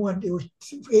one. It was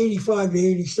 85 to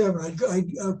 87.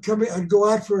 I'd go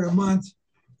out for a month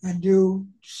and do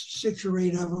 6 or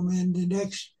 8 of them, and the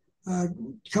next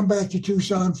come back to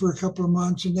Tucson for a couple of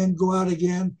months, and then go out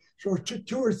again. So 2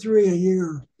 or 3 a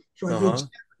year. So I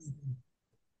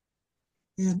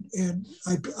did. And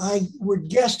I would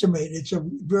guesstimate. It's a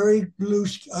very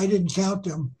loose. I didn't count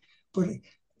them, but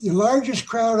the largest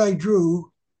crowd I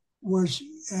drew was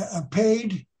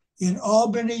paid in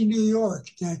Albany, New York,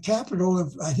 the capital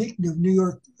of, I think, the New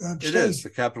York state. It is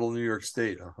the capital of New York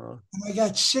State. And I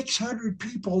got 600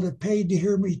 people that paid to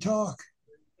hear me talk.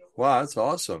 Wow, that's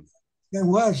awesome. I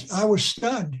was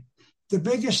stunned. The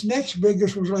next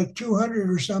biggest was like 200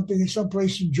 or something in some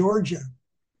place in Georgia,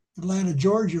 Atlanta,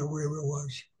 Georgia, wherever it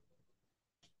was.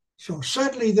 So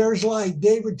suddenly there's light.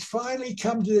 David finally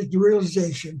come to the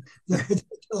realization that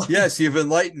Yes, you've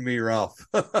enlightened me, Ralph.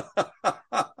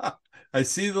 I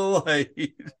see the light.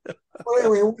 well,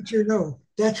 anyway, I want you to know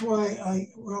that's why I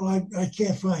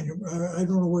can't find them. I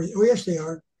don't know where. Oh, yes, they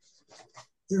are.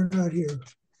 They're not here.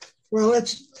 Well,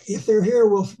 let's if they're here,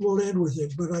 we'll end with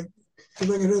it. But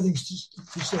because I got other things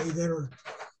to say that are.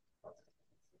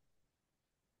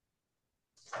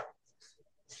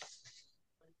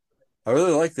 I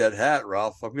really like that hat,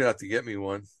 Ralph. I'm gonna have to get me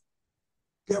one.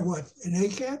 Got what, an A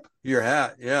cap? Your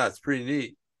hat, yeah, it's pretty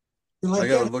neat. You I like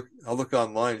gotta that? look. I'll look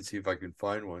online and see if I can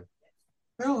find one.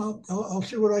 Well, I'll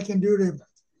see what I can do to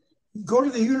go to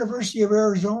the University of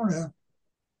Arizona.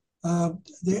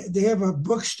 They have a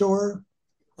bookstore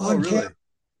Oh, on campus.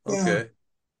 really? Yeah. Okay,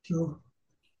 So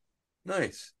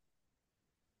nice.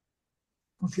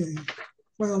 okay.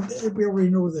 Well, we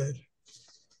already know that.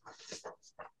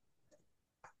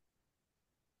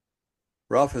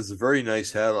 Ralph has a very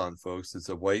nice hat on, folks. It's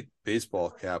a white baseball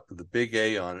cap with a big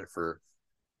A on it for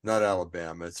not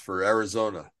Alabama. It's for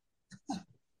Arizona.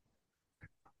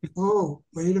 Oh,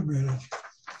 wait a minute.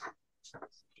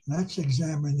 Let's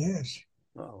examine this.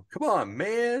 Oh, come on,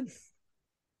 man.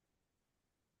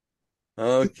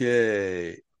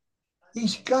 Okay.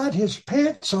 He's got his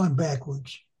pants on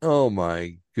backwards. Oh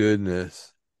my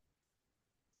goodness.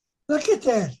 Look at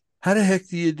that. How the heck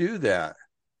do you do that?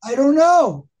 I don't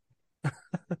know.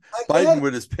 I Biden gather,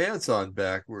 with his pants on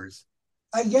backwards.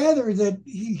 I gather that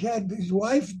he had his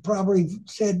wife probably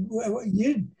said, well,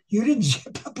 you didn't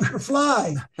zip up your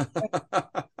fly. So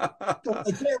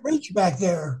I can't reach back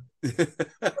there.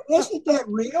 Isn't that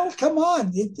real? Come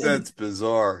on. That's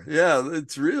bizarre. Yeah,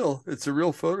 it's real. It's a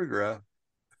real photograph.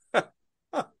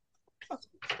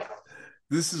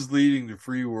 This is leading the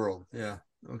free world. Yeah.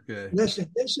 Okay. Listen,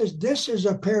 this is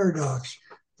a paradox.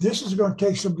 This is going to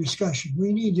take some discussion.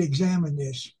 We need to examine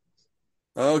this.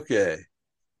 Okay.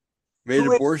 Made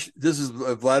Who is abortion. This is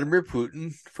Vladimir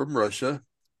Putin from Russia.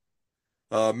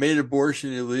 Made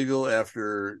abortion illegal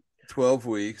after 12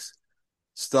 weeks.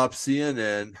 Stopped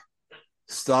CNN.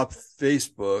 Stopped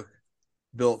Facebook.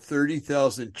 Built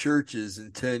 30,000 churches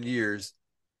in 10 years.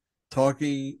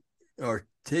 Talking or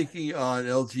taking on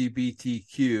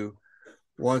LGBTQ.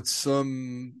 Once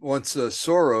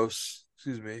Soros,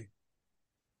 excuse me,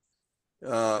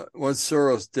 once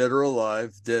Soros dead or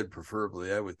alive, dead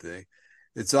preferably, I would think.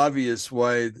 It's obvious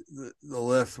why the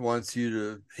left wants you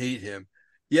to hate him.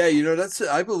 Yeah,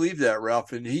 I believe that,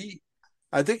 Ralph, and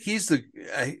I think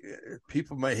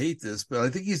people might hate this, but I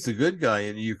think he's the good guy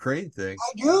in the Ukraine thing.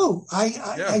 I do.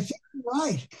 Yeah. I think you're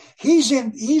right. He's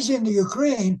in the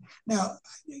Ukraine now.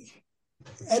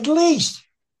 At least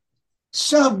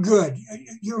some good.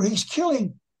 He's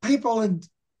killing people and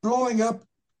blowing up.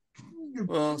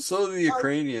 Well, so do the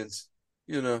Ukrainians,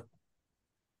 you know.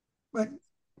 But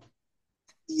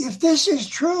if this is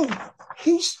true,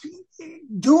 he's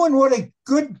doing what a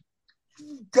good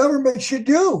government should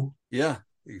do. Yeah,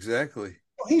 exactly.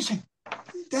 He's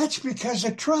that's because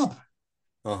of Trump.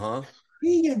 Uh-huh.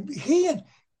 He and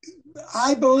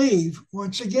I believe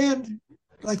once again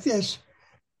like this.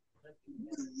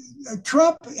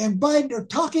 Trump and Biden are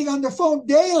talking on the phone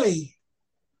daily,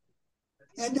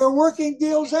 and they're working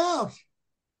deals out.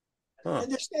 Huh.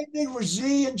 And the same thing with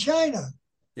Z in China.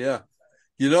 Yeah.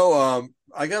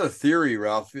 I got a theory,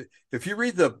 Ralph. If you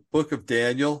read the book of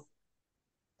Daniel,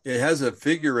 it has a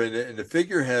figure in it, and the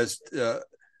figure has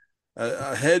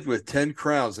a head with 10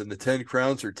 crowns, and the 10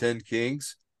 crowns are 10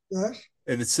 kings. Yes.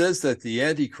 And it says that the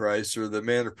Antichrist, or the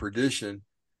man of perdition,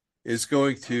 is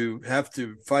going to have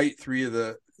to fight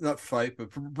not fight,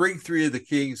 but bring three of the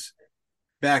kings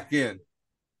back in.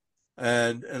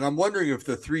 And I'm wondering if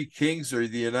the three kings are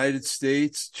the United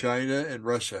States, China, and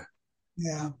Russia.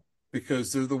 Yeah.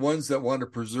 Because they're the ones that want to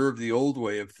preserve the old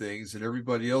way of things, and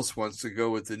everybody else wants to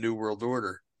go with the New World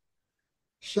Order.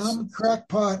 Some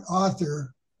crackpot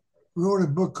author wrote a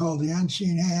book called The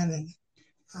Unseen Hand, and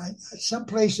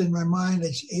someplace in my mind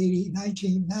it's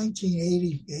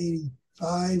 1980,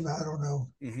 85, I don't know.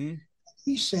 Mm-hmm.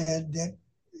 He said that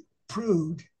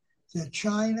proved that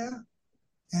China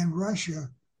and Russia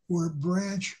were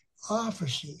branch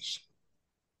offices.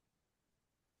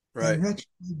 Right. And that's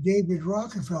why David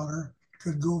Rockefeller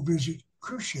could go visit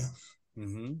Khrushchev.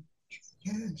 Mm-hmm.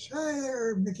 Yes, hi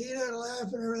there, Nikita,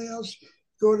 laugh and everything else.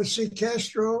 Go to see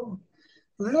Castro.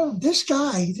 Well, this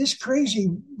guy, this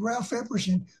crazy Ralph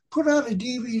Epperson, put out a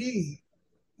DVD.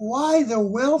 Why the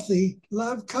wealthy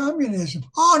love communism.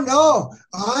 Oh, no,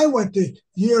 I went to the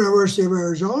University of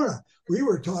Arizona. We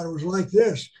were taught it was like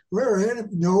this.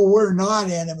 No, we're not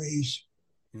enemies.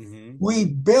 Hmm. We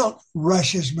built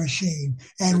Russia's machine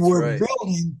and That's we're right.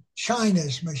 building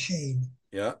China's machine.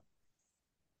 Yeah.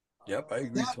 Yep. I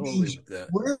agree That totally means with that.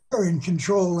 we're in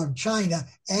control of China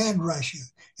and Russia,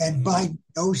 and Hmm. Biden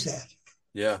knows that.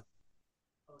 Yeah.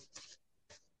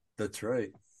 That's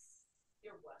right.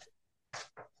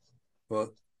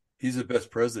 Well, he's the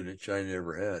best president China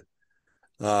ever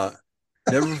had. Uh,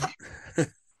 never.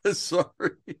 Sorry.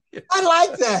 I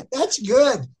like that. That's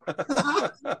good.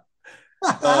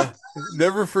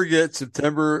 Never forget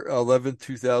September 11th,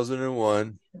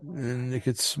 2001. And it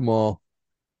gets small.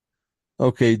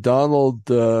 Okay, Donald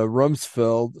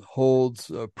Rumsfeld holds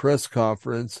a press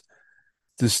conference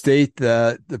to state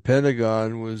that the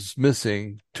Pentagon was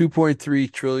missing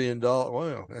 $2.3 trillion.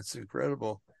 Wow, that's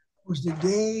incredible. Was the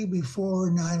day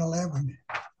before 9/11.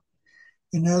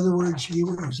 In other words, he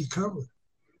was a cover.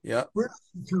 Yeah, We're not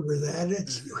going to cover that.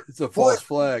 it's a Boy, false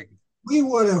flag. we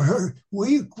would have heard,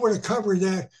 we would have covered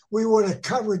that. We would have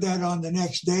covered that on the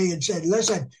next day and said,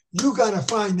 listen, you got to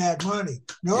find that money.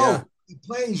 Yeah, No, the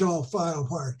planes all fell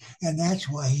apart. And that's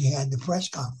why he had the press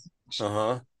conference.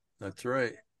 uh-huh. That's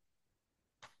right.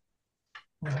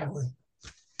 Oh,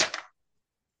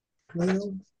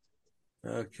 well,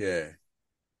 Okay.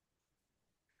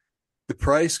 The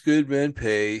price good men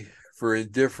pay for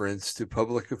indifference to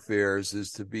public affairs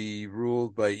is to be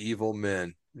ruled by evil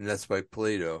men. And that's by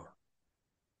Plato.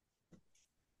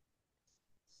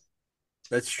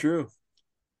 That's true.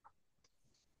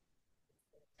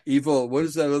 Evil, what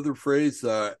is that other phrase?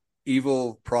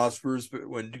 Evil prospers, but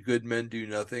when good men do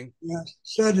nothing. yeah,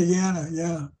 said Diana,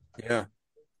 yeah. Yeah.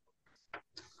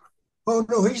 Oh,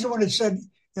 no, he's the one that said,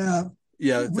 uh,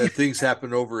 Yeah, we, that things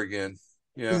happen over again.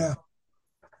 Yeah. yeah,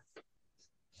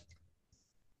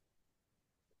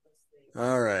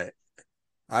 All right.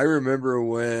 I remember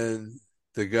when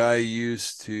the guy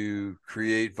used to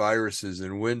create viruses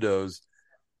in Windows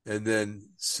and then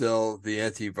sell the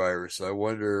antivirus. I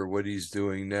wonder what he's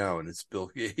doing now, and it's Bill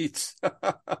Gates.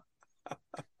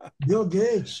 Bill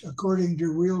Gates, according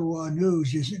to Real Raw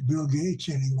News, isn't Bill Gates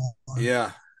anymore.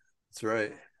 Yeah, that's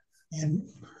right. And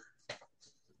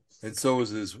And so was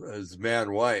his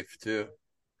man wife too.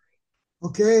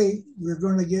 okay, we're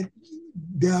going to get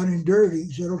down and dirty.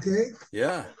 Is that okay?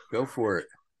 Yeah, go for it.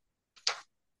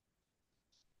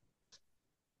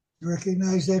 You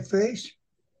recognize that face?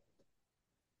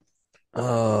 Alec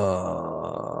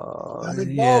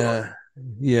Baldwin. Yeah.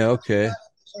 Yeah, okay.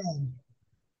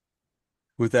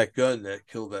 With that gun that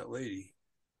killed that lady.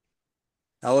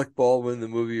 Alec Baldwin, the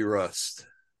movie Rust.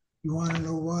 You want to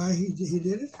know why he did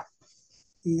it?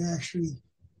 He actually,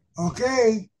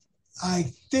 okay,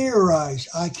 I theorize.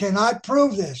 I cannot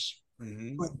prove this,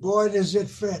 Mm-hmm. but boy, does it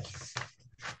fit.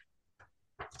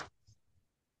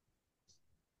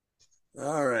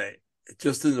 All right.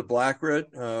 Just in the black red,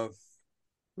 or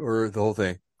the whole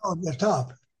thing? On the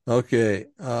top. Okay.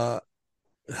 Helena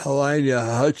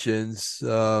Hutchins'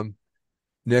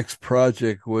 next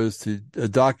project was a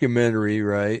documentary,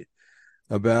 right,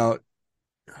 about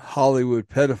Hollywood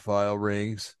pedophile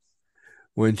rings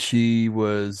when she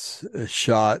was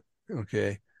shot,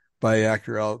 okay, by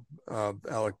actor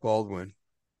Alec Baldwin.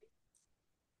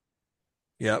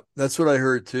 Yep, that's what I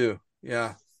heard too.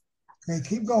 Yeah. Okay,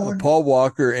 keep going. Paul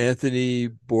Walker, Anthony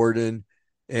Borden,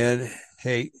 and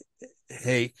Hake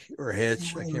or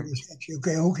Hitch, I can't.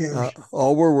 Okay, who cares?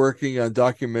 All were working on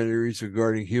documentaries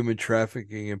regarding human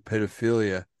trafficking and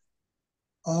pedophilia.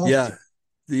 All Yeah,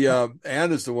 the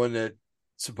Anna's the one that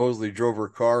supposedly drove her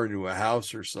car into a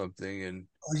house or something, and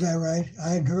was that right? I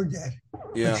hadn't heard that, but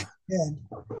yeah, she did.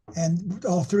 And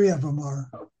all three of them are.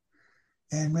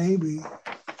 And maybe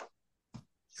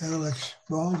Alex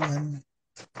Baldwin,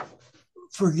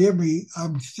 forgive me,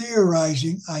 I'm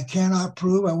theorizing. I cannot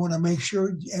prove. I want to make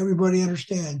sure everybody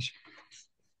understands.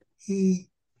 He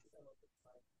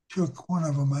took one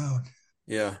of them out.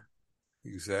 yeah,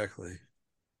 exactly.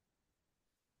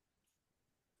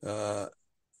 Uh,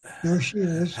 There she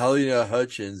is. Helena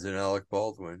Hutchins and Alec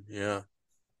Baldwin. Yeah,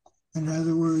 In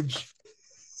other words,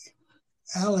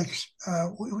 Alex,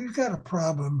 we've got a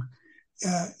problem.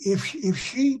 If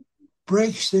she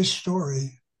breaks this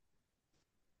story,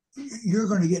 you're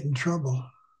going to get in trouble.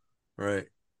 right.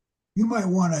 You might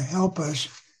want to help us.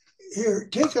 Here,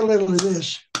 take a little of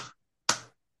this.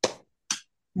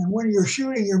 And when you're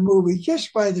shooting your movie,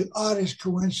 just by the oddest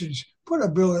coincidence, put a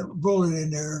bullet in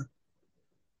there.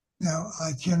 Now,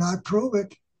 I cannot prove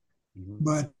it, Mm-hmm.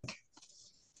 but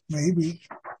maybe.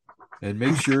 And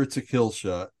make sure it's a kill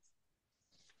shot.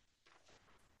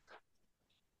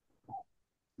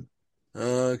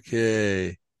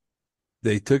 Okay.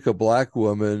 They took a black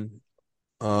woman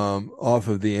off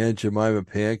of the Aunt Jemima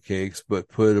pancakes, but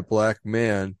put a black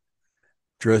man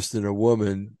dressed in a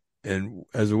woman and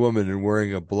as a woman and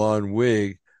wearing a blonde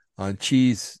wig on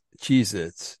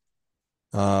Cheez-Its.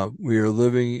 We are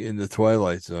living in the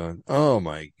Twilight Zone. Oh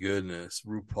my goodness,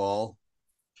 RuPaul.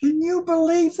 Can you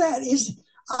believe that?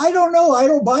 I don't know. I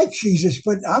don't buy cheeses,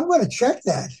 but I'm going to check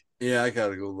that. Yeah, I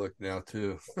gotta go look now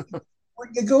too. When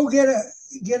you go go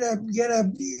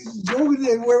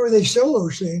wherever they sell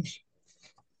those things.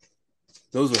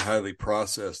 Those are highly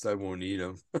processed. I won't eat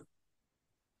them.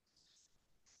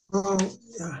 Oh,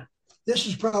 yeah. This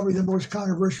is probably the most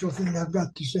controversial thing I've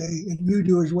got to say, and you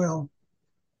do as well.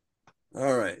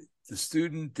 All right. The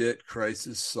student debt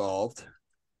crisis solved.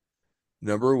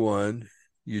 Number one,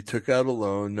 you took out a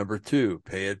loan. Number two,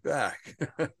 pay it back.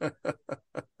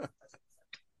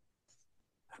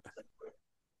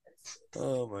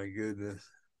 Oh my goodness.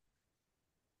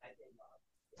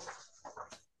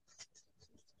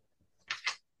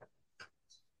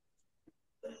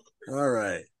 All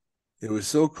right. It was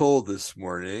so cold this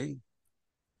morning.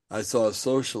 I saw a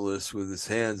socialist with his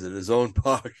hands in his own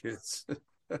pockets.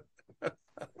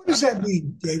 What does that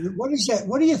mean, David? What is that?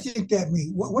 What do you think that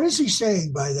means? What is he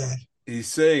saying by that? He's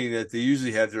saying that they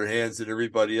usually have their hands in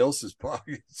everybody else's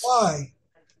pockets Why?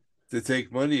 to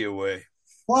take money away,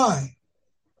 Why?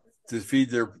 to feed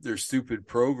their stupid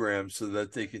programs so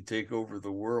that they can take over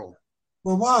the world.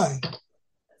 Well, why?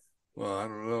 Well, I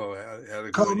don't know how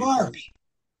to go Karl any further. Marx.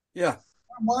 Yeah,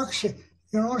 Marx,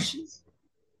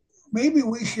 maybe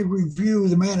we should review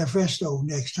the manifesto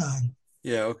next time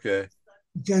yeah, okay.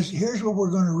 because here's what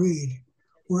we're going to read.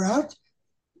 We're out.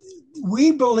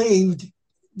 We believed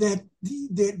that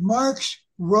Marx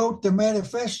wrote the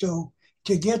manifesto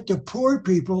to get the poor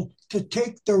people to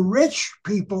take the rich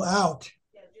people out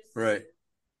Right.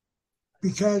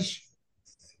 because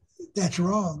that's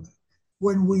wrong.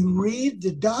 When we read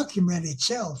the document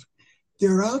itself,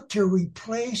 they're out to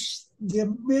replace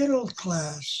the middle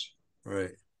class.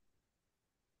 Right.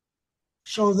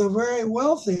 So the very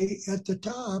wealthy at the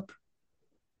top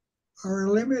are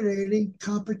eliminating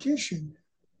competition.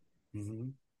 Mm-hmm.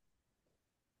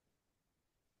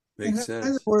 In Makes other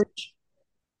sense. words,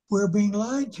 we're being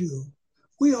lied to.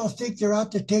 We all think they're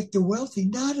out to take the wealthy.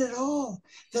 Not at all.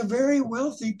 The very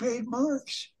wealthy paid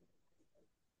Marx.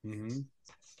 Mm-hmm.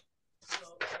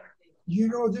 You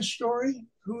know this story?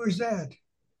 Who is that?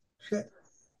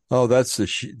 Oh, that's the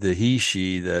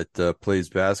she that plays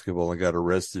basketball and got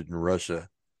arrested in Russia.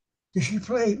 Does she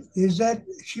play? Is that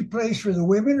she plays for the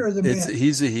women or the It's men?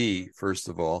 he's a he, first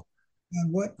of all.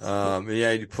 And what?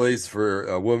 Yeah, he plays for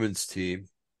a women's team,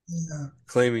 Yeah,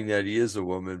 claiming that he is a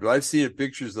woman. But I've seen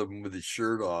pictures of him with his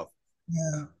shirt off.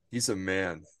 yeah, He's a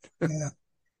man. yeah.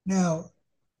 Now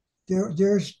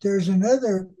there's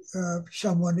another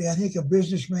someone, I think a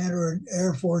businessman or an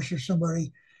Air Force or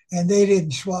somebody, and they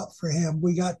didn't swap for him.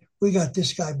 We got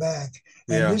this guy back,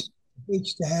 and Yeah. this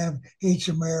hates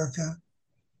America.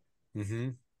 Mm-hmm.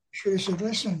 Should have said,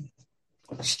 listen,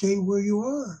 stay where you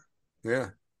are. Yeah.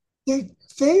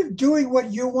 They're doing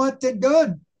what you want them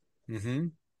done. Mm-hmm.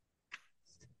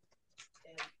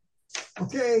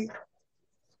 Okay,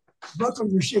 buckle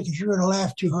your seat because you're going to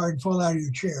laugh too hard and fall out of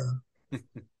your chair.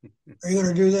 Are you going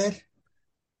to do that?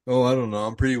 Oh, I don't know.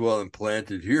 I'm pretty well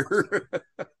implanted here.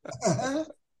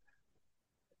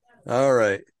 All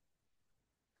right.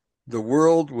 The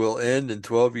world will end in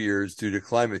 12 years due to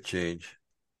climate change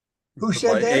Who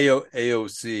said by that?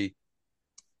 AOC.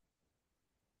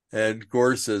 And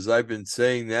Gore says, I've been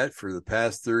saying that for the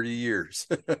past 30 years.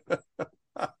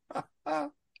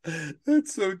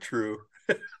 That's so true.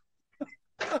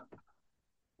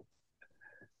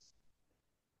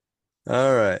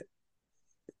 All right.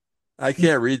 I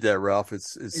can't read that, Ralph.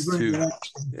 It's too,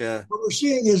 yeah. What we're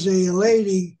seeing is a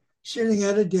lady sitting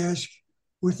at a desk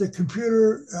with a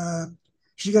computer.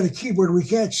 She's got a keyboard. We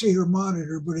can't see her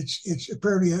monitor, but it's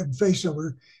apparently a face of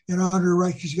her. And on her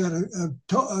right, she's got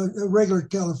a regular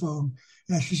telephone,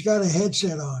 and she's got a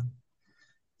headset on.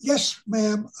 Yes,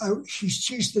 ma'am.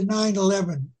 She's the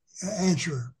 911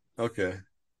 answerer. Okay.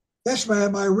 Yes,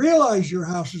 ma'am. I realize your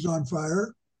house is on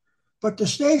fire, but the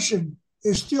station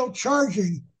is still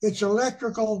charging its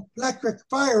electric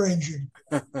fire engine.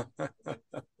 Is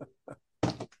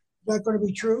that going to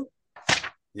be true?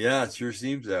 Yeah, it sure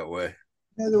seems that way.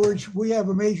 In other words, we have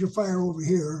a major fire over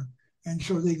here, and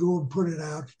so they go and put it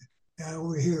out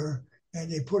over here,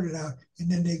 and they put it out, and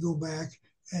then they go back,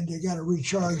 and they got to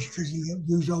recharge because you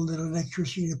use all the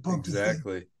electricity to pump the thing.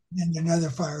 Exactly. And another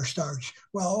fire starts.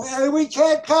 Well, we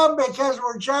can't come because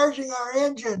we're charging our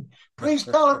engine. Please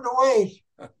tell them to wait.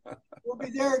 We'll be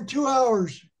there in 2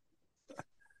 hours.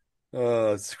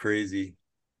 Oh, it's crazy.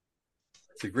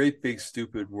 It's a great big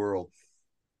stupid world.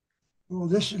 Well,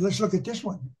 let's look at this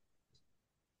one.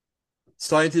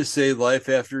 Scientists say life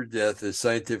after death is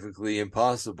scientifically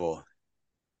impossible.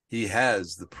 He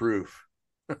has the proof.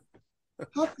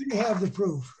 How can you have the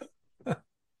proof?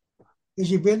 Has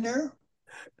he been there?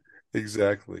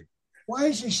 Exactly. Why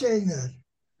is he saying that?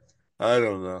 I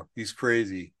don't know. He's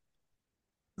crazy.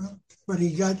 Well, but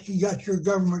he got your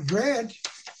government grant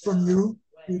from you,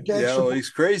 your tax Yeah, well, support. he's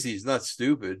crazy. He's not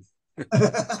stupid.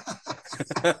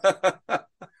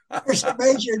 There's a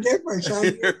major difference.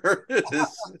 Here it is.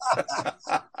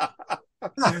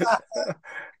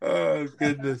 Oh,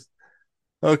 goodness.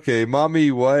 Okay, mommy,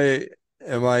 why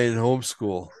am I in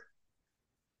homeschool?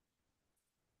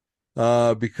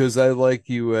 Because I like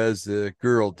you as a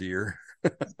girl, dear.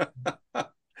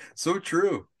 So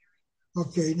true.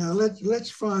 Okay, now let's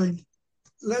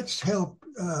help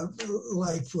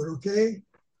Lightfoot. Okay,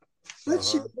 let's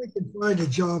see Uh-huh. if we can find a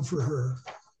job for her.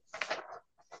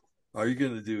 Are you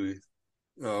gonna do?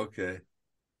 Oh, okay.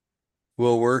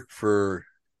 We'll work for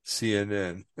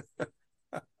CNN.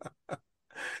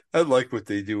 I like what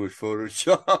they do with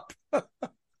Photoshop.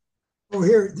 Oh,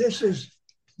 here, this is.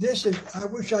 I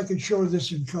wish I could show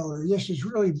this in color. This is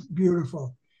really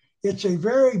beautiful. It's a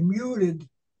very muted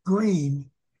green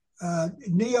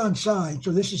neon sign.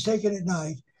 So this is taken at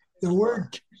night. The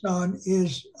word Tucson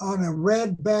is on a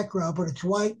red background, but it's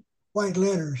white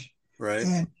letters. Right,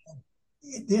 And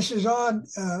this is on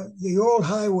the old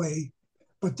highway,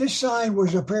 but this sign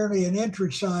was apparently an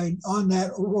entrance sign on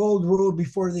that old road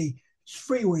before the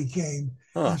freeway came.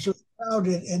 huh? And so they found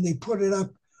it and they put it up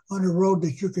on a road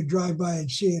that you could drive by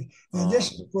and see it. And Oh,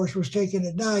 this, of course, was taken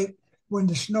at night when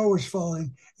the snow was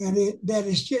falling. And that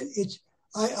is just,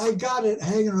 I got it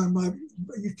hanging on my,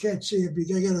 you can't see it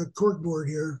because I got a cork board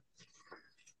here.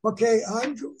 Okay,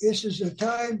 this is a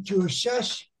time to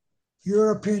assess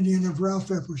your opinion of Ralph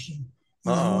Epperson.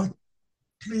 And I uh-oh. want,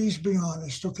 please be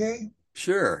honest, okay?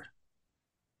 Sure.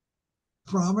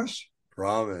 Promise.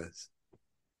 Promise.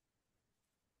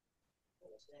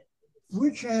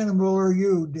 Which animal are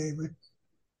you, David?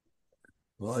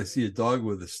 Well, I see a dog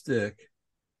with a stick.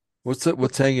 What's that?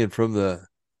 What's hanging from the?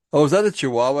 Oh, is that a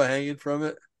chihuahua hanging from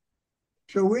it?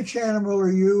 So which animal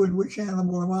are you and which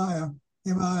animal am I?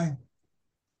 Am I?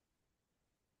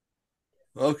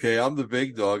 Okay, I'm the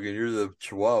big dog and you're the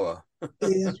chihuahua.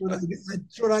 Hey,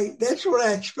 that's what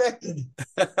I expected.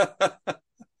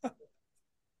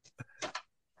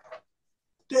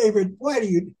 David, why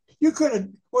do you could have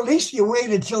well at least you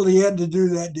waited till the end to do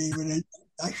that, David.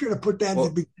 I should have put that in the Well,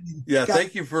 beginning. yeah, God,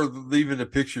 thank you for leaving the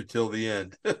picture till the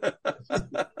end.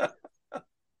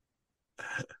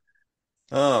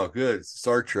 Oh, good.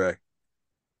 Star Trek.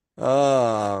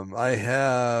 I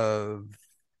have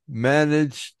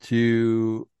managed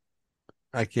to,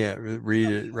 I can't read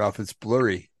it, Ralph. It's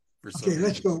blurry for okay, some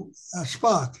let's reason. go.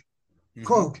 Spock, Hmm.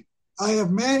 quote, I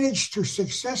have managed to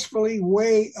successfully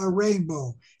weigh a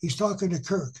rainbow. He's talking to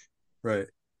Kirk. Right.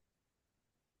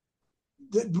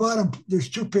 The bottom, there's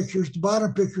two pictures. The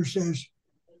bottom picture says,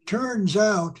 turns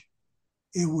out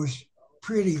it was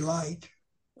pretty light.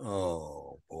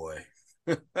 Oh boy.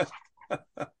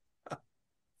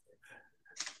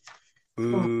 Oh,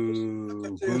 look Boo,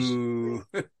 at this. boo.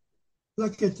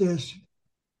 Look at this.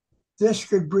 This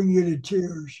could bring you to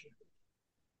tears.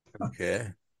 Okay.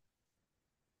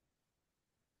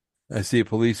 I see a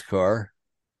police car.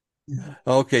 Yeah.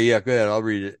 Okay, yeah, go ahead. I'll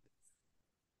read it.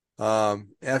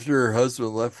 After her husband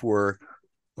left work,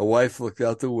 a wife looked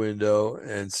out the window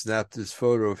and snapped this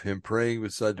photo of him praying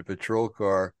beside the patrol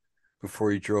car before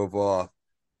he drove off.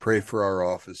 Pray for our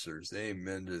officers.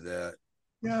 Amen to that.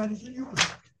 Yeah,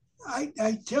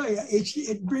 I tell you,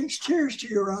 it brings tears to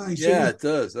your eyes. Yeah, it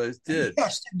does. I He did.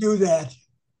 has to do that.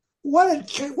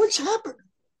 What's happened?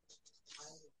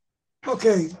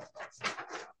 Okay,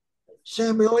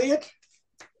 Sam Elliott,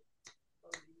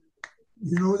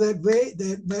 you know that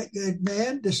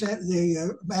man,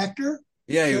 the actor.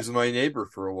 Yeah, he was my neighbor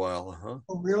for a while. Huh?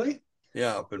 Oh, really?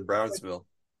 Yeah, up in Brownsville.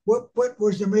 What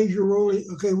was the major role?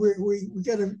 Okay, we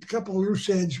got a couple of loose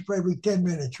ends, probably 10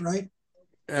 minutes, right?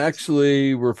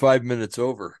 Actually, we're 5 minutes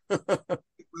over.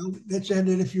 Well, let's end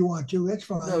it if you want to. That's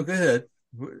No, fine. go ahead.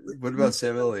 What about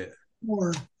Sam Elliott?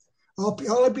 More.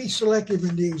 I'll be selective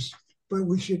in these, but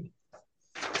we should.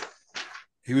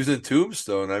 He was in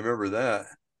Tombstone. I remember that.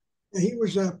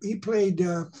 He played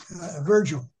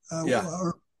Virgil.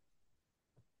 Yeah,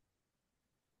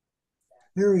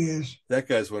 There he is. that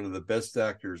guy's one of the best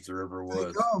actors there ever I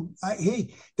was. know.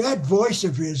 He that voice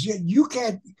of his. You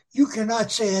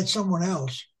cannot say that's someone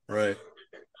else. Right.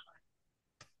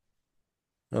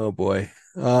 Oh boy.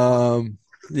 Um,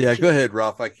 Yeah, go ahead,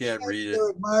 Ralph. I can't read it. They're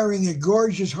admiring a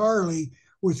gorgeous Harley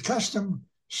with custom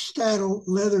saddle,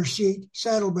 leather seat,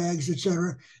 saddlebags,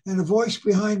 etc. And a voice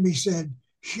behind me said,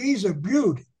 "She's a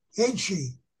beaut, ain't she?"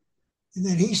 And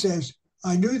then he says,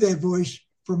 "I knew that voice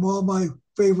from all my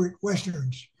favorite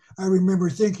Westerns." I remember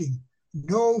thinking,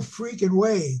 no freaking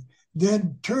way.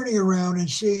 Then turning around and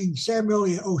seeing Samuel,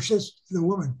 oh, says the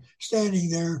woman, standing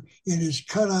there in his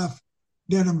cut off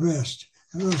denim vest.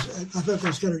 I thought that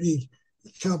was kind of neat.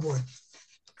 Cowboy.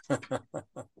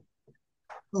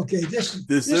 Okay,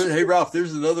 Hey Ralph,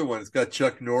 there's another one. It's got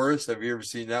Chuck Norris. Have you ever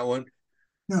seen that one?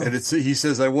 And no. he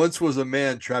says, I once was a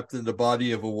man trapped in the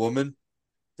body of a woman,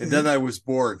 and then Okay. I was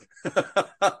born.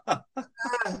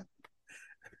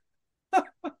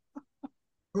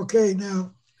 Okay,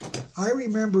 now I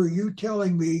remember you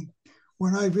telling me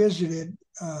when I visited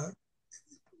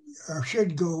or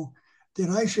should go that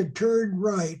I should turn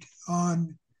right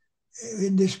on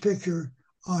in this picture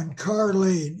on Car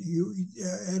Lane.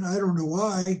 And I don't know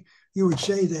why you would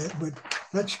say that, but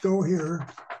let's go here.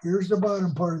 Here's the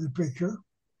bottom part of the picture.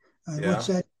 And Yeah. what's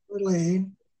that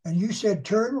lane? And you said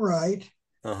turn right.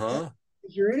 Uh-huh.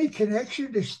 Is there any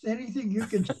connection to anything you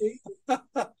can see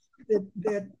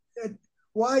that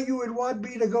why you would want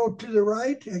me to go to the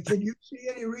right? Can you see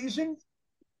any reason?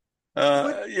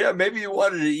 What? Yeah, maybe you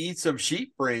wanted to eat some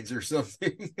sheep brains or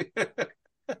something.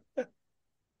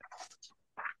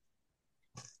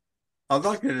 I'm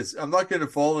not gonna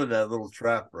fall in that little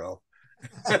trap, bro.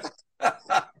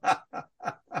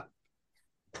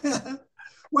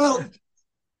 Well,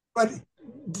 but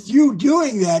you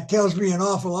doing that tells me an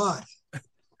awful lot.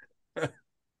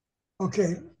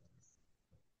 Okay.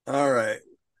 All right.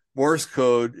 Morse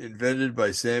code invented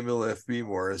by Samuel F.B.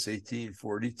 Morse,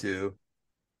 1842.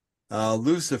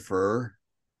 Lucifer.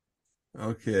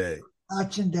 Okay.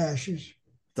 Dots and dashes.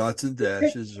 Dots and Pick,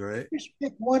 dashes, right? just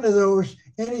pick one of those,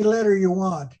 any letter you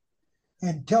want,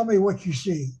 and tell me what you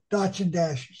see. Dots and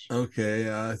dashes. Okay.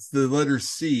 The letter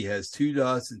C has two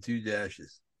dots and two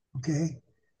dashes. Okay.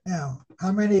 Now,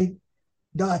 how many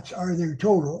dots are there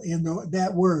total in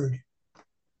that word?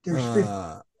 There's 50.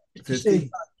 Uh, To say 50.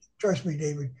 dots. Trust me,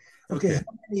 David. Okay. Okay.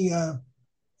 How many,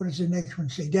 what does the next one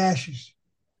say? Dashes.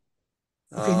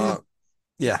 Okay. Now, Uh,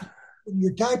 yeah. when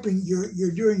you're typing,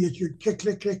 you're doing it, you're click,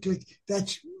 click, click, click.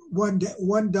 That's one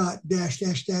dot, dash,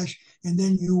 dash, dash. And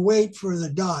then you wait for the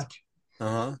dot.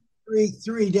 Uh-huh.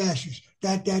 Three dashes,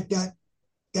 dot, dot, dot,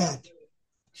 dot.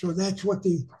 So that's what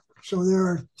so there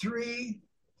are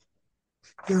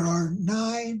there are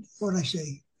nine, what did I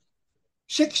say?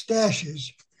 Six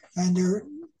dashes, and they're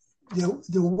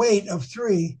the weight of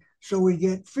three. So we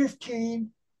get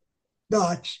 15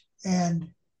 dots and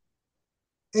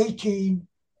 18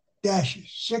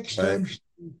 dashes. Six Right. times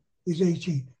is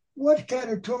 18. What kind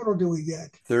of total do we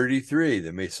get? 33,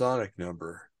 the Masonic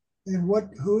number. And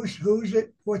who's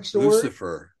it? What's the word?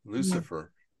 Lucifer. Yeah.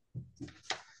 Lucifer.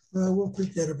 We'll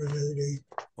pick that up another day.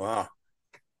 Wow.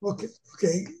 Okay.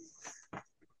 Okay.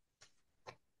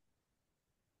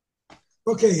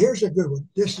 Okay. Here's a good one.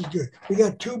 This is good. We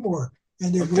got two more,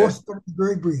 and they're Okay. both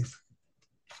very brief.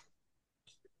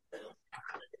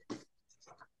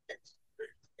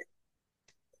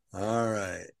 All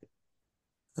right.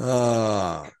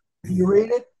 Can you read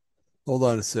it? Hold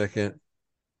on a second.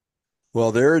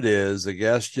 Well, there it is, a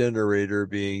gas generator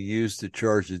being used to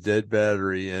charge a dead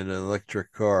battery in an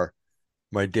electric car.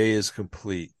 My day is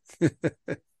complete.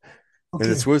 And Okay.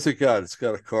 it's what's it got? It's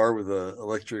got a car with a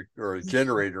electric or a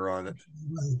generator on it.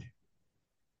 Right.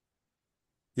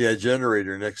 Yeah, a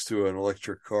generator next to an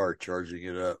electric car charging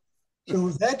it up. So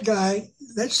that guy,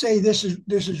 let's say this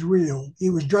is real. He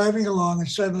was driving along and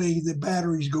suddenly the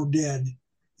batteries go dead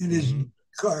in his Mm-hmm.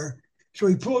 car. So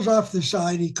he pulls off the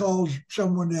side, he calls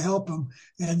someone to help him,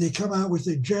 and they come out with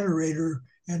a generator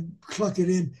and plug it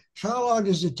in. So how long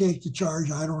does it take to charge?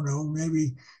 I don't know,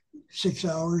 maybe 6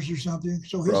 hours or something.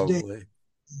 So his day, Probably.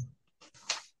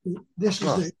 this is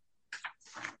Huh.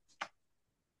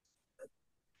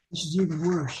 this is even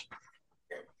worse.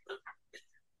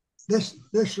 This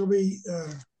will be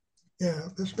yeah.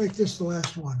 Let's make this the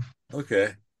last one.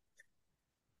 Okay.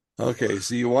 Okay.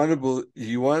 So you want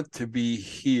to be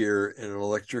here in an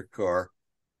electric car.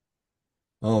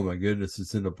 Oh my goodness,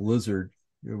 it's in a blizzard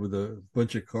with a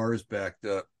bunch of cars backed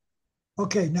up.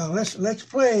 Okay, now let's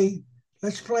play.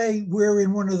 Let's play. We're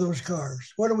in one of those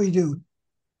cars. What do we do?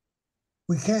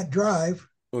 We can't drive,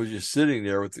 Well, you're sitting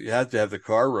there with you have to have the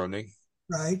car running.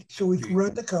 right? So we You,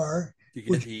 run the car, you get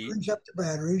which heat, burns up the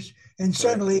batteries, and right?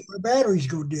 suddenly our batteries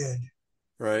go dead.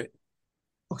 Right.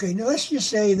 Okay, now let's just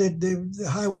say that the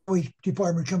highway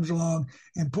department comes along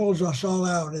and pulls us all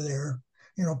out of there.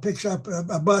 You know, picks up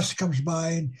a bus comes by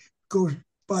and goes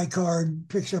by car and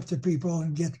picks up the people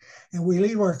and we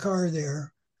leave our car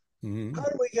there. Mm-hmm. How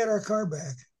do we get our car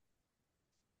back?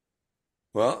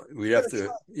 Well, we'd have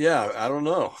to, yeah, I don't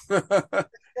know.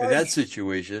 In that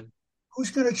situation,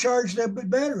 Who's going to charge the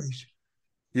batteries?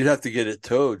 you'd have to get it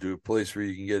towed to a place where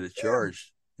you can get it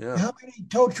charged. Yeah. How many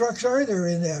tow trucks are there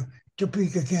in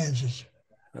Topeka, Kansas?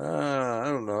 I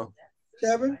don't know.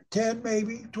 7, 10,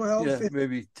 maybe 12, Yeah, 15.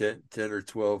 maybe 10 or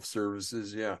 12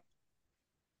 services. Yeah.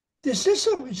 Is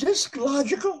this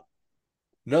logical?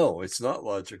 No, it's not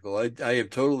logical. I am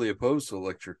totally opposed to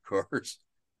electric cars.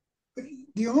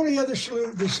 The only other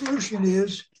the solution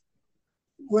is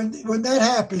when that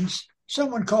happens,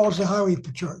 someone calls the highway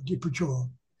patrol,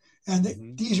 and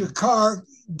Mm-hmm. these are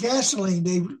gasoline.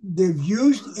 They've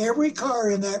used every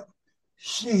car in that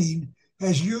scene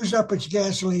has used up its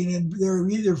gasoline, and they're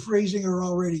either freezing or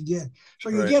already dead. So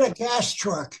you Right. get a gas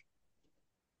truck,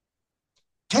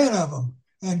 10 of them,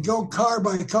 and go car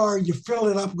by car. You fill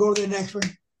it up, go to the next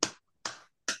one,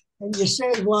 and you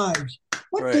save lives.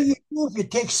 What do Right. you do if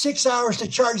it takes 6 hours to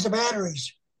charge the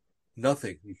batteries?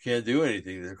 Nothing. You can't do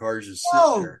anything. The car's just sitting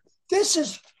No, there. this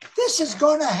is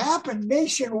going to happen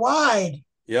nationwide.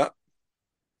 Yep.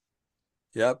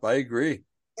 Yep. I agree.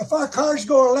 If our cars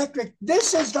go electric,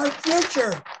 this is our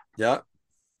future. Yep.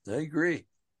 I agree.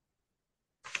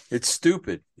 It's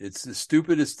stupid. It's the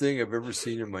stupidest thing I've ever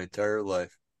seen in my entire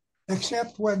life.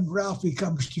 Except when Ralphie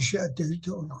comes to shut the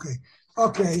door.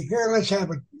 Okay, here, let's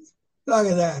have it. Look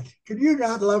at that. Can you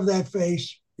not love that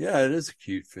face? Yeah, it is a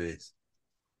cute face.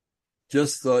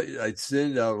 Just thought I'd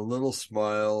send out a little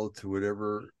smile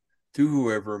to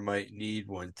whoever might need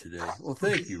one today. Well,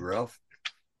 thank you, Ralph.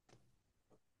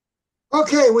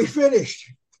 Okay, we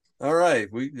finished. All right,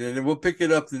 we'll pick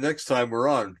it up the next time we're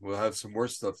on. We'll have some more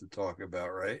stuff to talk about,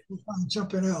 right? We'll find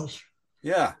something else.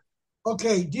 Yeah.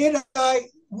 Okay,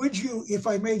 would you, if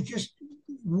I make just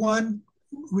one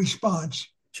response,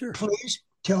 Sure. please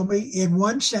tell me in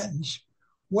one sentence,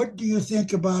 what do you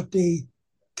think about the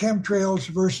chemtrails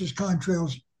versus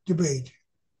contrails debate?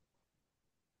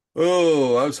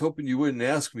 Oh, I was hoping you wouldn't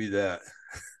ask me that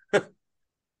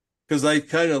because I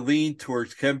kind of lean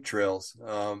towards chemtrails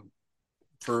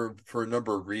for a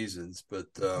number of reasons,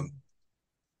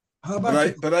 How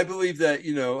about but I believe that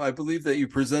you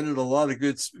presented a lot of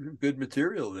good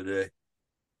material today.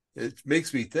 It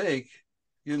makes me think,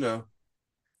 you know.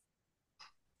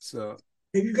 So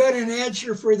have you got an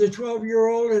answer for the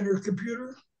 12-year-old and her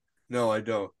computer? no, I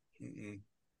don't. Mm-mm.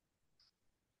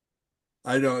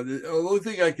 I don't. The only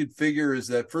thing I could figure is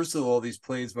that first of all, these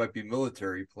planes might be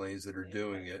military planes that are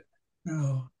doing it,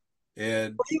 No.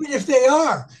 and But even if they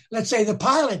are, let's say the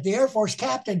pilot, the Air Force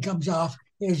captain comes off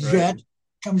his right. jet,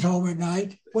 comes home at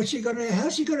night. How's he gonna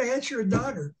answer a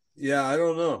daughter? Yeah, I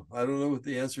don't know. I don't know what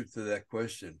the answer to that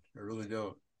question. I really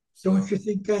don't. So, Don't you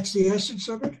think that's the essence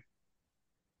of it?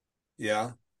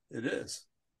 yeah, it is.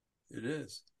 It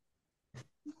is.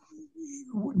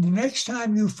 The next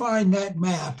time you find that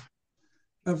map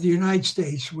of the United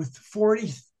States with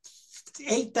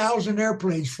 48,000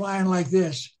 airplanes flying like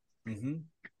this, Mm-hmm.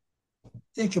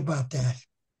 think about that.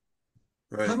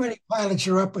 Right. How many pilots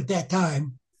are up at that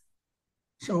time?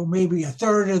 So maybe a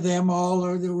third of them all,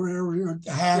 or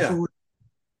half. Yeah. Or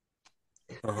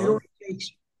it Uh-huh. only takes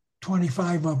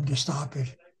 25 of them to stop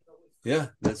it. Yeah,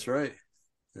 that's right.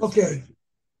 That's Okay. right.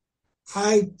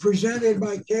 I presented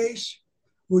my case.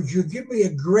 Would you give me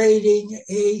a grading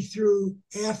A through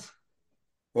F?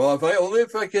 Well,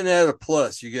 if I can add a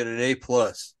plus, you get an A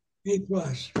plus. A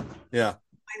plus. Yeah.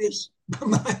 Minus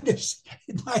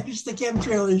the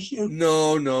chemtrail issue.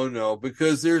 No,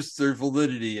 because there's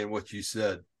validity in what you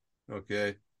said.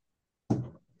 Okay.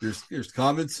 There's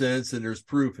common sense and there's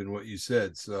proof in what you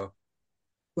said. So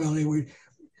Well, anyway,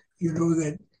 you know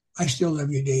that I still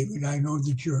love you, David. I know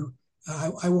that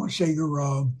I won't say you're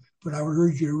wrong, but I would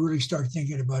urge you to really start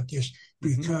thinking about this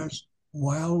because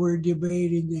while we're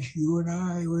debating this, you and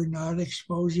I, we're not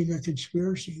exposing a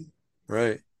conspiracy.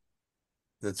 right.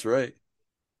 That's right.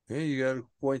 Hey, you got a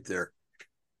point there.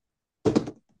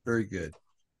 Very good.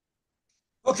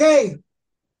 Okay,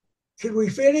 can we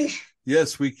finish?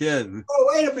 Yes, we can. Oh,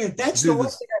 wait a minute. That's the one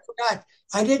thing I forgot.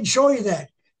 I didn't show you that.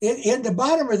 In the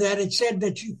bottom of that, it said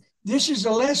that this is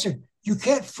a lesson. You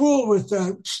can't fool with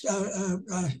the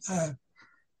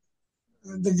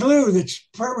glue that's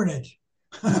permanent.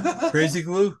 Crazy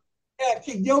glue? Yeah,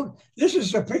 you don't. This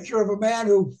is a picture of a man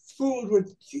who fooled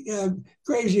with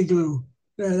crazy glue.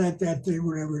 That thing,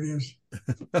 whatever it is.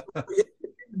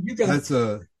 You got That's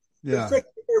yeah.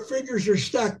 Your fingers are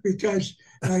stuck because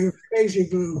crazy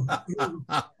glue.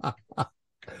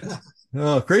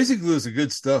 Oh, crazy glue is a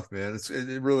good stuff, man.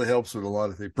 It really helps with a lot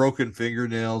of things, broken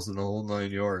fingernails and the whole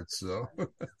 9 yards. So, How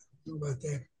about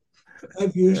that?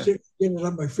 I've yeah. used it, get it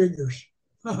on my fingers.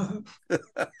 Well,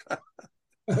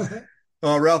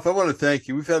 Oh, Ralph, I want to thank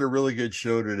you. We've had a really good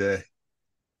show today.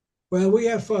 we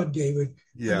have fun, David, and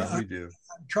Yeah, we do.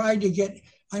 I'm trying to get.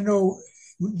 I know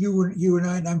you and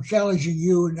I, and I'm challenging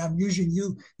you, and I'm using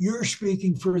you. You're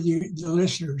speaking for the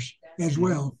listeners as Hmm.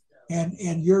 well,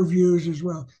 and your views as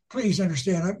well. Please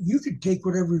understand, you can take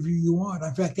whatever view you want.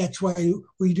 In fact, that's why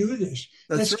we do this.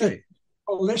 That's Let's get right.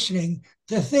 people listening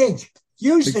to think.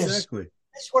 Use this. Exactly.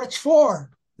 That's what it's for.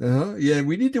 Uh-huh. Yeah,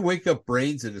 we need to wake up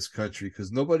brains in this country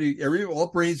because all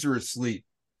brains are asleep.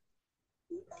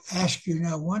 Ask you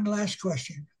now one last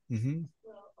question. Hmm.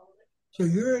 So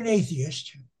you're an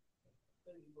atheist,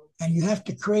 and you have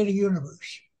to create a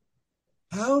universe.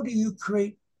 How do you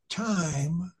create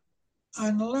time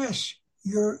unless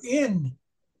you're in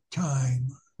time?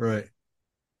 Right.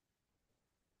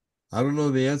 I don't know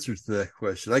the answer to that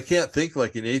question. I can't think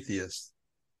like an atheist.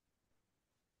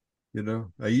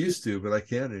 I used to, but I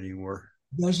can't anymore.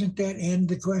 Doesn't that end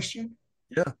the question?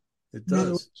 Yeah, it In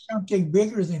other words, does. something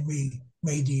bigger than me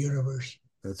made the universe.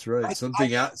 That's right. I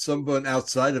Someone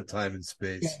outside of time and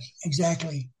space. yes,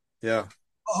 exactly. Yeah,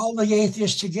 All the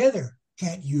atheists together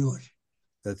can't do it.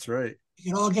 that's right.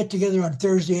 You can all get together on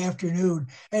Thursday afternoon.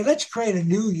 Hey, let's create a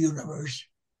new universe.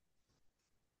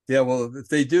 Yeah, well, if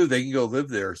they do, they can go live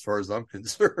there as far as I'm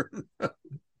concerned.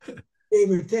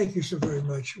 David, thank you so very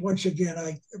much. Once again,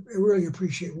 I really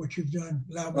appreciate what you've done.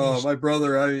 Allow me to Oh, say, my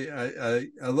brother, I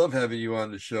love having you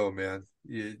on the show, man.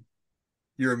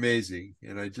 You're amazing.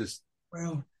 And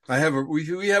well,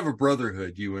 we have a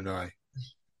brotherhood, you and I,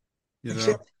 you know.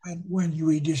 except when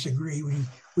we disagree,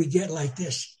 we get like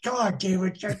this. Come on,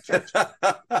 David.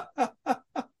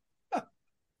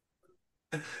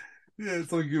 Yeah,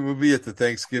 it's like it would be at the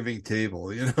Thanksgiving table.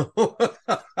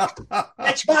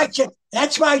 That's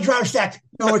my drumstick.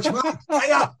 No, it's mine.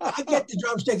 I get the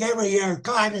drumstick every year.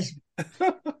 God,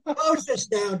 close this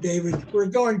down, David. We're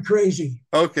going crazy.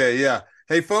 Okay, yeah.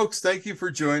 Hey, folks, thank you for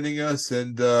joining us,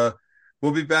 and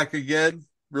we'll be back again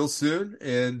real soon.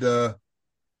 And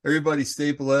everybody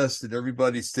stay blessed, and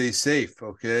everybody stay safe.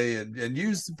 Okay, and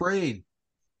use the brain.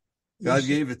 God Yes, sir.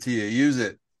 gave it to you. Use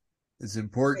it. It's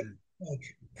important.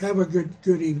 Have a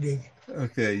good evening.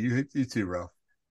 Okay, you too, Ralph.